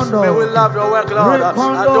 May we love your work, Lord.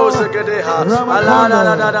 Adosegedeha,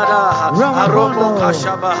 Aladadada, Arobo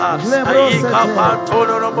Kashabaha, Ayika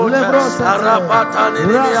Pantono Robota, Arapata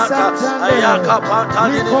Nidiata, Ayaka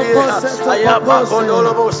Pantani, Ayapa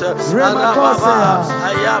Kondolobosa, Arapapa,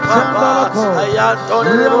 Ayapapa,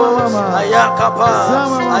 Ayantonebo, Ayakapa,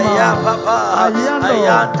 Ayapapa,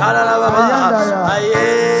 Ayantarababa,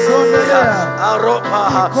 Ayea, Aropa,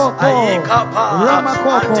 Ayikapa,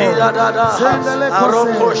 Antidada,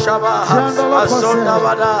 Aroko Shaba,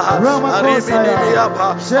 Azondabada, Aribiniapa,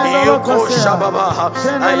 Iyoko Shababa,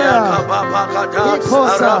 Ayakapa Kata,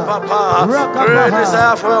 Arapapa, great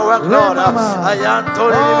desire for your work, Lord.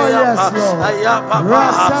 Ayantori,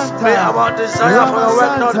 Ayapapa, may our desire for your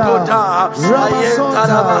work not go down.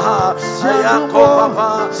 Ayentarabaha, Ayakopapa,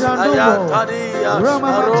 Ayantadia,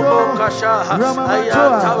 Arobo Kasha,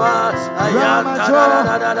 Ayantava, Ayantara,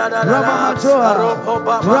 Aropo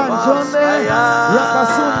Baba,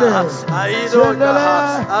 Aidoga,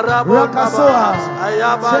 Arabonaba,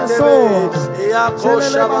 Ayabandebe,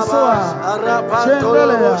 Yakoshababa,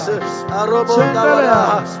 Arapatolos, Arabondabara,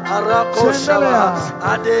 Arakoshaba,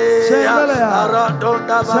 Ade.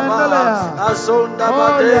 Aradonda Baba, Azonda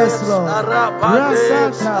Bade, yes, Lord.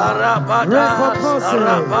 Arapade, Arapada,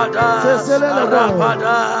 Arapada, Arapada,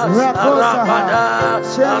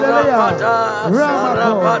 Arapada,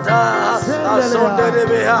 Arapada, Azonde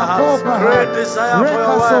Beha. Great desire for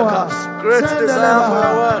your work. Great desire for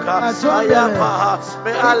your work. Ayapaha.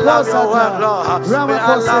 May I love your work, Lord. May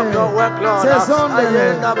I love your work, Lord.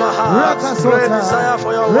 Ayenda Baha. Great desire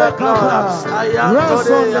for your work, Lord.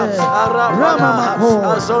 Ayantode, Arapada,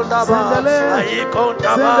 Azondaba,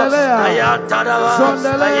 Ayikontaba, Ayantadaba,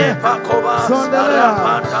 Ayepakoba,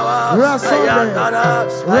 Arapantaba, Ayantara,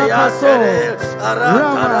 Ayantede,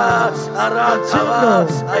 Arantara, Arantaba,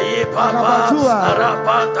 Ayepapa,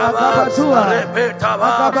 Arapantaba, Arepetaba,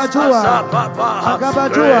 Azapapa,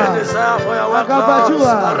 great desire for your work, Lord.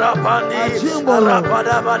 Arapandi,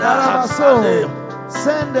 Arapadabada,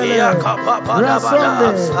 Sendele,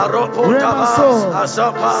 Rasonde, Aropotaba,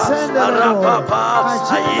 Azapa, Arapapa,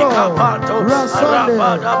 Ayikapato,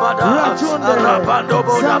 Arapadabada,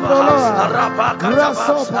 Arapandobodaba,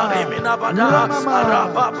 Arapakataba, Ariminabada,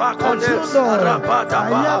 Arapapa Konde,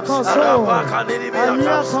 Arapataba,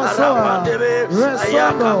 Arapakaniribiaka, Arapandebe,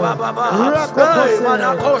 Ayakababa,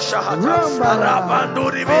 Manakosha,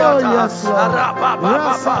 Arapanduribiata, Arapapa,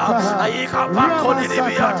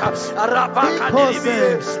 Ayikapakoniribiata, Arapakaniribiata.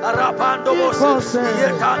 Great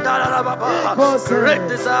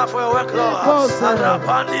desire for your work, Lord.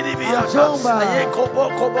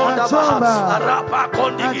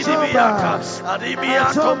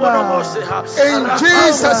 In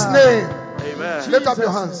Jesus' name. Amen. Lift up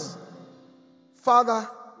your hands. Father,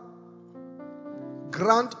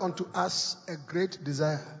 grant unto us a great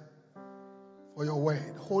desire for your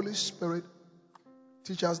word. Holy Spirit,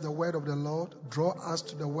 teach us the word of the Lord. Draw us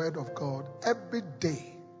to the word of God every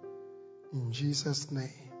day. In Jesus'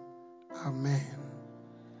 name. Amen.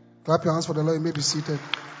 Clap your hands for the Lord. You may be seated.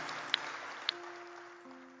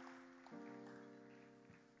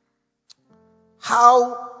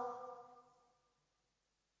 How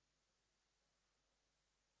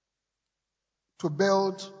to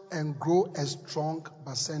build and grow a strong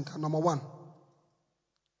bacenta. Number 1,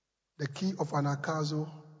 the key of Anagkazo,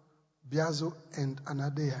 Biazo, and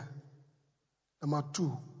Anadea. Number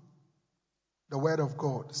 2, the word of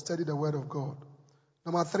God. Study the word of God.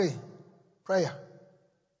 Number 3, prayer.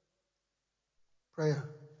 Prayer.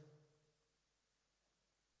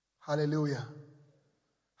 Hallelujah.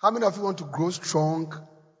 How many of you want to grow strong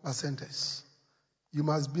bacentas? You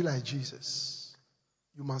must be like Jesus.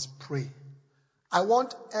 You must pray. I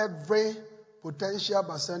want every potential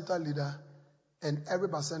bacenta leader and every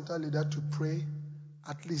bacenta leader to pray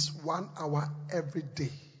at least 1 hour every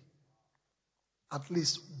day. At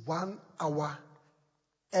least 1 hour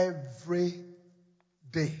every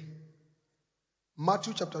day.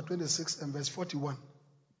 Matthew chapter 26 and verse 41.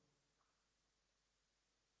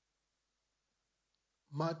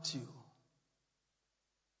 Matthew.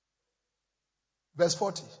 Verse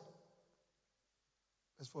 40.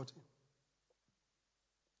 Verse 40.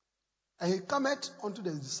 And he cometh unto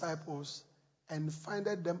the disciples and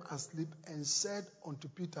findeth them asleep and said unto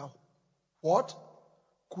Peter, what?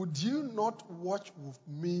 Could you not watch with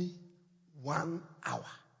me 1 hour?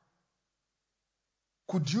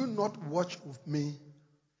 Could you not watch with me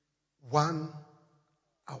 1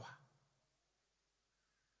 hour?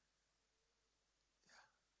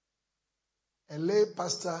 A lay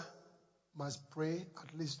pastor must pray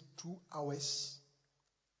at least 2 hours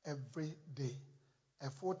every day. A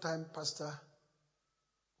full-time pastor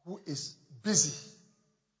who is busy,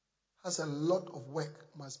 has a lot of work,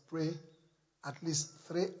 must pray at least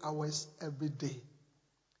 3 hours every day.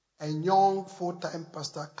 A young full-time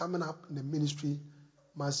pastor coming up in the ministry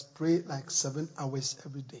must pray like 7 hours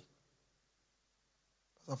every day.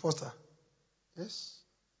 Pastor Foster, yes?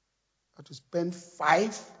 You have to spend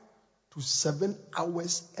 5 to 7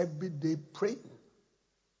 hours every day praying.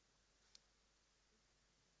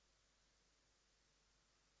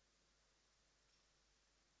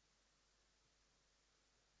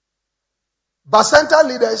 Bacenta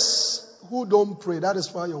leaders who don't pray, that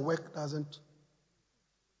is why your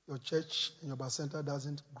church and your bacenta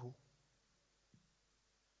doesn't grow.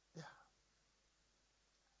 Yeah.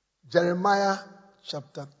 Jeremiah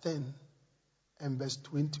chapter 10 and verse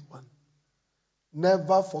 21.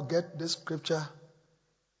 Never forget this scripture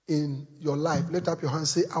in your life. Lift up your hand and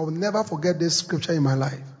say, I will never forget this scripture in my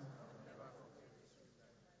life.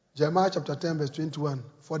 Jeremiah chapter 10 verse 21.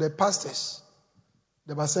 For the pastors,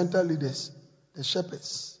 the bacenta leaders, the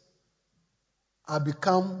shepherds are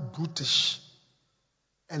become brutish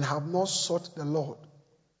and have not sought the Lord.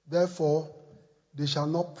 Therefore, they shall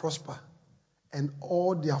not prosper, and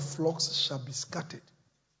all their flocks shall be scattered.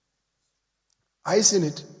 Are you seeing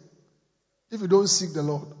it? If you don't seek the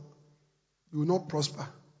Lord, you will not prosper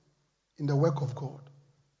in the work of God,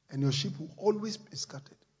 and your sheep will always be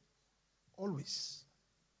scattered. Always.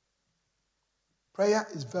 Prayer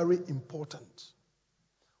is very important.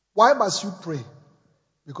 Why must you pray?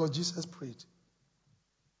 Because Jesus prayed.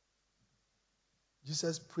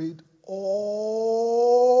 Jesus prayed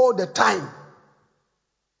all the time.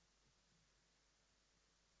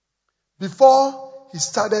 Before he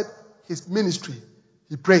started his ministry,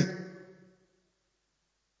 he prayed.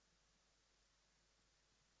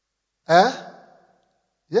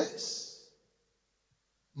 Yes.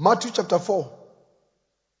 Matthew chapter 4.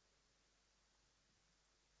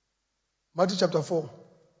 Matthew chapter 4.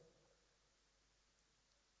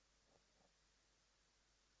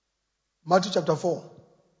 Matthew chapter 4.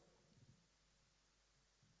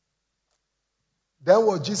 Then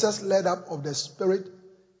was Jesus led up of the Spirit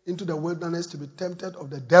into the wilderness to be tempted of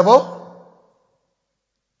the devil.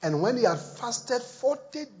 And when he had fasted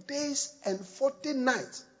 40 days and 40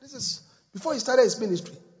 nights, this is before he started his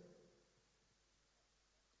ministry.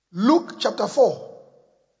 Luke chapter 4.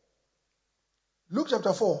 Luke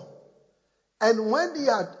chapter 4. And when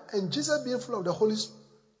and Jesus being full of the Holy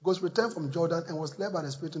Ghost returned from Jordan and was led by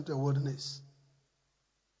the Spirit into the wilderness,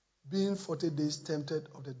 being 40 days tempted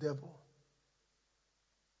of the devil.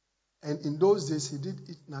 And in those days he did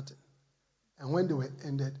eat nothing. And when they were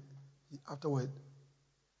ended, he afterward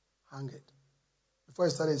hanged. Before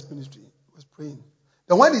he started his ministry, he was praying.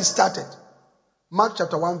 Then when he started, Mark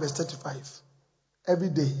chapter 1 verse 35, every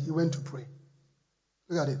day he went to pray.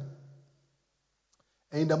 Look at it.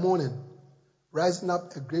 And in the morning, rising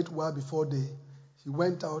up a great while before day, he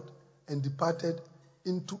went out and departed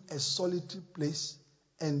into a solitary place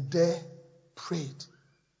and there prayed.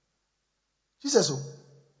 Jesus.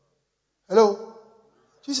 Hello?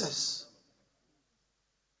 Jesus.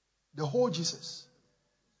 The whole Jesus.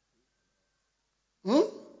 That's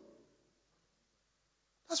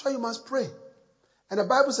why you must pray. And the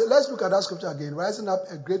Bible says, let's look at that scripture again. Rising up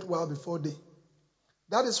a great while before day.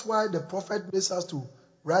 That is why the prophet makes us to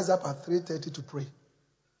rise up at 3:30 to pray.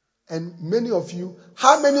 And many of you,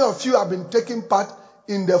 how many of you have been taking part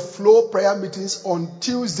in the flow prayer meetings on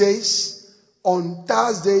Tuesdays, on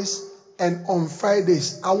Thursdays, and on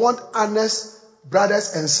Fridays? I want honest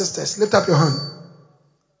brothers and sisters. Lift up your hand.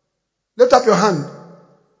 Lift up your hand.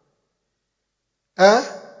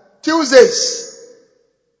 Tuesdays,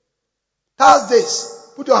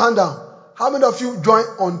 Thursdays. Put your hand down. How many of you join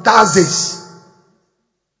on Thursdays?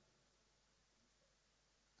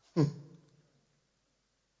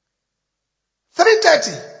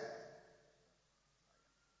 3:30.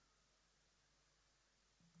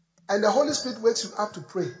 And the Holy Spirit wakes you up to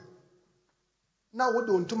pray. Now what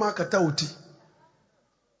do ntuma kata oti?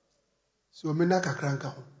 So mena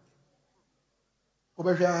kakranka ho.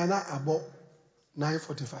 Obehwa na abo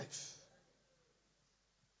 9:45.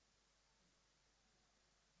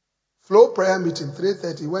 Flow prayer meeting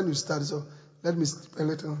 3:30 when you start. So let me speak a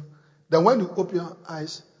little. Then when you open your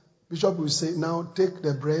eyes, Bishop will say, now take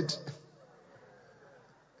the bread.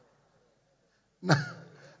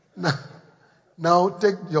 Now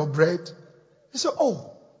take your bread. He said,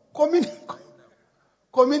 oh, communion.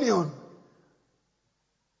 Communion.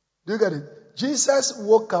 Do you get it? Jesus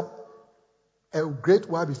woke up a great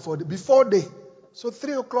while before day. So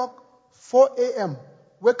 3 o'clock, 4 a.m.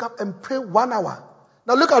 Wake up and pray 1 hour.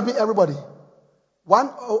 Now look at me, everybody. 1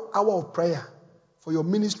 hour of prayer for your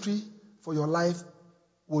ministry, for your life,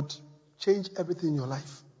 would change everything in your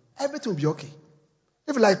life. Everything will be okay.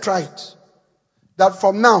 If you like, try it. That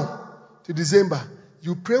from now to December,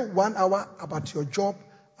 you pray 1 hour about your job,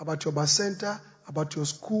 about your bus center, about your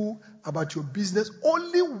school, about your business.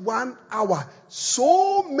 Only 1 hour.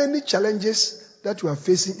 So many challenges that you are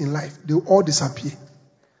facing in life, they will all disappear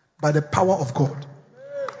by the power of God.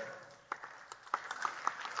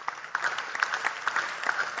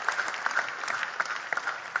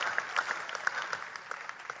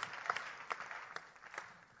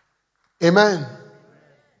 Amen.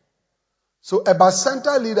 So a bus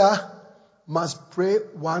center leader must pray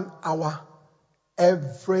 1 hour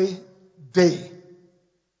every day.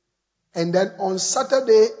 And then on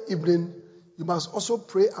Saturday evening, you must also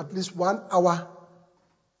pray at least 1 hour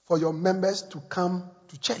for your members to come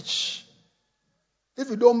to church. If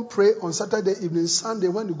you don't pray on Saturday evening, Sunday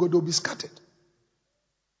when you go, they'll be scattered.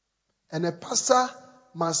 And a pastor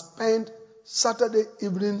must spend Saturday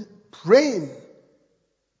evening praying.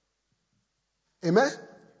 Amen?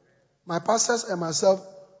 My pastors and myself,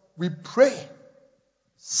 we pray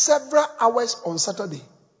several hours on Saturday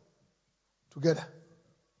together.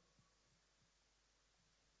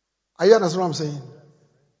 Are you understand what I'm saying?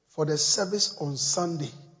 For the service on Sunday,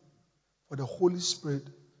 for the Holy Spirit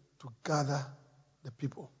to gather the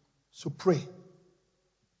people. So pray.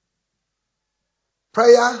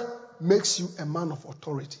 Prayer makes you a man of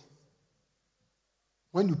authority.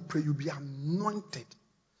 When you pray, you'll be anointed.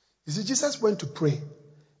 You see, Jesus went to pray.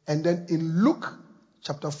 And then in Luke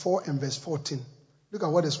chapter 4 and verse 14, look at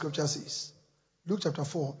what the scripture says. Luke chapter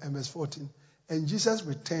 4 and verse 14. And Jesus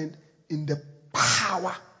returned in the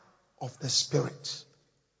power of the Spirit.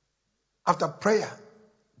 After prayer.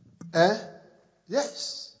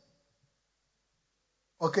 Yes.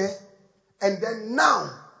 Okay? And then now,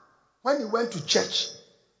 when he went to church,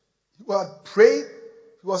 he was prayed,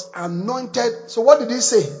 he was anointed. So what did he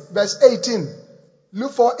say? Verse 18.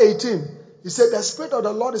 Luke 4:18. He said, the Spirit of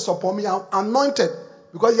the Lord is upon me. I'm anointed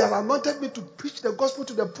because he has anointed me to preach the gospel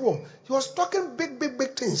to the poor. He was talking big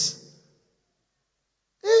things.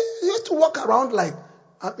 He used to walk around like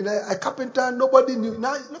a carpenter. Nobody knew.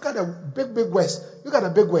 Now look at the big words. Look at the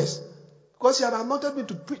big words. Because he had anointed me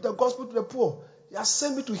to preach the gospel to the poor. He has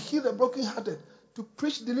sent me to heal the brokenhearted, to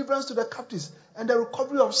preach deliverance to the captives, and the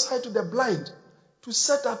recovery of sight to the blind, to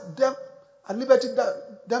set up them at liberty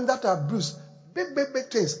them that are bruised. Big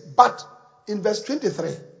things. But in verse 23,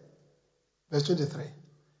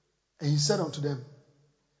 and he said unto them,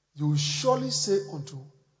 you will surely say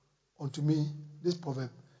unto me this proverb,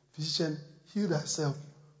 physician, heal thyself.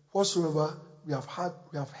 Whatsoever we have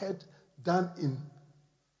heard done in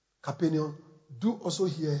Capernaum, do also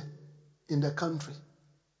here in thy country.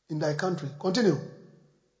 Continue.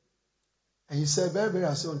 And he said, very,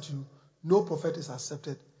 I say unto you, no prophet is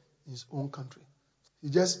accepted in his own country. He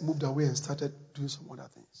just moved away and started doing some other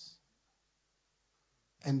things.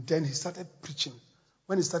 And then he started preaching.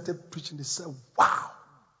 When he started preaching, they said, wow,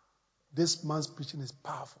 this man's preaching is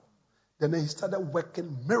powerful. Then he started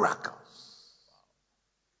working miracles.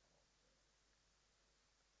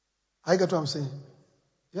 I get what I'm saying?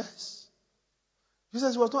 Yes.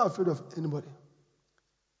 Jesus was not afraid of anybody.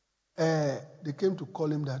 They came to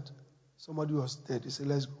call him that. Somebody was dead. He said,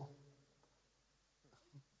 let's go.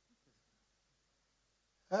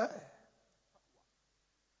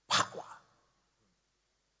 Power.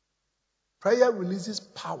 Prayer releases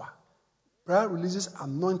power. Prayer releases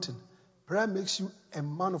anointing. Prayer makes you a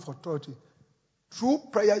man of authority. Through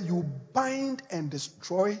prayer, you bind and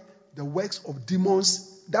destroy the works of demons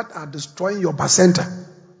that are destroying your bacenta.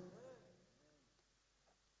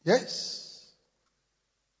 Yes.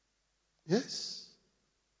 Yes.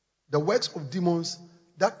 The works of demons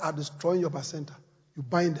that are destroying your bacenta, you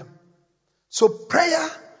bind them. So prayer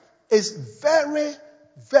is very,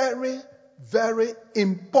 very, very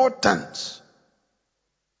important.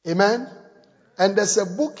 Amen. And there's a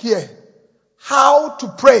book here, How to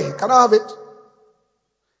Pray. Can I have it?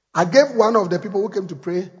 I gave one of the people who came to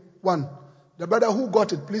pray one. The brother who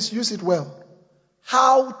got it, please use it well.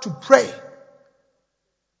 How to pray.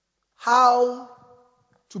 How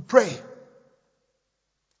to pray.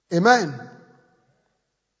 Amen.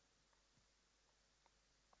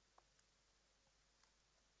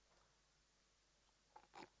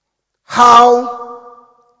 How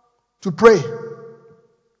to pray.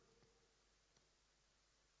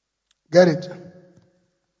 Get it?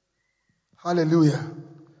 Hallelujah.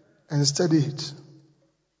 And study it.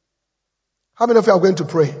 How many of you are going to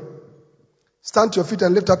pray? Stand to your feet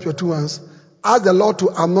and lift up your two hands. Ask the Lord to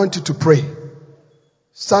anoint you to pray.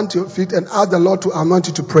 Stand to your feet and ask the Lord to anoint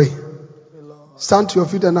you to pray. Stand to your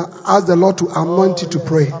feet and ask the Lord to anoint you to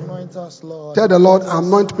pray. Anoint us, Lord. Tell the Lord,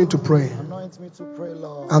 anoint me to pray. Anoint me to pray,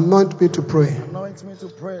 Lord. Anoint me to pray. Anoint me to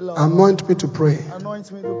pray, Lord. Anoint me to pray.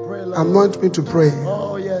 Anoint me to pray, Lord. Anoint me to pray.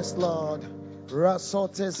 Oh, yes, Lord.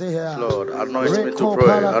 Lord, anoint me to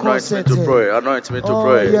pray, anoint me to pray, anoint me to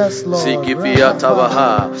pray. Yes, Lord. Sikipia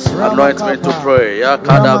Tabaha, anoint me to pray.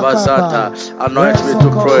 Yakadabasata, anoint me to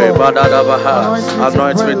pray. Badadabaha,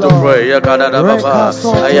 anoint me to pray. Yakadababa,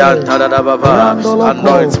 Ayantadababa,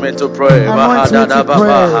 anoint me to pray.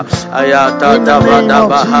 Bahadadabaha,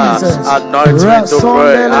 Ayantadabaha, anoint me to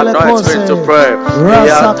pray. Anoint me to pray.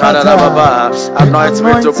 Yantadababa, anoint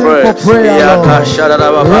me to pray.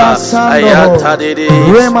 Yakashadababa, Ayantadidi,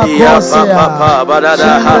 Yapapa,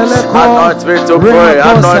 Badadaha, anoint me to pray.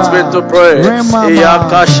 Anoint me to pray.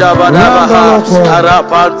 Yakashabadabaha,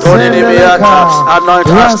 Arapantonibiata, anoint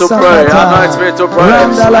us to pray. Anoint me to pray.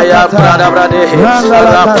 Ayabradabradeh,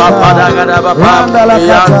 Arapapadagababa,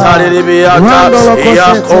 Yantadibiata,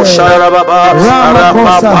 Yakosharababa,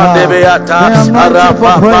 Arapapandebiata,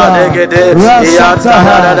 Arapapadegede,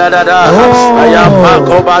 Yantadadadada,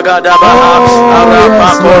 Ayapako Bagadabaha,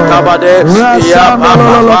 Arapako Tabade,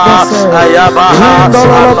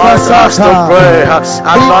 Anoint us to pray.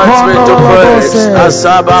 Anoint me to pray.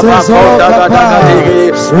 Asaba Bakonda Gadagadi.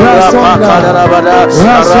 Rapakadabada.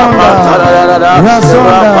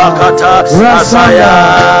 Rapakata. Asaya.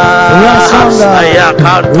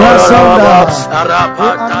 Ayakantoraba.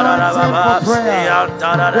 Arapatarababa.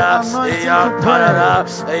 Yantarada. Yantarada.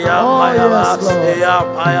 Yampayaba.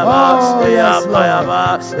 Yampayaba. Yampayaba.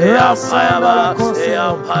 Yampayaba.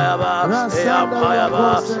 Yampayaba. Yampayaba. Yampayaba.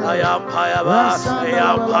 Yampayaba.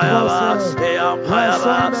 Yampayaba.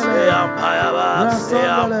 Yampayaba. Yampayaba.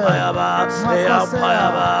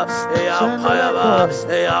 Yampayaba. Yampayaba.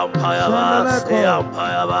 Yampayaba. Yampayaba.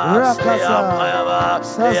 Yampayaba.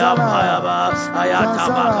 Yampayaba.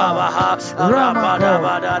 Ayatabakabaha.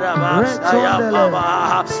 Arabadabadadaba.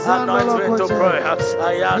 Ayababaha. Anoint me to pray.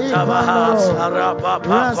 Ayatabaha.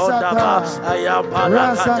 Arabapakodaba.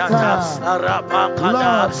 Ayapadakatata.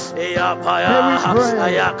 Arabakada. Ayapaya.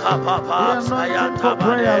 Ayakapapa.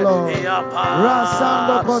 Ayatabade. Ayapa.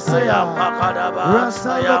 Ayapakadaba.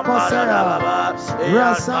 Ayapadadaba.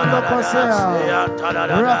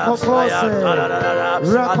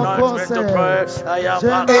 Anoint me to pray.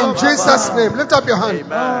 In Jesus' name, lift up your hand.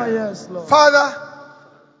 Oh, yes, Lord. Father,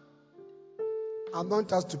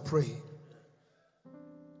 anoint us to pray.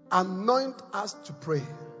 Anoint us to pray.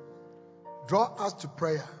 Draw us to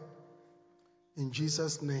prayer. In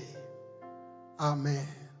Jesus' name. Amen.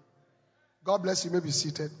 God bless you. You may be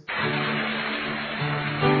seated.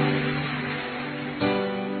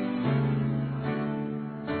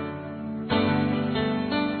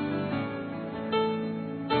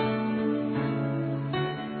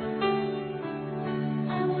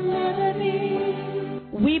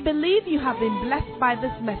 We believe you have been blessed by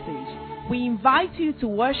this message. We invite you to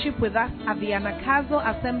worship with us at the Anakazo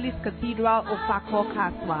Assemblies Cathedral, Ofako,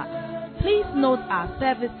 Kaswa. Please note our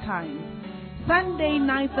service times. Sunday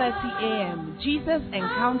 9:30 a.m. Jesus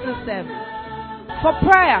Encounter Service. For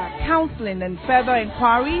prayer, counseling and further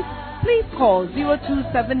inquiries, please call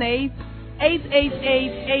 0278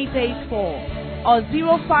 888 884 or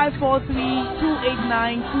 0543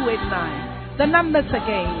 289 289. The numbers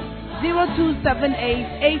again.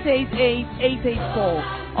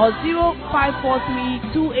 0278-888-884 or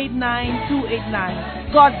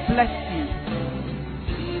 0543-289-289. God bless you.